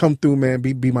 you come through, man.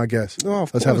 Be my guest. No,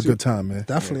 of Let's have a course. good time, man.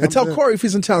 Definitely. And tell I'm there. Corey if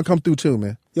he's in town, come through too,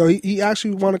 man. Yo, he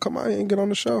actually want to come out here and get on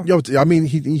the show. Yo, I mean,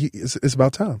 it's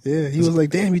about time. Yeah, he was like,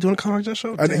 "Damn, you doing a Comic Jet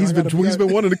show?" I, Damn, he's I gotta be been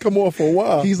out. wanting to come on for a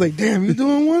while. He's like, "Damn, you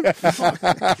doing one?"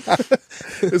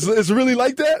 It's really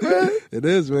like that, man. It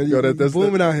is, man. Yo, You that's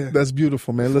booming out here. That's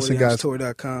beautiful, man. Listen, guys.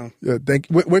 40ounceTour.com. Yeah, thank.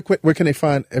 Where can they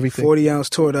find everything?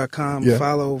 40ounceTour.com. Yeah.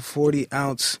 Follow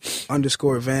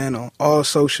 40ounce_van on all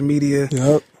social media.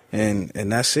 Yep. And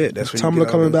that's it. That's what Tumblr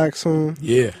coming back soon.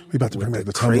 Yeah. We about to bring back The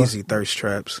the Tumblr. crazy thirst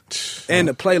traps. And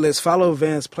the playlist. Follow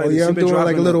Van's playlist. Oh yeah, I'm He's been doing like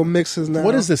dropping little them. mixes now.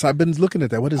 What is this? I've been looking at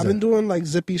that. What is I've that? been doing like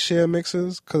Zippy Share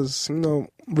mixes because real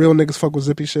niggas fuck with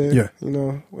Zippy Share. Yeah.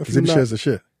 If Zippy you're shares not, the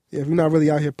shit. if you're not really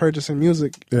out here purchasing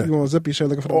music, Yeah. you on Zippy Share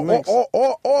looking for the Or links.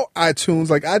 iTunes.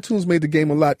 Like iTunes made the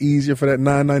game a lot easier for that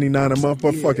 $9.99 a month.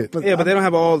 But fuck it. but Yeah, but they don't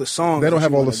have all the songs. They don't that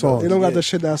have you all wanna the songs. They don't got Yeah. the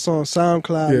shit that's on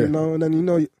SoundCloud, Yeah. and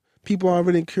then people aren't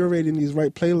really curating these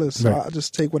right playlists. So Right. I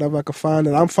just take whatever I can find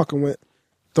that I'm fucking with,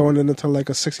 throwing it into like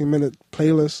a 60-minute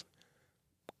playlist,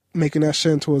 making that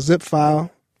shit into a zip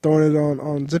file, throwing it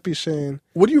on Zippy Share.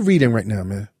 What are you reading right now,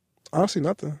 man? Honestly,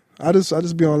 nothing. I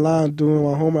just be online doing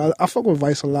my homework. I fuck with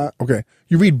Vice a lot. Okay,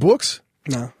 you read books?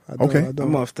 Nah, I don't. Okay. I don't.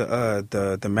 I'm off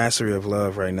the Mastery of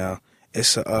Love right now.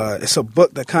 It's a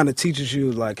book that kind of teaches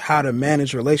you like how to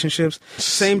manage relationships.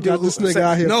 Same dude. Got this nigga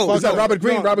out here. No, Is that Robert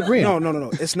Greene? Robert Greene. No.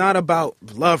 It's not about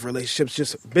love relationships,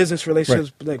 just business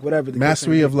relationships, like whatever.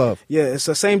 Mastery of love. Yeah, it's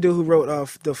the same dude who wrote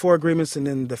the 4 Agreements and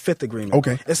then the 5th Agreement.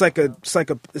 Okay. It's like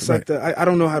I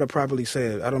don't know how to properly say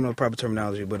it. I don't know the proper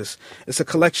terminology, but it's a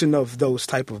collection of those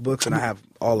type of books, and I have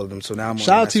all of them. So now I'm on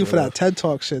Shout out to you Mastery for of that Love. TED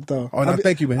Talk shit though. Oh, no,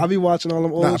 thank you, man. I be watching all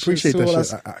them old Nah, I appreciate shit too. that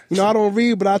shit. You know, I don't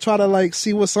read, but I try to like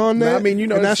see what's on there. Nah, I mean, you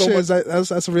know, and that it's so shit much- is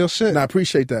that's real shit. And I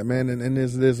appreciate that, man. And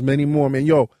there's many more, man.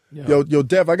 Yo,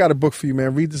 Dev, I got a book for you,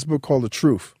 man. Read this book called The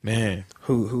Truth Man.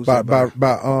 Who's by that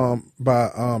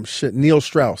by? Neil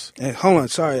Strauss. And hold on,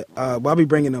 sorry. While I be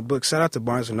bringing up books, shout out to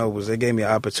Barnes and Nobles. They gave me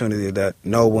an opportunity that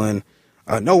no one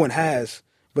has.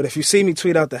 But if you see me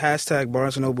tweet out the hashtag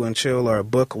Barnes and Noble and Chill or a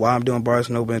book while I'm doing Barnes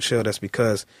and Noble and Chill, that's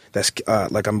because that's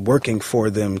like I'm working for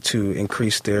them to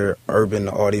increase their urban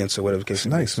audience or whatever the case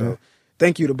may be. Nice, man. So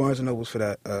thank you to Barnes and Nobles for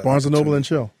that. Barnes and Noble and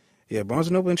Chill. Yeah, Barnes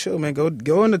and Noble and Chill, man.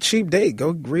 Go on a cheap date.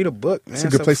 Go read a book, man. That's a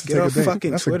good place to Get take a off date.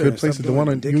 fucking That's Twitter a and good place. stop The one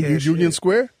on doing dickhead Union shit.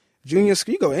 Square. Union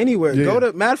Square. You go anywhere.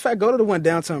 Yeah. Matter of fact, go to the one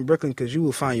downtown Brooklyn because you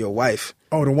will find your wife.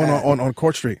 Oh, the one on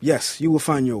Court Street. Yes, you will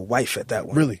find your wife at that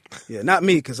one. Really? Yeah, not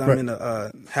me because I'm Right. in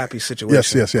a happy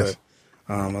situation. Yes. But,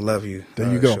 I love you. There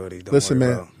you go. Shorty. Don't Listen,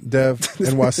 worry man. Dev,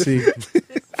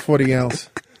 NYC, 40 ounce.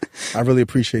 I really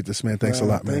appreciate this, man. Thanks a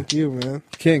lot, man. Thank you, man.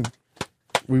 King,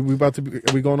 we about to be,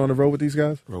 are we going on the road with these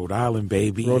guys? Rhode Island,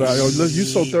 baby. Rhode Island. Yo, look, you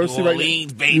so thirsty New right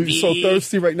Orleans, now. baby. You so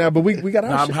thirsty right now, but we got our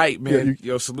Nah, I'm shit. hyped, man. Yeah, you-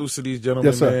 Yo, salute to these gentlemen,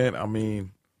 Yes, sir. man. I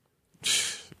mean,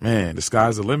 man, the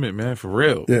sky's the limit, man, for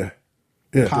real. yeah.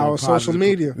 Power of social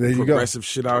media. There you go. Progressive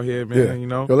shit out here, man, Yeah. you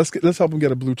know? Yo, let's help him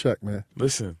get a blue check, man.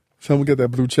 Listen, Let's help him get that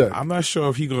blue check. I'm not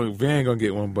sure if Van gonna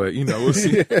get one, but, you know, we'll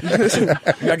see. You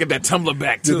gotta get that tumbler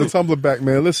back, Get too. the tumbler back,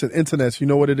 man. Listen, internets, you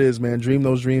know what it is, man. Dream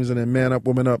those dreams and then man up,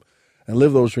 woman up, and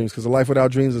live those dreams. Because a life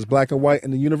without dreams is black and white,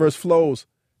 and the universe flows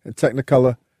in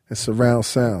Technicolor and surround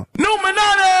sound.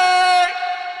 Illuminati!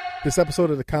 This episode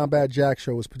of the Combat Jack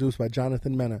Show was produced by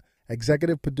Jonathan Mena,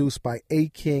 executive produced by A.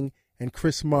 King and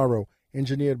Chris Morrow,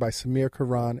 engineered by Samir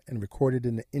Karan, and recorded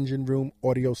in the Engine Room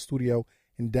Audio Studio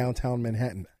in downtown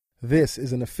Manhattan. This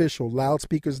is an official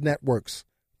Loudspeakers Networks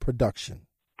production.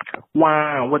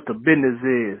 Wow, what the business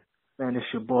is. Man, it's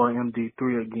your boy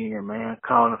MD3 again, man.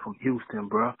 Calling from Houston,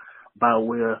 bro. By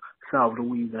way of South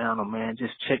Louisiana, man.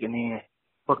 Just checking in.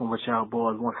 Fucking with y'all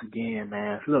boys once again,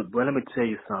 man. Look, bro, let me tell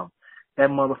you something. That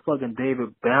motherfucking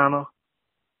David Banner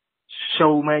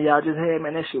show, man, y'all just had,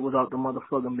 man, that shit was off the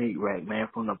motherfucking meat rack, man.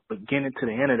 From the beginning to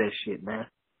the end of that shit, man.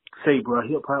 Say, bro,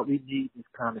 hip hop, we need this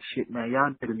kind of shit, man. Y'all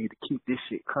niggas need to keep this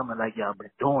shit coming like y'all been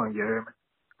doing, you hear me?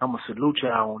 I'ma salute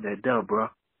y'all on that dub, bro.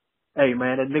 Hey,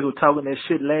 man, that nigga was talking that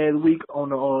shit last week on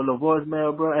the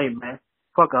voicemail, bro. Hey, man,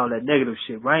 fuck all that negative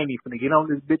shit, bro. I ain't even finna get on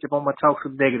this bitch if I'm gonna talk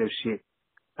some negative shit.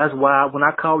 That's why when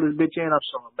I call this bitch in, I'm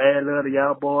showing bad love to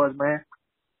y'all boys, man.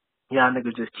 Y'all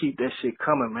niggas just keep that shit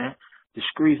coming, man. The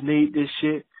streets need this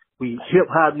shit. We hip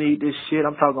hop need this shit.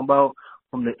 I'm talking about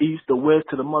from the east, the west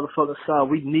to the motherfucking south.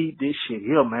 We need this shit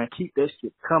here, man. Keep that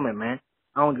shit coming, man.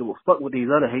 I don't give a fuck what these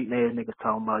other hating ass niggas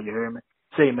talking about, you hear me?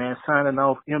 Say, man, signing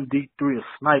off MD3 a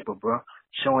sniper, bro.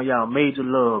 Showing y'all major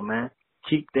love, man.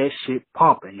 Keep that shit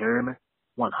pumping, you hear me?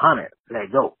 100.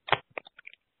 Let go.